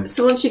that again.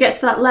 So once you get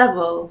to that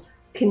level,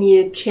 can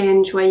you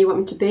change where you want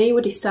him to be?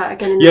 Would he start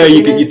again in the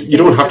you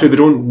don't have to. They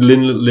don't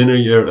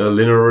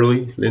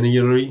linearly.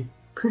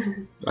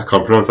 I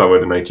can't pronounce that word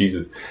tonight,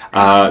 Jesus.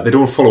 They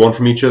don't follow on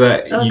from each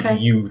other. Okay.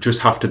 You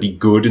just have to be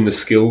good in the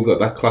skills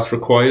that class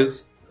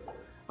requires.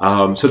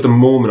 So at the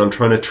moment, I'm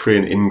trying to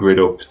train Ingrid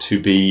up to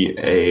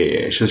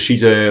be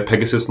she's a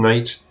Pegasus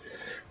Knight.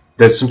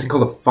 There's something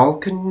called a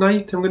Falcon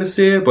Knight, I'm going to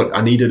say, but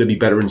I need her to be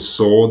better in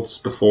swords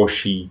before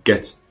she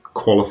gets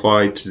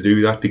qualified to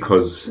do that,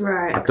 because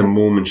at the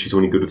moment she's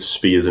only good with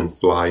spears and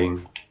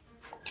flying.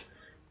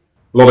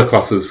 A lot of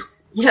classes.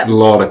 Yeah. A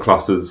lot of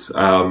classes.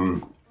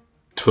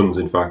 Tons,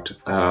 in fact.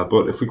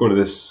 But if we go into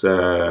this,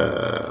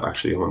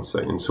 actually, 1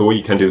 second. So what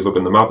you can do is look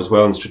on the map as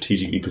well and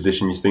strategically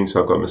position these things.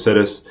 So I've got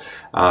Mercedes,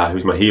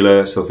 who's my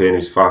healer, Sylvain,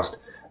 who's fast,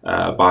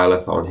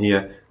 Byleth on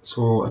here.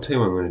 So I'll tell you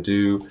what I'm going to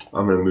do.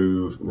 I'm going to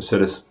move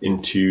Mercedes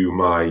into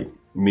my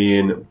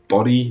main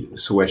body,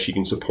 so where she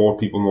can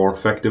support people more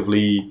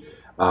effectively.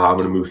 I'm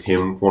going to move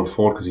him 1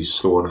 forward because he's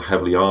slow and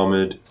heavily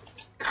armoured.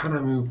 Can I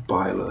move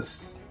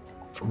Byleth?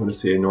 I'm going to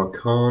say no, I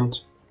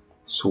can't.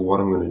 So what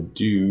I'm going to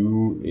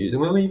do is I'm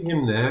going to leave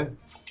him there.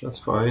 That's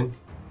fine.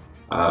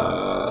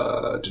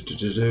 I'm going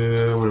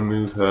to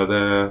move her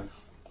there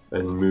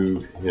and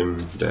move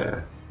him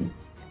there.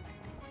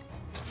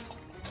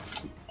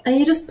 Are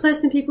you just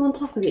placing people on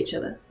top of each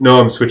other? No,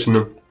 I'm switching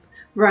them.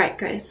 Right,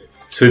 great.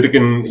 So you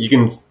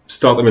can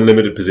start them in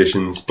limited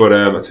positions, but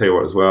I'll tell you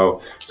what as well.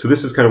 So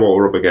this is kind of what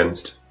we're up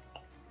against.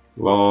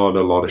 A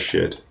lot of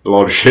shit. A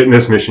lot of shit in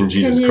this mission,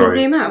 Jesus Christ. Can you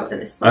zoom out at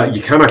this point?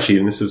 You can actually,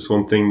 and this is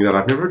one thing that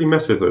I've never really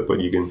messed with it, but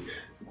you can.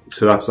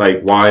 So that's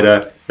like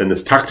wider. Then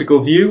there's tactical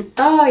view.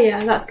 Oh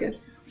yeah, that's good.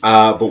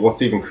 But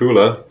what's even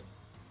cooler,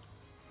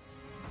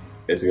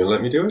 is it going to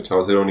let me do it?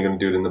 Or is it only going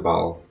to do it in the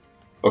battle?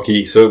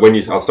 Okay, so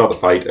I'll start the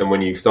fight, and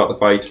when you start the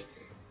fight,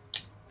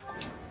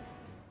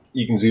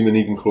 you can zoom in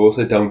even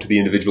closer down to the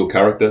individual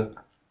character.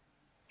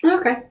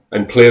 Okay.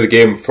 And play the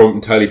game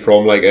entirely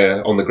from like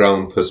a on the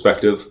ground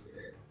perspective.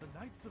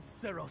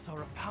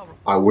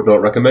 I would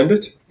not recommend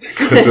it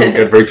because it'll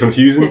get very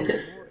confusing.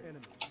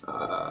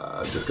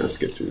 I'm just going to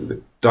skip through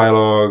the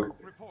dialogue.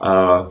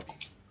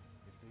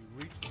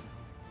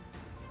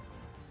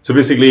 So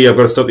basically, I've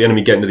got to stop the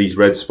enemy getting to these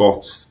red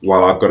spots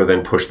while I've got to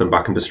then push them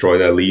back and destroy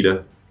their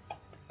leader.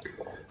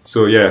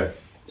 So yeah,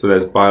 so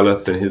there's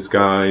Byleth and his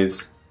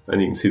guys,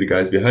 and you can see the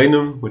guys behind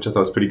them, which I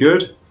thought was pretty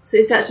good. So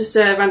is that just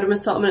a random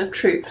assortment of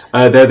troops?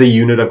 They're the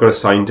unit I've got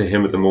assigned to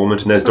him at the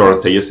moment, and there's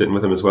Dorothea sitting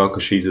with him as well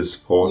because she's his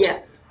support. Yeah.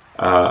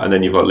 And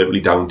then you've got literally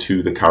down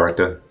to the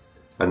character,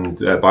 and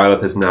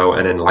Byleth is now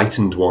an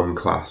Enlightened One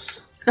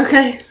class.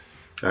 Okay.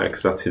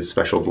 Because that's his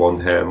special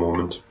blonde hair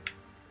moment.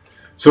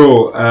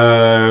 So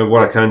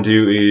what I can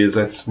do is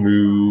let's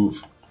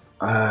move.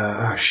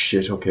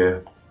 Shit. Okay.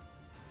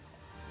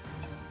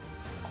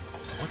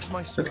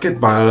 Let's get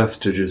Byleth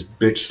to just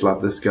bitch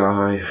slap this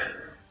guy.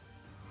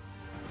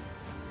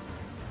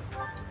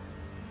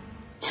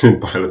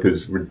 Byleth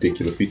is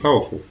ridiculously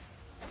powerful.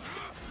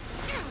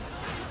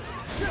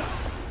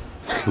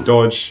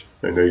 Dodge.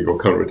 I know you got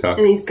counter attack.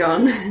 And he's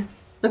gone.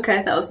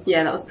 Okay, that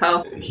was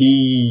powerful.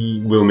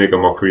 He will make a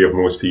mockery of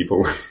most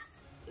people.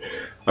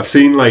 I've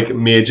seen like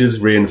mages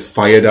rain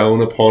fire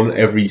down upon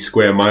every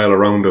square mile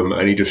around him,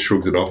 and he just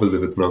shrugs it off as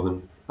if it's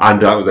nothing.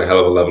 And that was a hell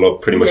of a level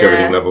up. Pretty much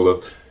everything leveled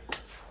up.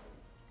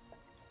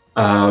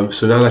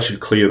 So now that should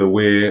clear the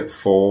way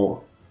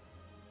for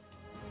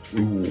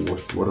Ooh,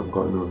 what have we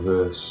got in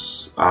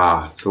reverse?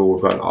 Ah, so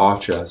we've got an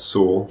archer,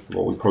 so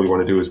what we probably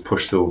want to do is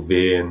push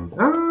Sylvain.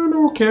 Ah,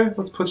 no, okay,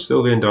 let's push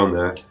Sylvain down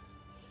there.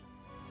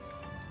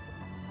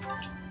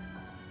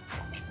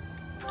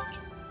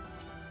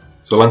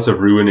 So Lance of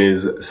Ruin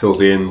is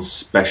Sylvain's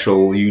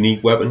special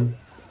unique weapon.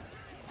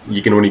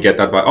 You can only get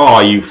that by... Oh,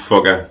 you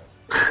fucker.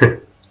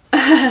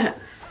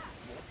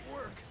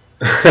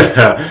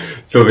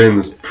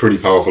 Sylvain's pretty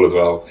powerful as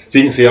well. So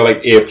you can see I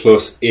like A+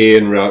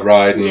 in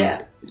riding.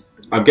 Yeah.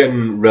 I'm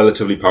getting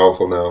relatively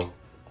powerful now.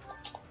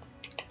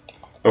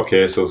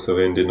 Okay, so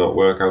Sylvain did not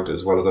work out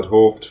as well as I'd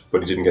hoped,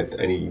 but he didn't get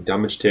any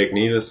damage taken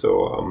either,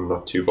 so I'm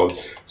not too bothered.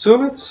 So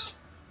let's...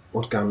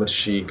 What gambit has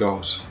she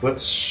got?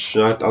 Let's...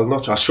 I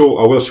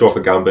will show off a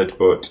gambit,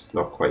 but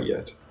not quite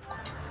yet.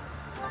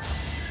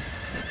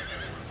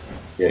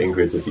 Yeah,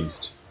 Ingrid's a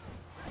beast.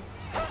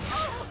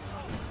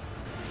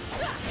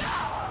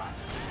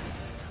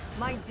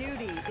 My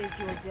duty is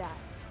your death.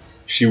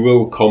 She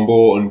will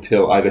combo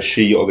until either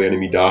she or the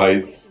enemy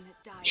dies.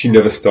 She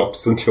never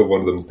stops until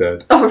one of them's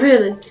dead. Oh,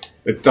 really?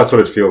 That's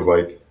what it feels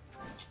like.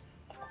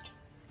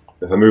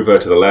 If I move her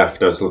to the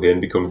left, now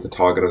Sylvain becomes the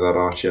target of that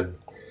archer.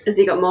 Has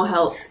he got more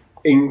health?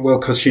 Well,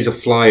 because she's a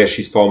flyer,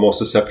 she's far more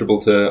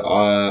susceptible to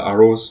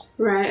arrows.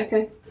 Right,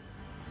 okay.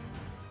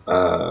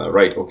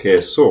 Right, okay,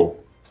 so...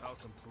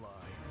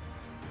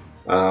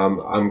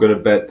 I'm going to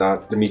bet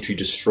that Dimitri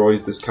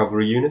destroys this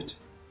cavalry unit.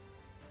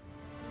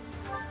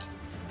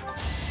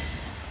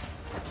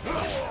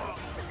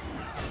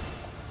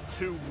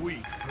 Too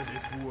weak for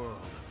this world.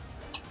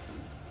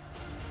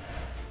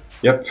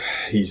 Yep,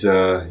 he's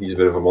a bit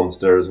of a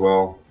monster as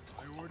well.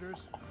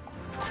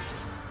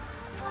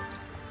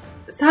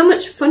 So how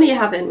much fun are you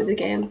having with the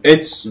game?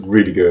 It's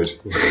really good.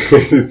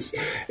 it's.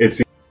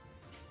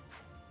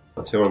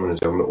 I'll tell you what I'm going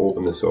to do. I'm going to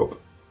open this up.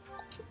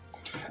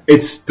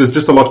 There's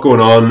just a lot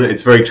going on.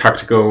 It's very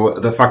tactical.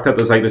 The fact that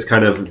there's like this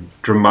kind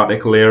of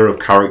dramatic layer of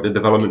character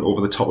development over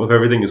the top of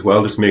everything as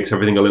well just makes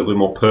everything a little bit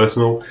more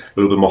personal, a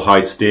little bit more high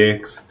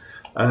stakes.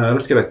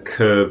 Let's get a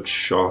curved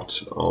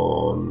shot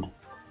on...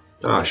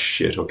 Ah,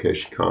 shit. Okay,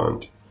 she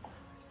can't.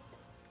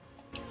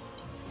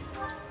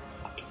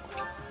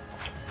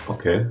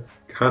 Okay.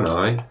 Can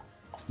I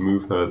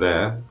move her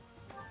there?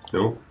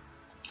 No.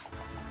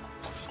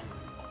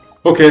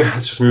 Okay,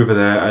 let's just move her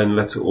there and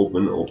let's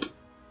open up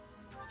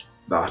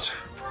that.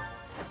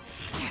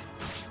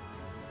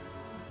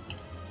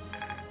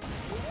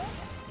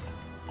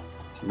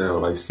 Now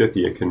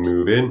Lysithea can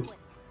move in.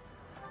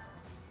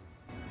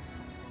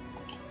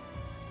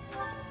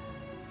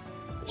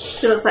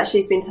 She looks like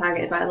she's been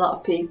targeted by a lot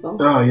of people.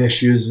 Oh yeah,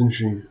 she is, isn't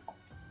she?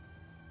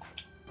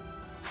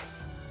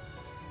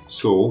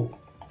 So...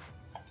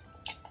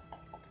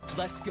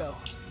 Let's go.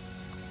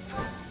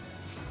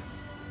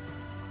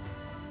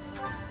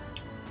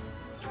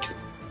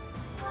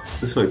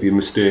 This might be a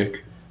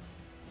mistake.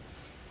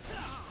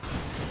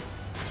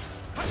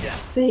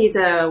 So he's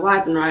a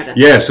Wyvern rider.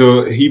 Yeah,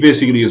 so he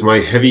basically is my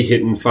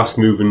heavy-hitting,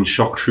 fast-moving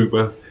shock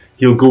trooper.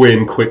 He'll go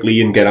in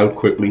quickly and get out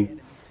quickly.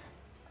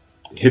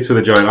 Hits with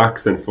a giant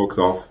axe, then fucks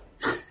off.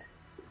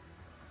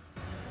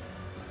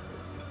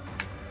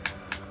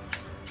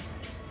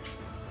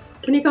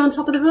 Can you go on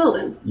top of the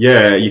building?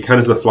 Yeah, you can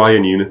as the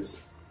flying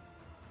units.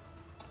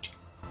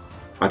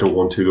 I don't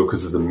want to though,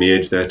 because there's a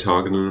mage there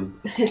targeting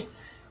them.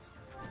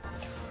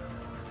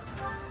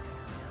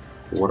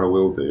 What I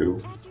will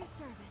do...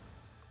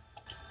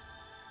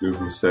 Move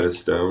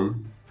Mercedes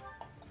down.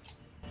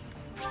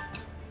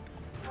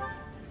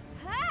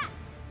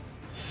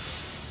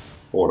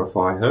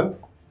 Fortify her.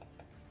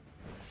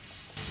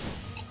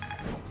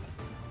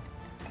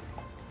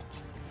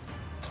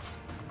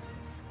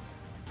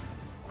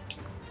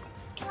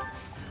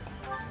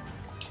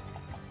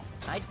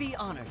 I'd be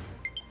honored.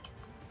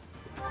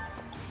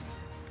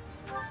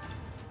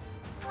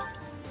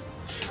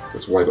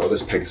 Let's wipe out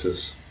this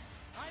Pegasus.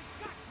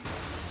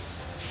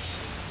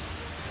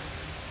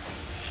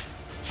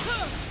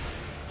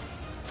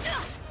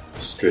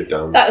 Straight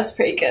down. That was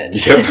pretty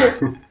good.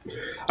 Yep.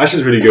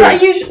 Actually, really good. Is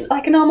that usually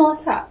like a normal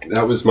attack?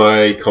 That was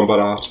my combat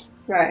art.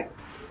 Right.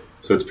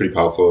 So it's pretty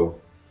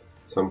powerful.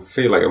 So I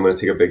feel like I'm going to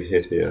take a big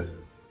hit here.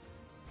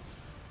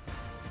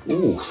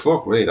 Ooh,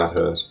 fuck me, that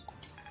hurt.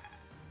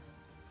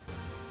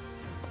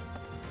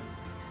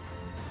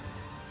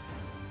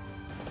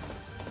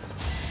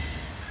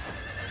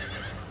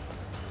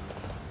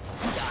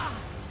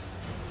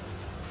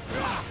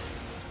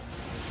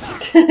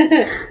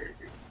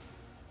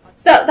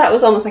 That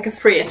was almost like a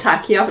free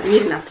attack. You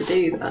didn't have to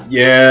do that.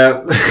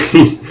 Yeah,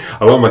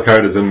 a lot of my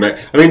characters are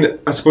I mean,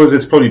 I suppose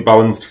it's probably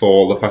balanced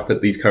for the fact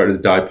that these characters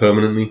die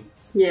permanently.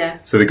 Yeah.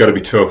 So they've got to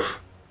be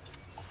tough.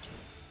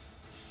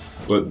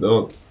 But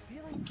no,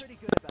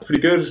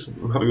 pretty good.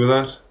 I'm happy with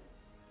that.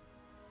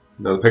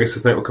 Now the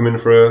Pegasus Knight will come in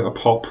for a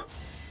pop,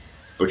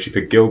 but she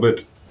picked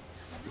Gilbert.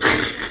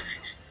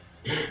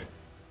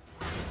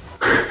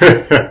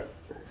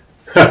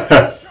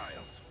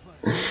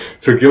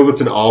 So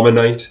Gilbert's an armor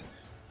knight.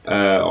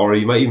 Or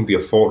he might even be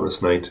a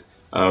fortress knight.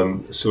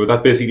 So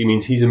that basically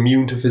means he's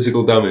immune to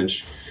physical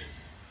damage.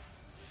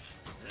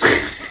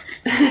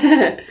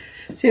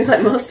 Seems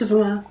like most of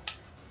them are.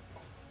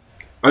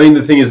 I mean,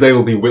 the thing is, they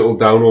will be whittled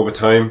down over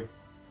time.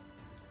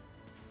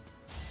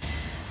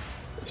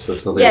 So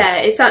it's not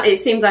it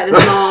seems like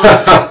there's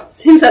more.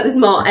 Seems like there's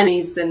more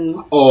enemies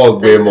than. Oh,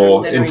 way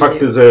more. Than In fact,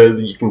 Ryu.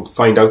 there's you can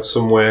find out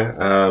somewhere.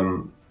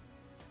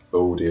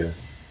 Oh dear.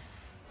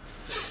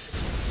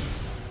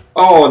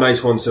 Oh,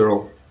 nice one,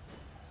 Cyril.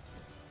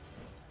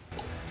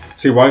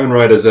 See, Wyvern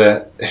Riders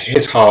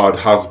hit hard,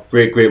 have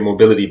great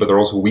mobility, but they're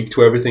also weak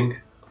to everything.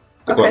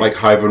 They've got like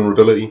high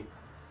vulnerability.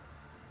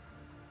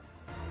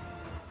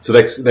 So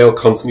they'll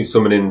constantly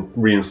summon in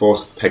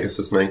reinforced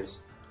Pegasus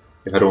Knights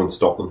if I don't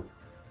stop them.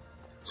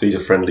 So he's a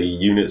friendly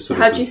unit. So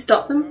how do you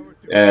stop them?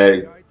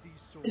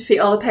 Defeat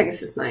all the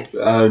Pegasus Knights.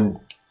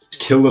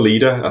 Kill the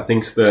leader, I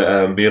think's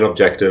the main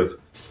objective.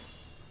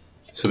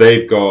 So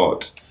they've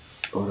got.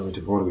 What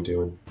are we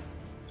doing?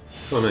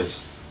 Oh,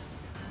 nice.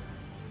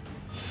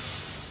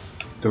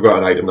 They've got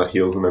an item that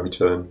heals them every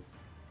turn.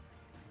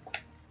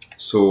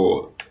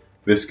 So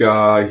this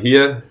guy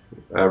here,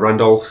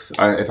 Randolph,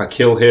 if I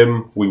kill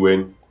him, we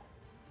win.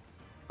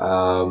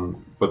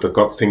 But they've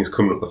got things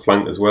coming up the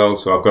flank as well,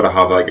 so I've got to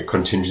have like a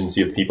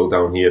contingency of people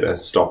down here to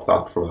stop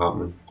that from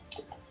happening.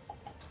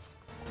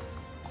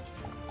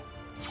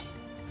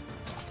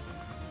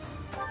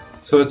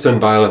 So let's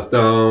send Byleth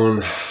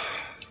down.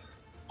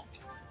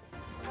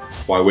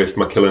 Why waste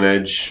my killing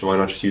edge? Why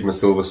not just use my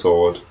silver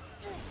sword?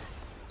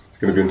 It's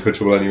going to be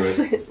untouchable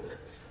anyway.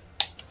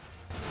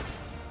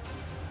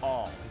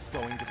 All is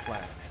going to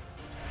plan.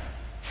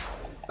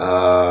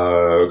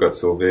 We've got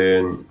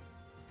Sylvain.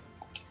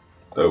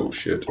 Oh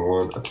shit,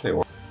 I'll tell you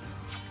what.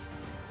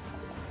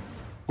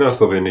 No,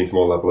 Sylvain needs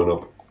more leveling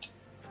up.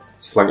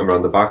 Let's flank him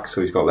around the back so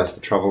he's got less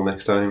to travel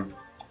next time.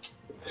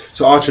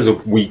 So archers are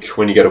weak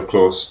when you get up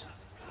close.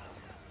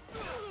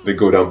 They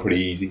go down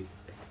pretty easy.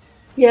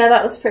 Yeah,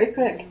 that was pretty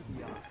quick.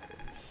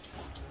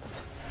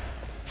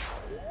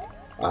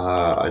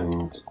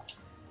 And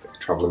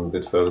travelling a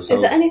bit further south.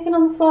 Is there anything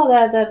on the floor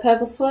there? The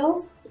purple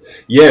swirls?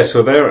 Yeah,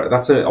 so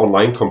that's an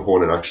online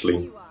component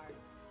actually.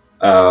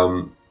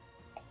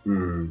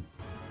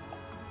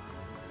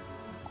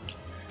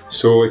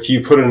 So if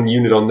you put a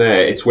unit on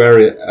there, it's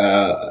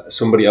where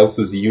somebody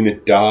else's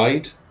unit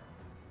died,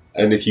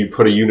 and if you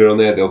put a unit on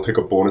there, they'll pick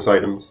up bonus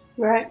items.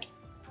 Right.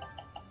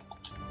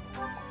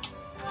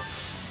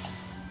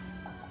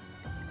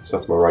 So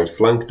that's my right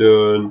flank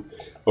done.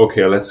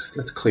 Okay, let's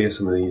clear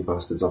some of these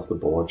bastards off the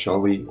board,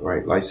 shall we?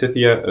 Right,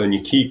 Lysithia, earn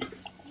your keep.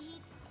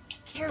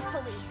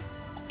 Carefully.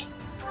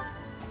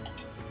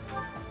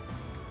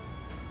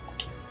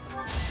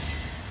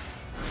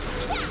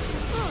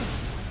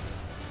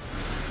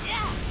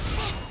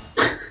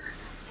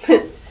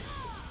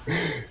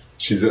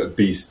 She's a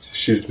beast.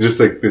 She's just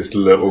like this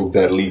little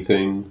deadly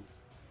thing.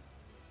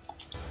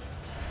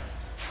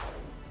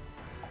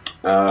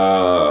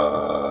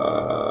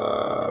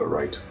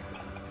 Right.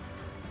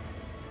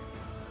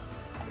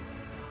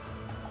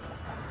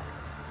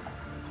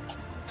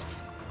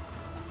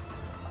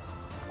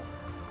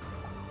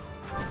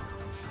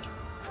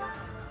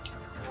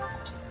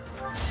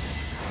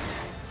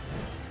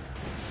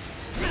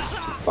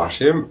 Bash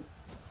him.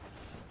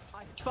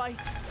 I fight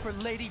for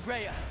Lady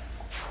Rhea.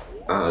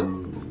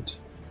 And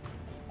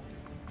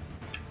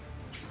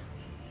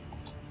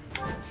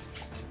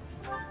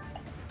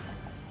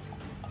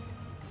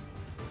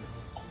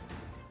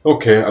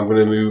okay, I'm going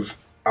to move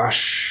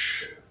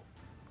Ash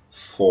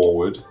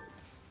forward, and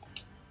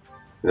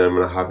then I'm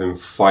going to have him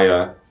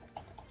fire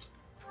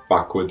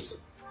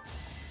backwards.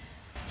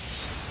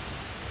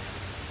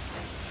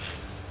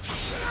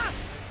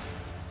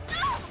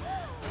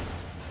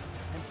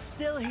 I'm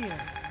still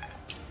here.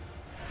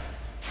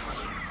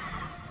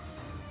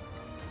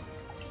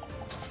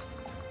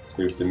 Let's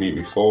move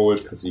Dimitri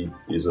forward because he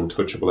is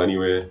untouchable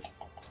anyway.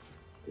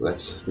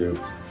 Let's move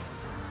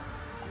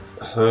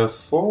her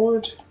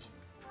forward.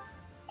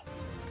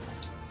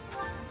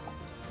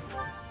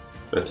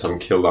 Let's have him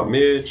kill that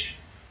mage.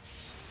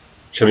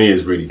 Shami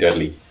is really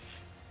deadly.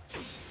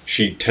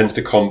 She tends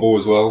to combo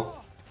as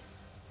well.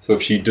 So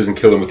if she doesn't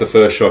kill them with the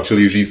first shot, she'll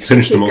usually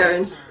finish them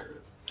off.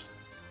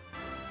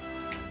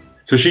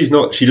 So she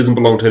doesn't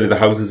belong to any of the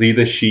houses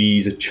either.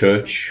 She's a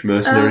church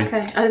mercenary. Oh,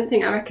 okay. I didn't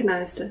think I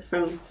recognised her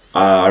from...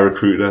 I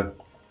recruited her.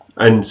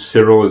 And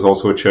Cyril is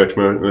also a church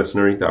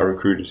mercenary that I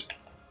recruited.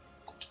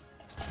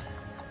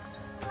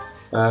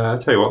 I'll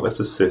tell you what, let's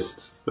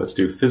assist. Let's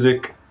do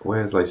Physic.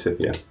 Where's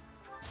Lysithia?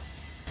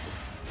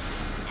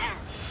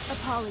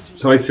 Apologies.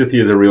 So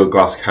Lysithia is a real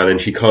glass cannon.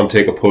 She can't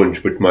take a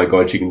punch, but my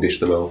god, she can dish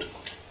them out.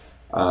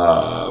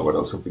 What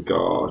else have we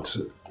got?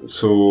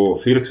 So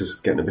Felix is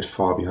getting a bit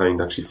far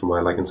behind actually for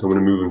my liking, so I'm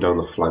going to move him down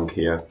the flank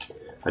here.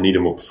 I need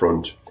him up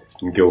front,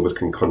 and Gilbert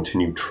can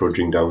continue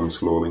trudging down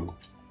slowly.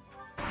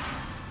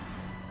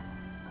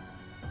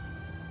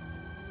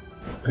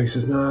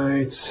 Paces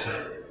Knights.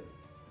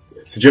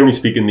 So generally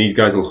speaking, these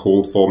guys will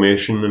hold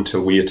formation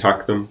until we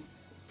attack them.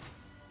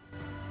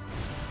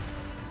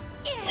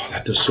 Oh,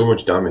 that does so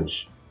much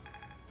damage.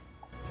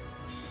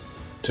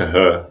 To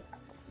her.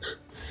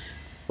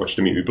 Watch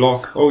Dimitri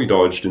block. Oh, he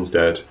dodged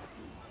instead.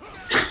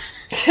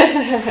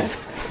 I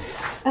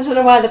don't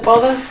know why they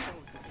bother.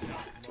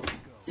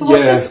 So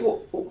what's Yeah. this?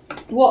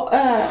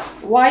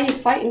 Why are you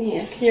fighting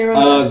here? Can you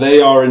remember?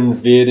 They are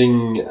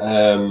invading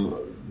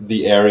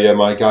the area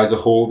my guys are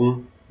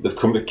holding. They've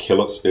come to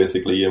kill us,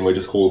 basically, and we're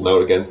just holding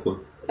out against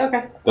them.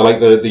 Okay. They're like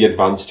the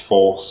advanced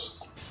force.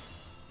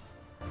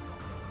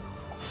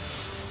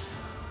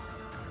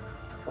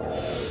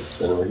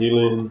 Then we're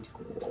healing.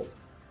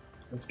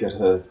 Let's get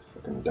her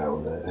fucking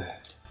down there.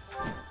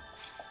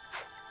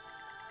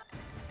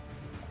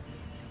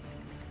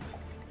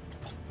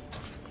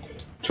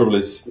 Trouble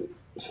is,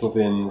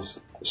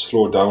 Sylvians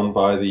slowed down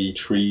by the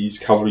trees.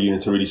 Cavalry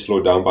units are really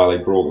slowed down by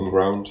like broken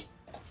ground.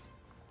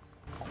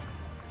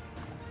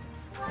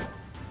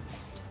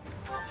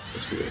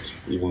 That's weird.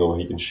 Even though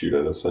he can shoot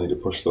at us, I need to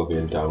push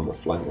Sylvian down the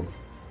flanking.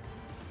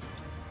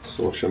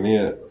 So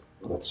Shamir,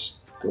 let's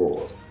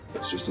go.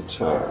 Let's just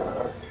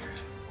attack.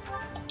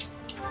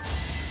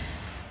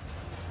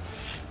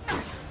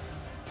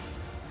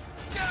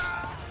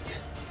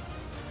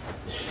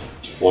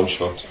 Just one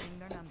shot.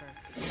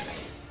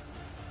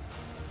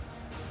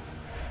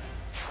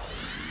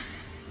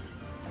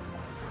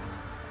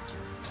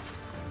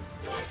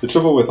 The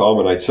trouble with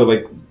Armor Knight, so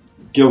like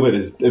Gilbert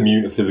is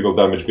immune to physical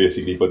damage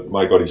basically, but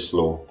my god, he's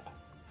slow.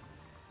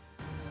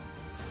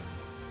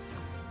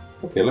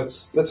 Okay,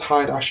 let's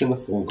hide Ash in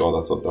the. Oh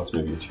god, that's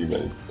maybe too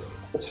many.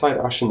 Let's hide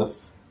Ash in the.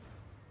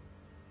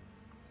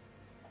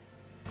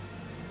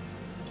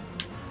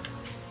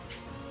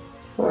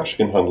 Ash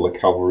can handle a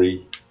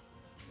cavalry.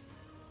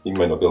 He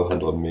might not be able to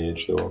handle a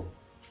mage though.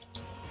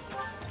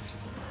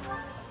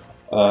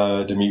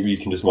 Dimitri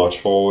can just march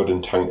forward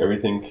and tank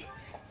everything.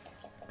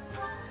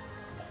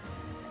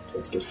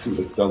 Let's get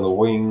Felix down the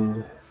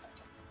wing.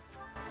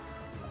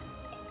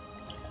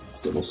 Let's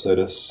get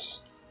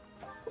Mercedes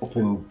up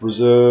in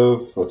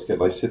reserve. Let's get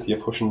Lysithia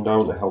pushing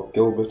down to help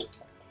Gilbert.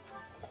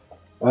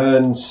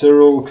 And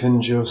Cyril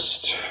can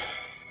just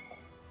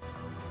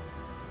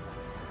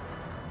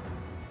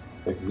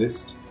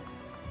exist.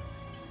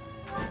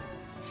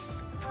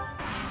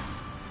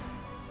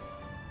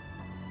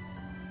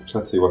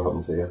 Let's see what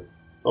happens here.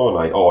 Oh,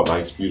 nice. Oh,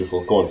 nice.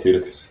 Beautiful. Go on,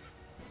 Felix.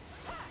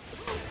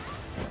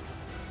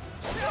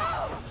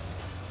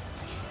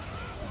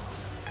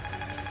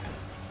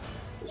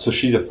 So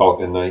she's a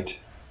Falcon Knight.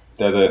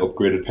 They're the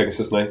upgraded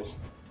Pegasus Knights.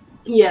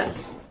 Yeah.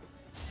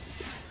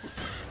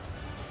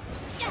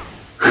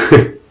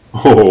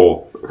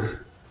 Oh.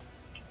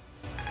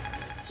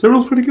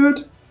 Cyril's pretty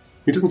good.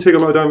 He doesn't take a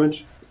lot of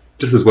damage.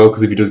 Just as well,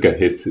 because if he does get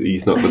hit,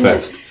 he's not the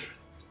best.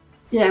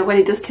 Yeah, when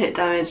he does take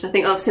damage, I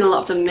think I've seen a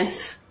lot of them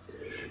miss.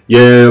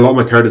 Yeah, a lot of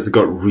my characters have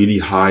got really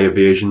high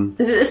evasion.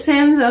 Is it the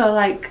same though?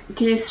 Like,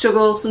 do you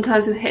struggle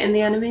sometimes with hitting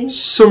the enemy?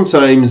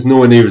 Sometimes,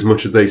 nowhere near as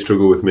much as they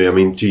struggle with me. I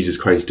mean, Jesus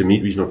Christ,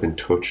 Dimitri's not been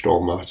touched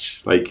all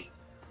much. Like,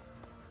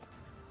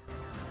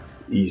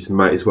 he's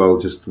might as well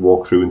just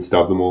walk through and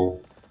stab them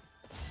all.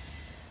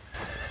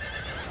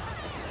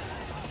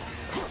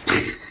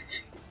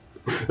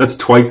 That's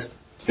twice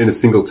in a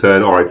single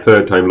turn. Alright,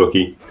 third time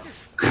lucky.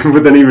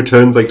 But then he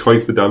returns like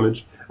twice the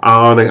damage.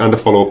 And a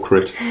follow-up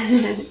crit.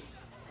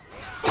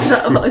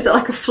 Is that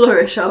like a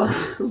flourish or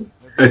something?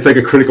 It's like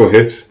a critical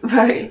hit.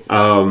 Right.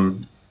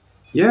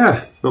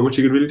 Yeah, not much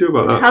you could really do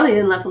about that.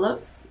 Battalion level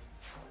up.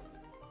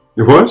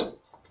 What?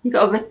 You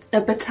got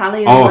a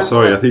battalion Oh, level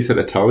sorry, up. I think you said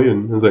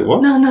Italian. I was like,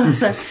 what? No,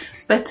 it's a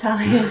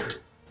battalion.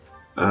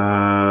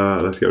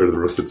 Let's get rid of the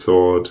rusted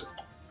sword.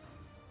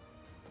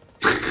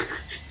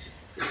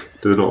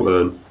 Did not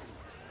learn.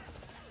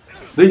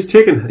 No, he's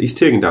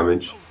taken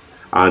damage.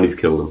 And he's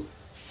killed him.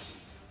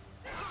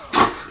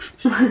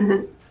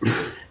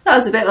 That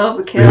was a bit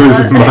overkill. It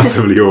was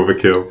massively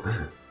overkill.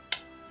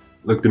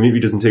 Look, Dimitri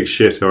doesn't take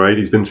shit, alright?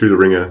 He's been through the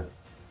ringer.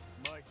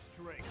 My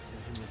strength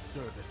is in the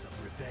service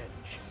of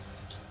revenge.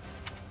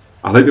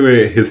 I like the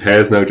way his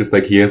hair's now just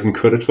like he hasn't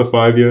cut it for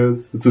 5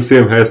 years. It's the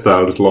same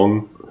hairstyle, just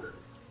long.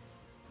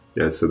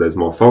 Yeah, so there's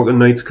more Falcon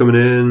Knights coming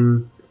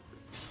in.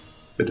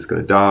 They're just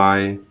gonna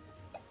die.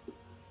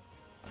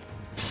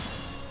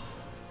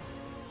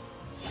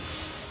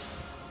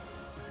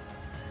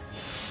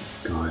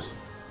 God.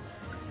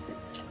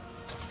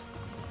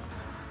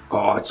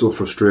 Oh, it's so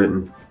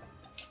frustrating.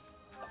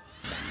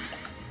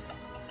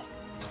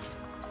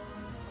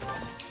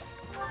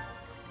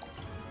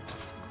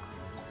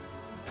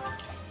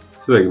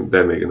 So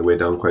they're making the way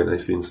down quite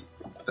nicely.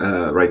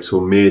 Right,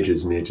 so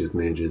mages.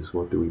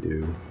 What do we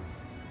do?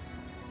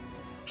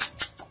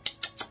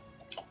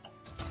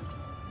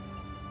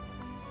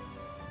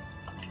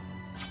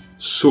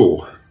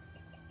 So,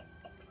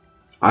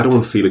 I don't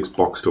want Felix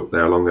boxed up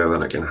there longer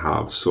than I can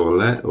have. So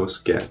let us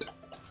get...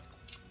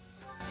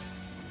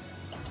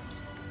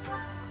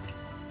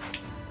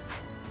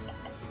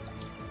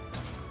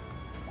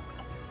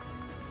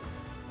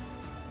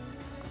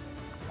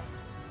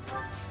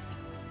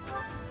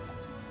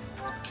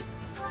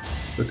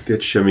 Let's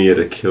get Shamir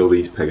to kill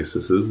these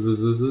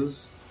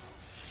Pegasuses.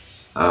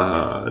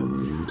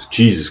 And...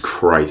 Jesus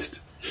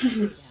Christ.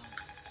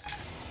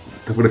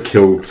 I'm gonna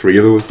kill 3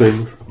 of those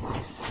things.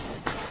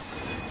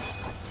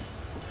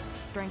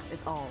 Strength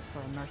is all for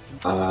a mercenary.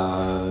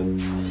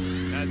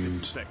 As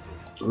expected.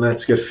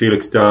 Let's get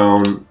Felix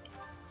down.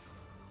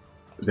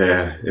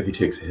 There, if he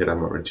takes a hit,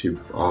 I'm not really too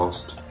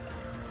arsed.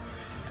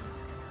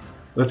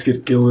 Let's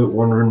get Gilbert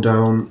wandering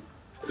down.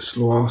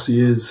 Slow as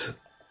he is.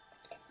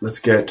 Let's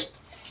get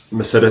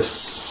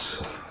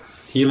Mercedes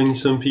healing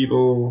some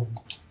people.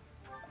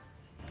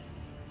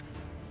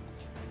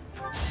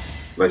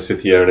 Nice sit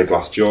here in a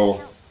glass jaw.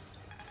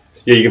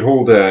 Yeah, you can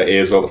hold A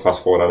as well to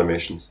fast forward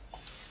animations.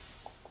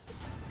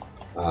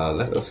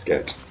 Let us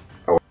get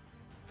our...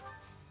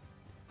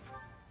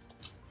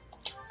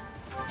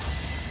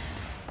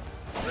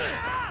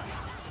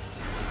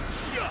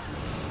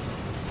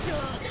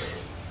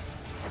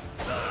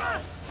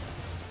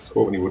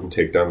 Hoping he wouldn't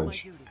take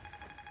damage.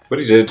 But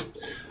he did.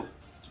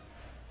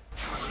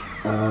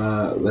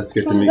 Let's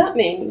get What did that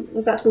mean?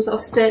 Was that some sort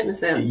of state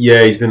missile?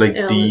 Yeah, he's been like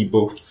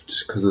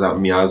debuffed because of that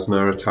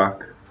miasma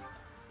attack.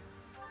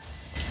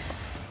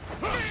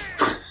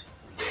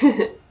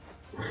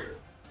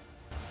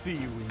 See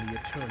you in the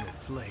eternal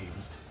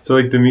flames. So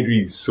like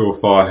Dimitri's so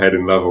far ahead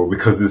in level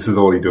because this is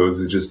all he does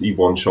is just he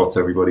one-shots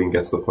everybody and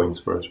gets the points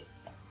for it.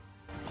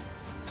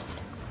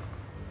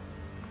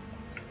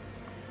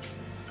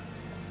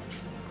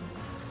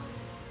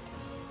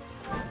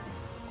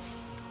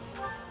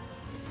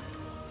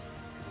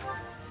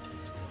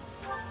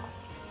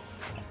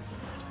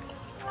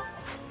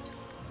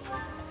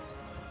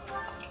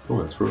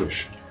 Oh, that's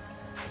rubbish.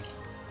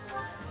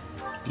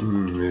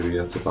 Maybe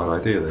that's a bad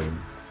idea then.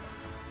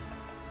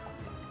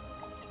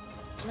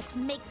 Let's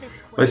make this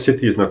quick. My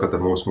City has not got the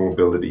most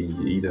mobility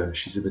either.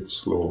 She's a bit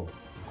slow.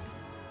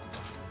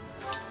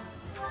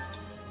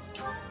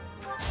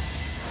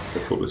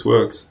 Let's hope this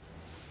works.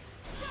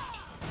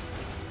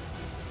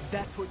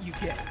 That's what you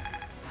get.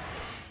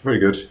 Very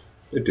good.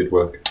 It did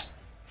work.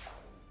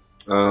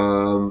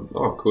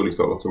 Oh, cool. He's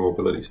got lots of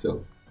mobility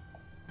still.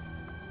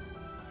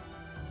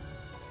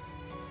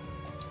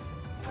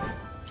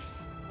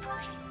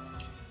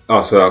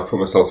 Oh, so I put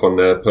myself on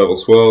Purple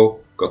Swirl,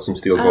 got some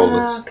Steel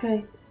Gauntlets.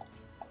 Okay.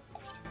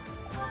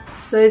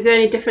 So is there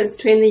any difference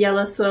between the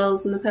yellow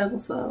swirls and the purple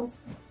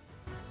swirls?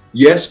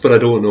 Yes, but I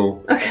don't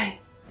know. Okay.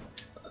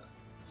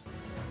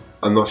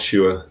 I'm not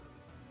sure.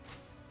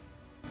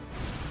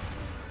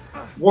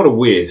 What a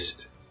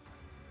waste.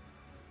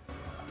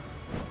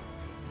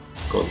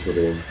 Go on,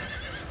 Sylvain.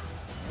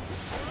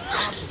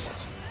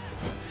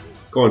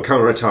 Go on,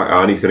 counter-attack.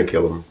 And he's going to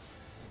kill him.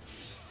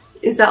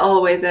 Is that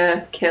always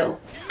a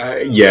kill?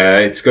 Yeah,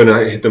 it's going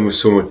to hit them with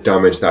so much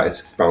damage that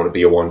it's bound to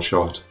be a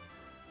one-shot.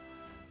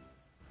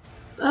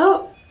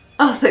 Oh,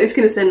 I thought he was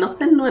going to say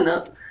nothing. Why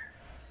not?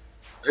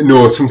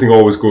 No, something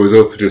always goes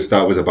up. Just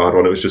that was a bad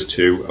one. It was just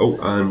 2. Oh,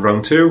 and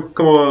round 2.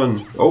 Come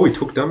on. Oh, he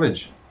took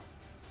damage.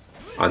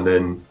 And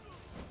then...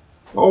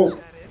 Oh,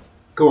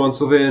 go on,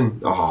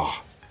 Sylvain.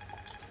 Ah.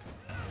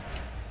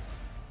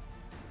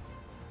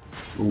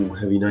 Ooh,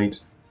 Heavy Knight.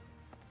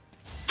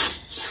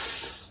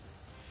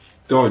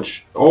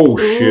 Dodge. Oh,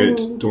 shit.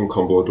 Ooh. Don't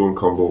combo, don't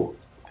combo.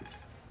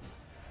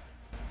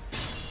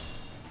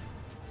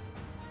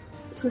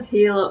 So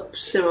heal up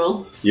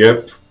Cyril.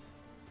 Yep.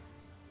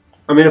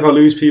 I mean, if I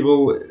lose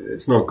people,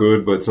 it's not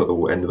good, but it's not the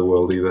end of the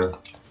world either.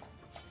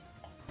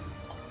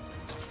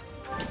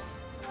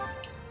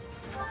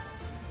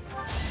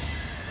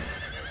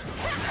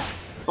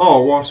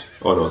 Oh, what?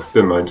 Oh no,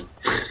 never mind.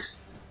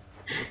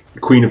 The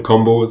Queen of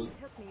Combos.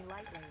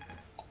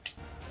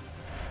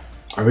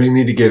 I really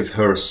need to give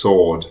her a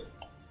sword.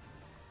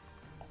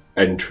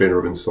 And train her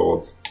up in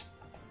swords.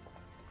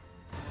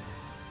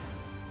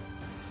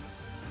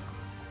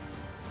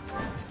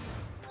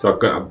 So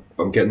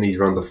I'm getting these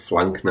around the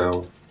flank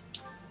now.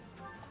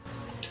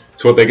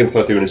 So what they can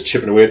start doing is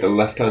chipping away at the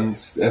left hand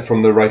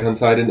from the right hand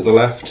side into the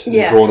left,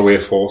 and drawing away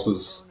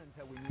forces.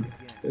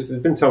 It's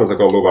been telling us I've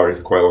got a low barrier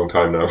for quite a long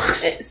time now.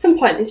 At some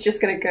point, it's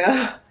just going to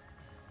go.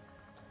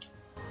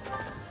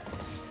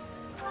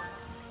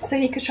 So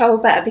you could travel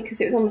better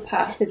because it was on the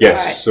path. Is that right?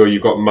 Yes. So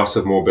you've got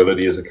massive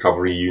mobility as a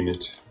cavalry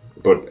unit,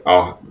 but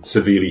are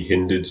severely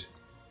hindered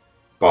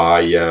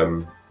by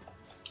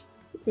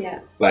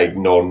like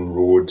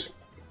non-road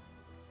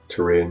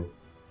terrain.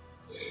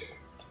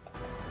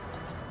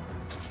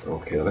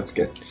 Okay, let's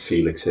get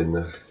Felix in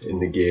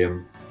the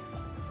game.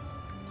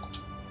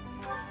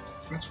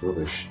 That's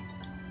rubbish.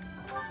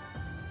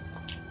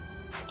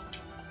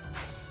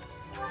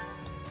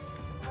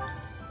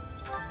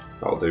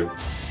 That'll do.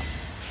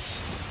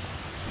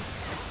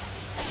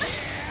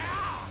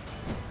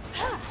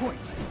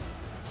 Pointless.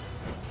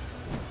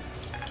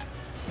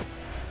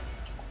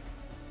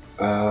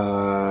 And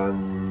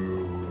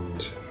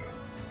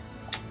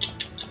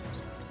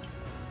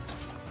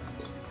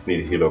need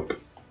to heal up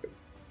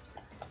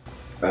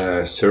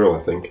Cyril, I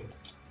think.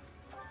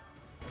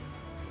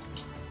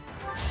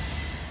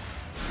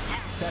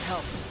 That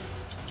helps.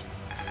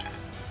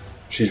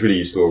 She's really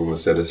useful in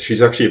Mercedes.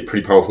 She's actually a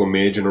pretty powerful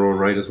mage in her own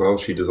right as well.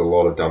 She does a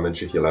lot of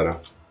damage if you let her.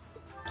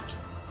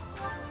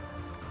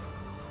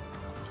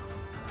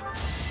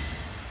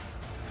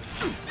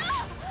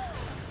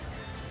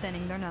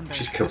 Thinning their numbers.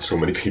 She's killed so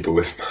many people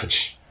this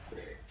match.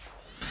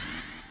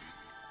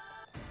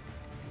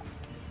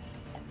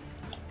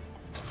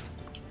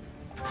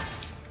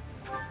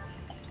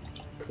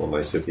 Come on,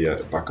 Lysithea,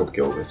 to back up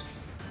Gilbert.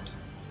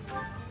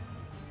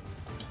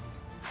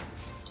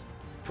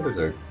 What is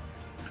it?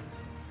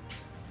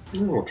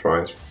 We'll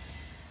try it.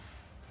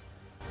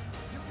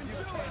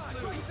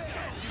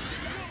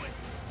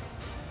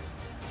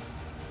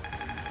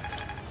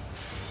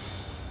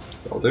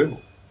 I'll do.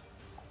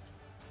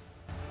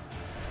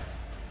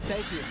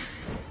 Thank you.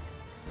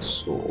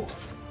 So,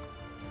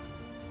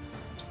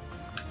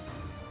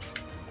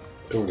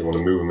 I don't really want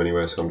to move him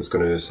anywhere, so I'm just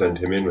going to send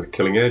him in with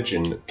Killing Edge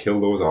and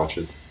kill those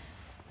archers.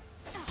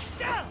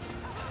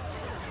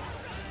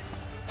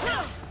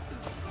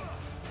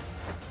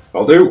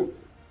 I'll do.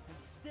 I'm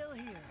still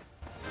here.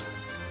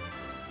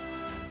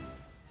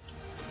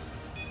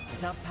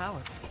 Without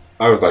power.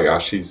 I was like,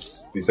 Ash,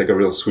 he's like a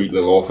real sweet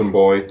little orphan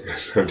boy.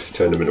 I've just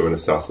turned him into an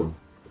assassin.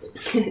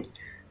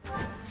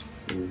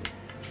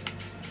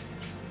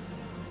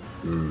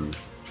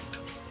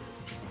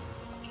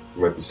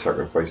 Might be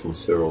sacrificing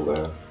Cyril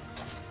there.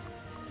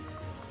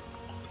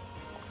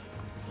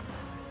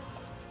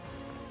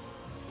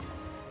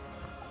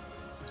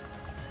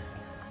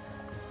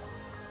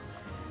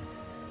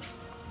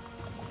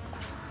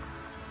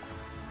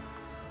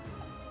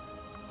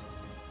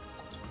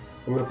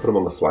 I'm going to put him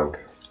on the flank.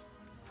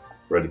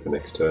 Ready for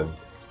next turn.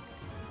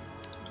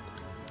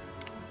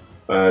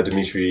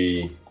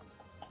 Dimitri.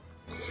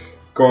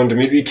 Go on,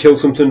 Dimitri, kill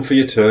something for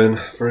your turn,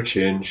 for a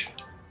change.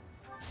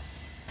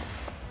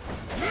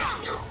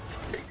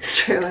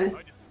 Straight away.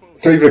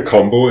 It's not even a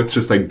combo, it's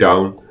just like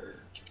down.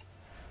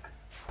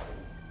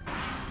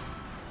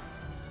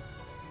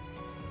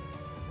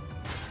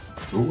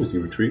 Oh, is he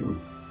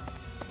retreating?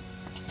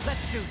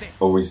 Let's do this.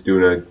 Oh, he's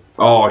doing a...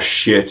 Oh,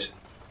 shit.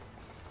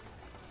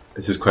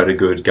 This is quite a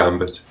good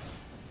gambit.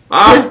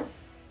 Ah!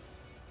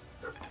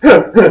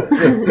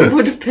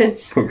 Would have been.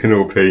 Fucking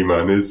OP,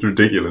 man. It's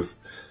ridiculous.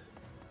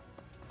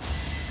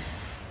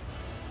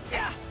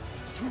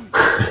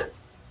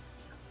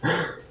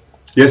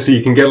 Yeah, so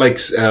you can get like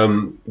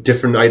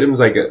different items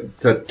like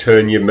that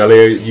turn your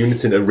melee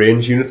units into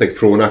range units, like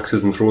throwing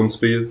axes and throwing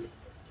spears.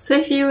 So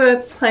if you were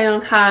playing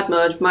on hard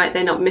mode, might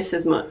they not miss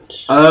as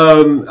much?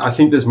 I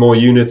think there's more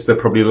units. They're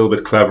probably a little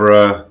bit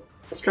cleverer.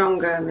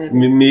 Stronger,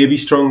 maybe. Maybe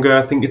stronger.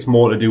 I think it's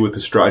more to do with the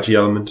strategy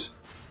element.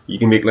 You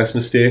can make less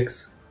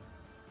mistakes.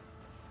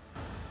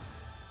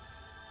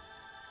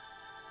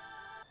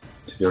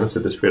 To be honest,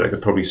 at this rate, I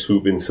could probably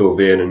swoop in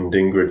Sylvain and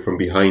Ingrid from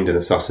behind and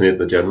assassinate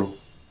the general.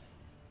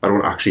 I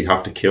don't actually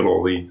have to kill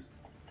all these.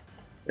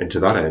 And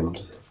to that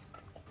end...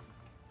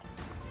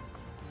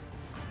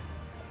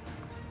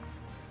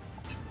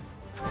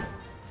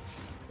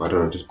 I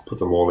don't know, just put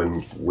them all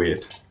in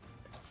weight.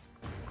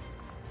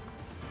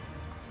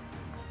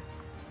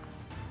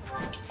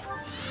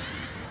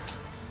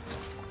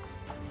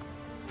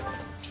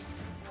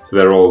 So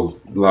they're all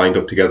lined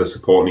up together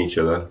supporting each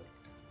other.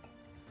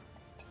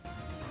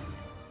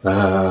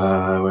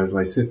 Where's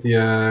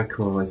Lysithea?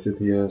 Come on,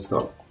 Lysithea,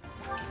 stop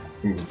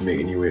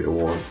making your way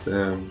towards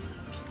them.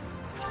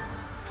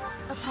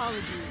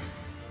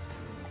 Apologies.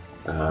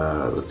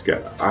 Let's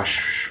get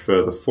Ash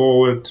further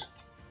forward.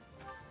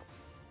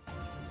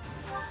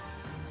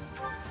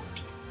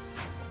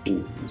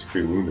 Ooh, he's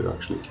pretty wounded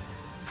actually.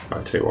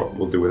 I'll tell you what,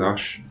 we'll do with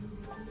Ash.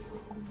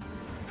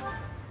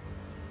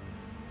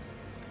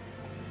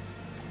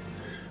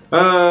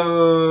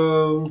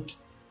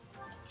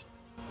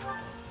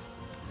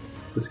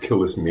 Let's kill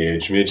this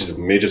mage. Mages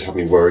have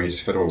me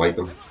worried. I don't like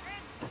them.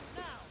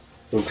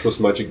 I don't trust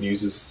magic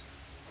users.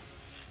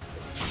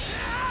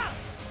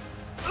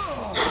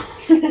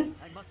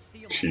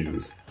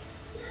 Jesus.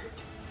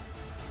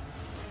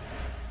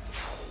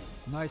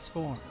 Nice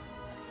form.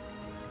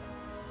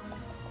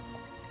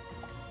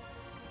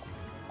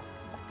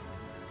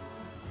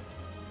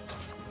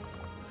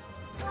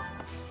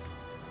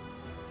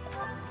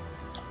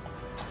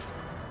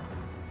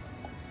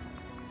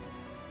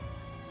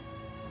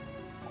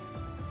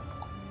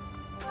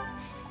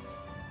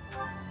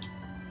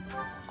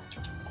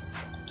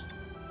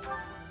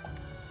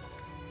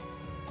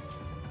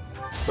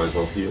 Might as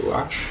well heal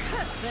Ash.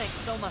 Thanks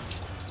so much.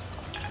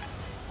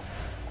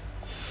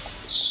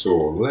 So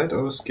let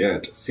us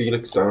get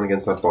Felix down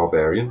against that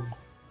barbarian.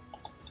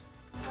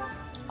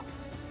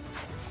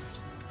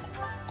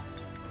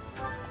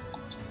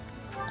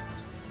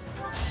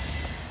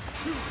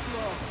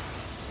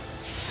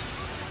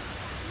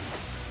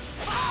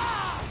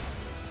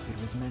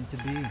 It was meant to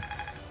be.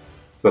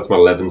 So that's my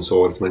Levin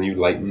sword, it's my new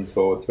lightning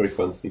sword, it's very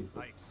fancy.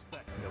 I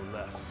expect no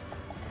less.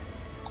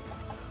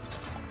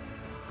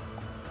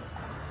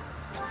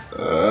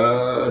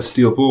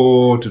 Steel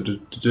bow.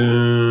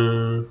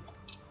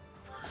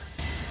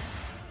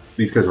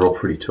 These guys are all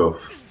pretty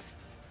tough.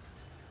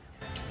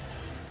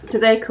 Do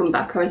they come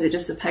back, or is it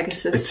just the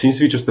Pegasus? It seems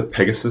to be just the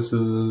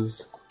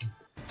Pegasuses.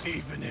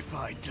 Even if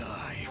I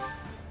die.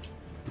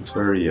 It's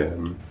very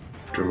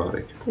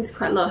dramatic. He's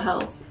quite low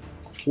health.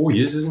 Oh,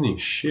 he is, isn't he?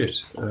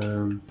 Shit.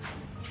 I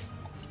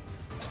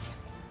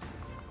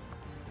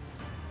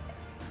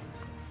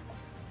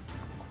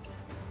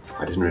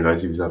didn't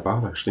realise he was that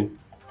bad, actually.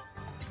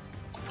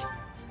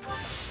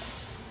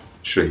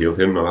 Should have healed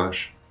him, not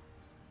Ash.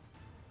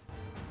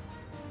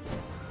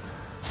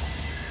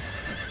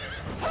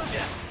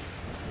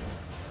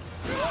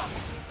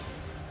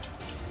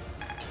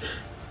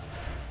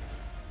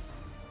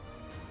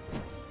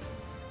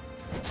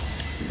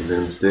 made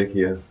a mistake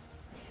here.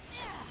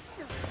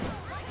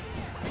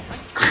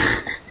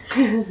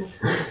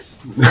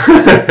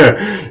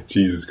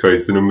 Jesus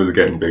Christ, the numbers are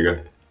getting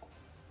bigger.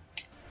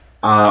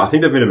 I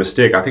think they've made a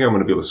mistake. I think I'm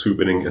going to be able to swoop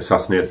in and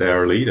assassinate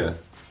their leader.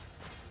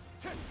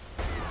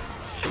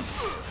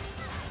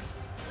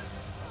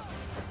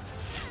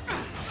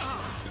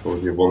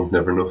 Told you, one's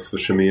never enough for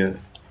Shamir.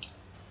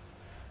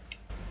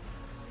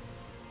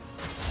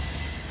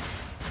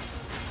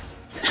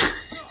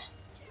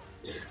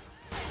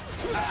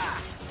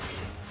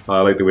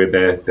 I like the way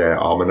their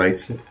armor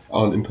knights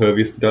aren't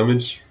impervious to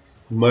damage.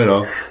 Mine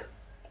are.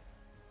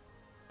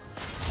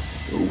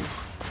 Ooh.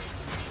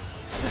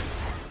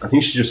 I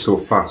think she's just so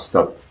fast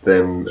that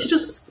them. She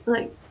just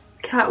like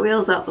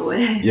cartwheels out the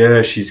way.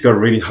 Yeah, she's got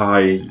really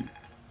high,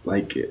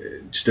 like,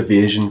 just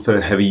evasion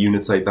for heavy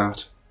units like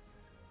that.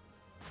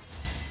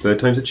 Third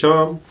time's a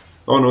charm.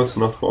 Oh no, it's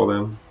not for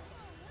them.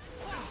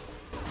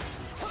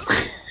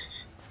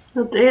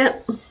 Oh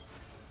dear.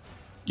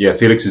 Yeah,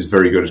 Felix is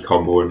very good at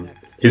comboing.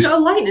 He's got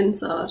a lightning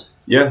sword.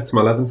 Yeah, it's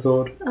my 11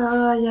 sword.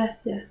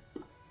 Yeah.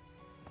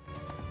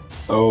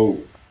 Oh,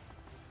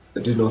 I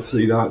did not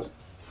see that.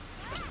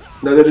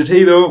 Neither did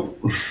he, though.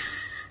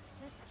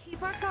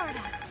 Keep our guard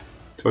up.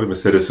 Told him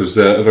Mercedes was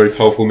a very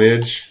powerful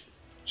mage.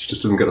 She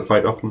just doesn't get to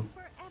fight often.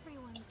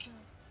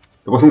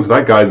 It wasn't for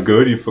that guy's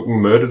good, you fucking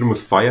murdered him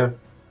with fire.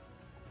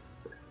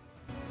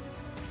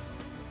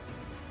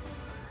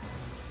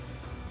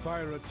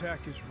 Fire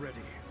attack is ready.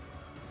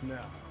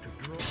 Now,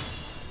 to draw.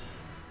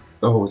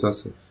 Oh, what was that?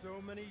 So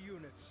many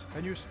units,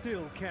 and you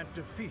still can't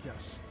defeat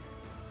us.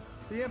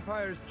 The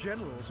Empire's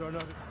generals are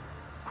not...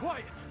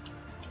 Quiet!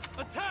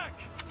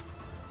 Attack!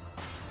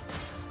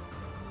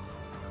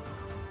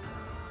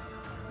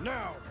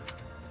 Now!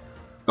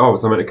 Oh,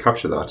 was I meant to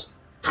capture that?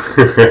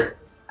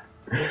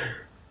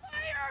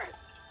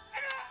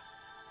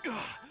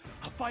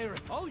 Fire!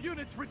 All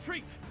units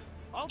retreat!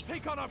 I'll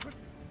take on our...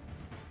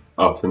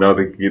 Oh, so now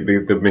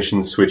the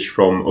missions switch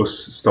from us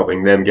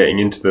stopping them getting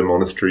into the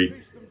monastery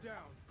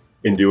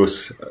into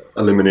us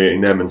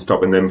eliminating them and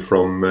stopping them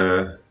from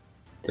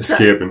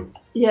escaping.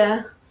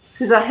 Yeah.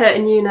 Is that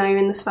hurting you now you're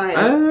in the fight?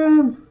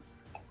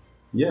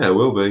 Yeah, it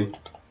will be.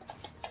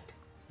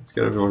 Let's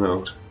get everyone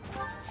out.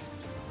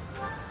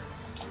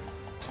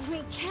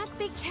 We can't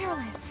be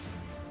careless.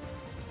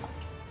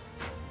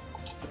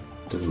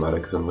 Doesn't matter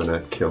because I'm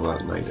gonna kill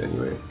that knight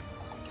anyway.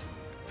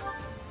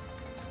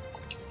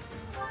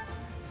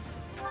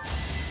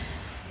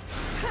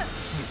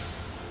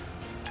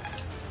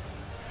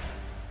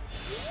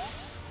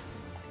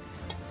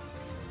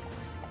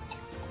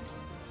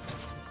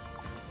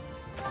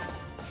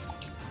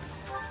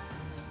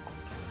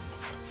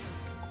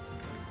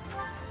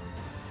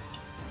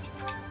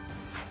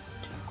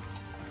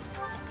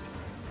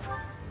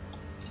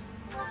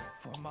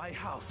 My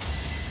house.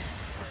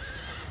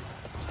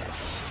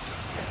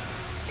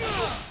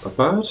 Not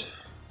bad.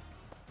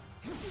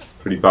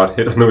 Pretty bad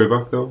hit on the way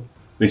back though.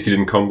 At least he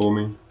didn't combo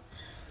me.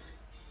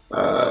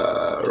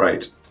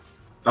 Right.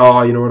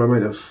 Oh, you know what? I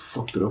might have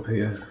fucked it up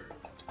here.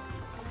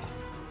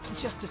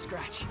 Just a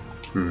scratch.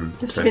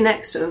 Just to be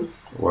next to him.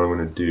 What I'm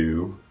gonna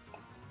do.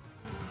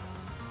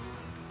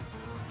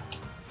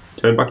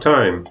 Turn back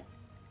time.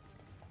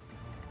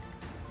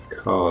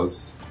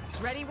 Cause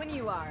Ready when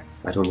you are.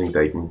 I don't think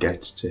they can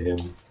get to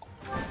him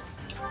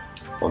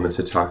on this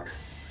attack.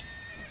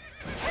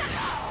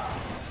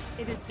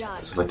 It is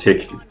done. So if I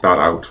take that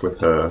out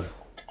with her,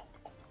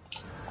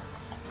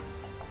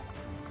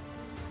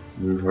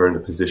 move her into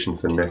position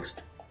for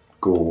next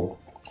go.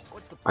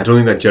 I don't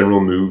think that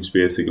general moves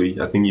basically.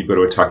 I think you've got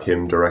to attack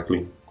him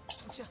directly.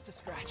 Just a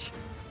scratch.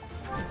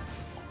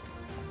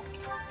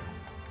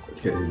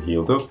 Let's get him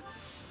healed up.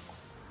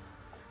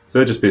 So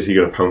they're just basically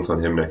going to pounce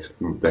on him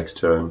next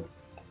turn.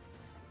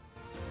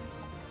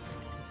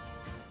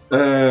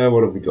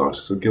 What have we got?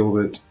 So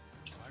Gilbert.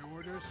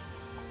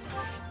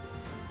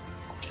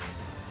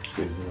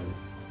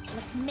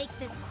 Let's make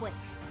this quick.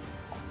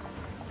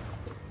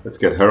 Let's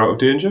get her out of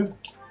danger.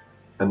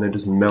 And then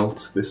just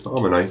melt this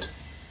armor knight.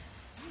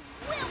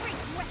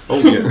 Oh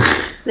yeah.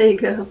 There you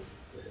go.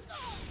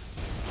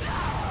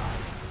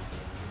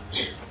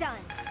 It's done.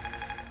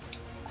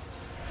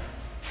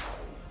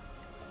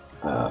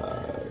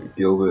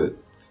 Gilbert.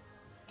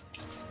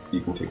 You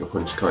can take a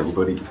punch, can't you,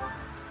 buddy?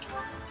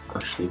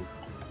 Actually.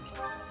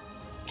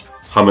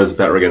 Hammer's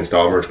better against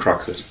armor, it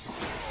cracks it.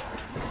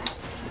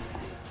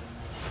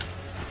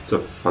 It's a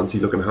fancy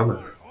looking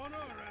hammer.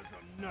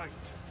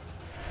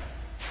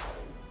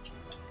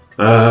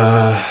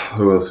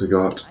 Who else we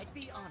got?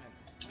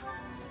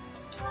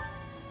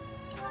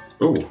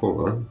 Oh,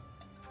 hold on.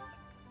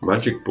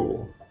 Magic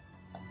ball.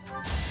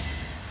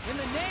 In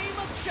the name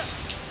of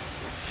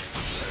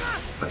justice.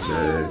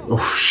 And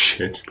oh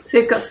shit. So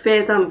he's got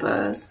spears and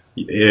bows.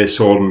 Yeah,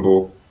 sword and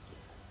bow.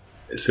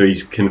 So he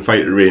can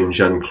fight at range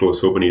and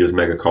close up, and he does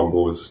mega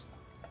combos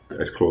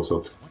at close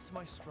up. What's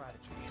my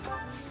strategy?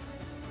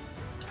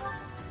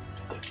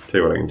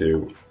 Tell you what I can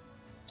do.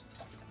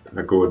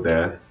 I go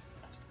there.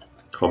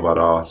 Combat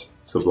art,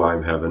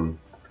 Sublime Heaven,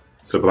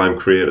 Sublime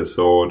Creator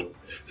Sword.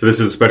 So this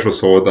is a special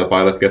sword that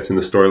Violet gets in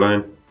the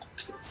storyline.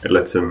 It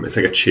lets him, it's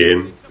like a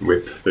chain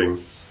whip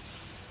thing.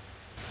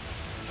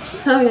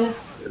 Oh yeah.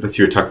 It lets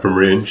you attack from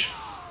range.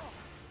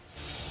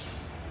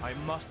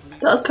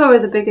 That was probably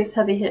the biggest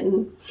heavy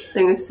hitting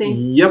thing we've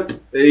seen. Yep,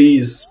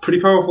 he's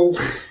pretty powerful.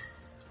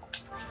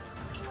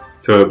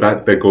 So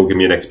that will give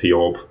me an XP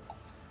orb.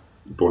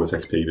 Bonus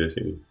XP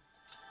basically.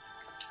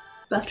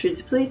 Battery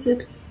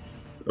depleted.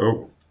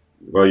 Oh,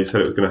 well you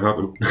said it was going to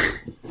happen.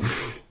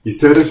 You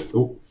said it.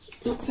 Oh,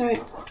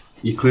 sorry.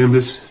 You claimed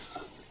it.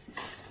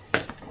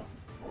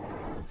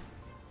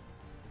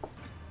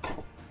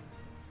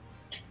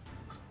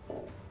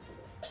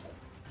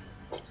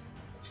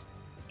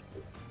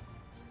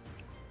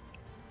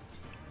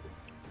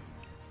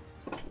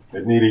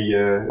 It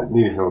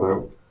nearly held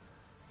out.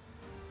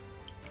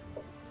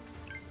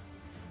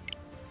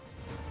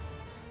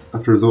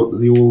 After resort to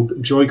the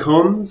old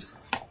Joy-Cons.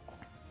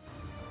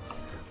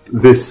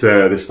 This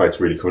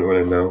fight's really coming to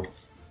an end now.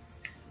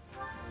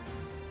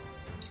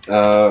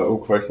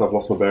 Oh Christ, I've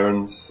lost my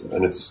bearings,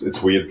 and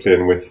it's weird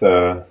playing with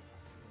a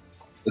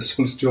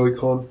split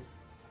Joy-Con.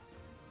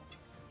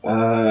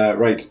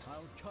 Right,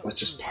 let's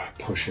just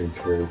push him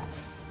through.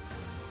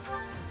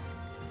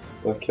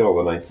 I'll kill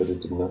all the knights I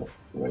didn't I?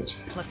 Right.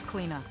 Let's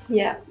clean up.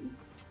 Yeah.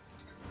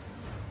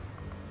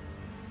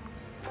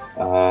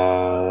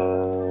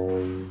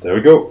 There we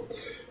go.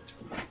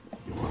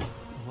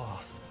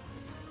 Loss.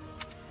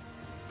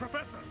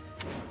 Professor!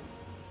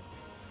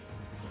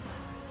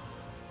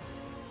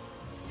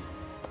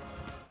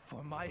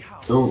 For my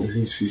house. Oh,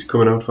 he's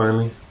coming out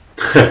finally.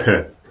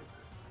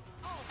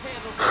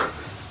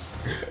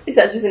 Is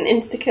that just an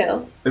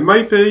insta-kill? It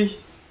might be.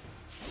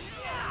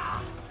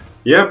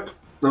 Yep,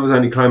 that was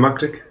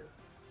anticlimactic.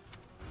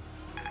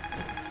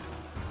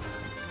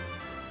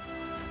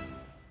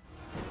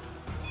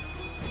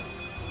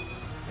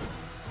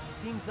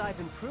 Seems I've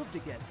improved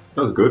again.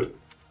 That was good.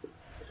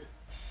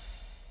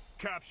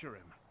 Capture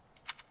him.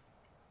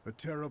 A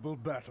terrible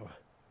battle.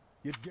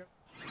 You'd get.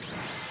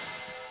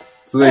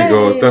 So there you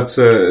go. That's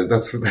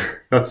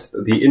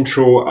the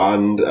intro,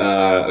 and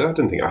I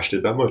didn't think Ash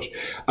did that much.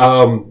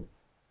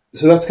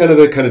 So that's kind of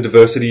the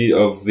diversity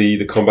of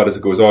the combat as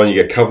it goes on. You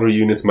get cavalry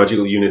units,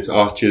 magical units,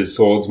 archers,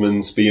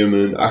 swordsmen,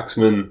 spearmen,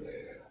 axemen,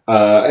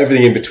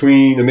 everything in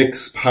between, a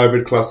mix,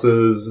 hybrid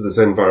classes, there's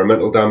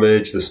environmental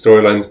damage, the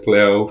storylines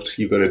play out,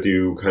 you've got to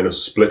do kind of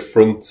split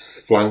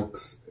fronts,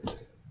 flanks.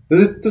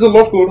 There's a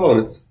lot going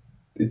on.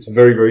 It's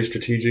very, very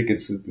strategic,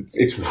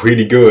 it's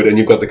really good, and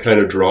you've got the kind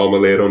of drama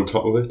laid on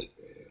top of it.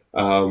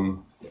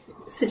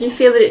 So do you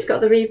feel that it's got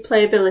the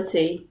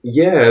replayability?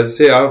 Yeah, as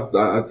I say,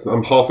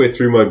 I'm halfway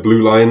through my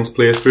Blue Lions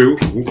playthrough.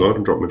 Oh god,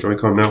 I'm dropping my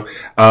Joy-Con now.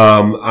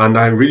 And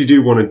I really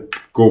do want to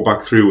go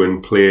back through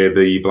and play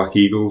the Black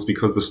Eagles,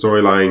 because the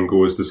storyline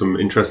goes to some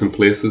interesting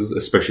places,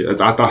 especially at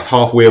that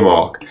halfway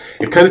mark.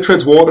 It kind of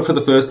treads water for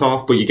the first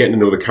half, but you're getting to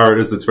know the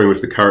characters. That's very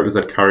much the characters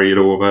that carry it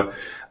over.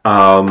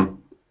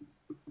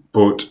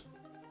 But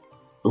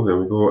oh, there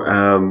we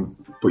go.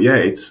 But yeah,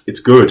 it's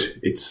good.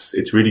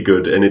 It's really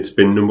good, and it's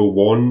been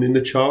 #1 in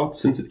the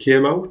charts since it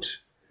came out.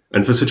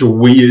 And for such a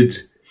weird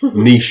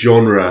niche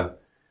genre,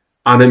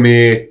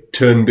 anime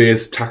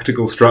turn-based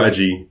tactical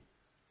strategy,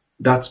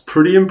 that's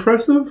pretty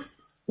impressive.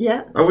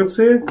 Yeah, I would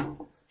say.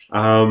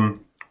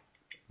 I'm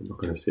not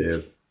going to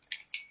save.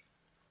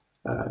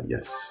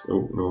 Yes.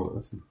 Oh no,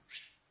 that's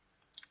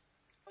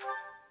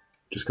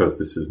just because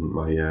this isn't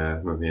my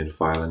my main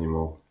file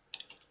anymore.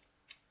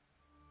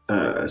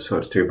 So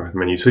let's take it back to the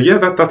menu. So yeah,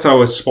 that's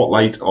our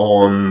spotlight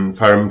on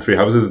Fire Emblem Three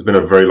Houses. It's been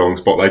a very long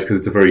spotlight because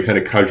it's a very kind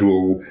of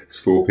casual,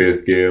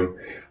 slow-paced game.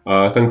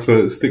 Thanks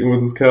for sticking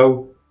with us,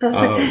 Kel.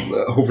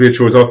 Hopefully it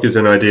shows off, gives you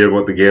an idea of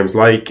what the game's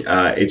like.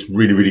 It's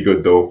really, really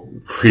good though.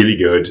 Really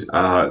good.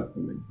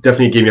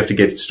 Definitely a game you have to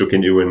get stuck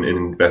into and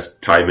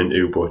invest time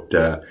into, but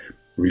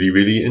really,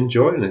 really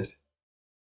enjoying it.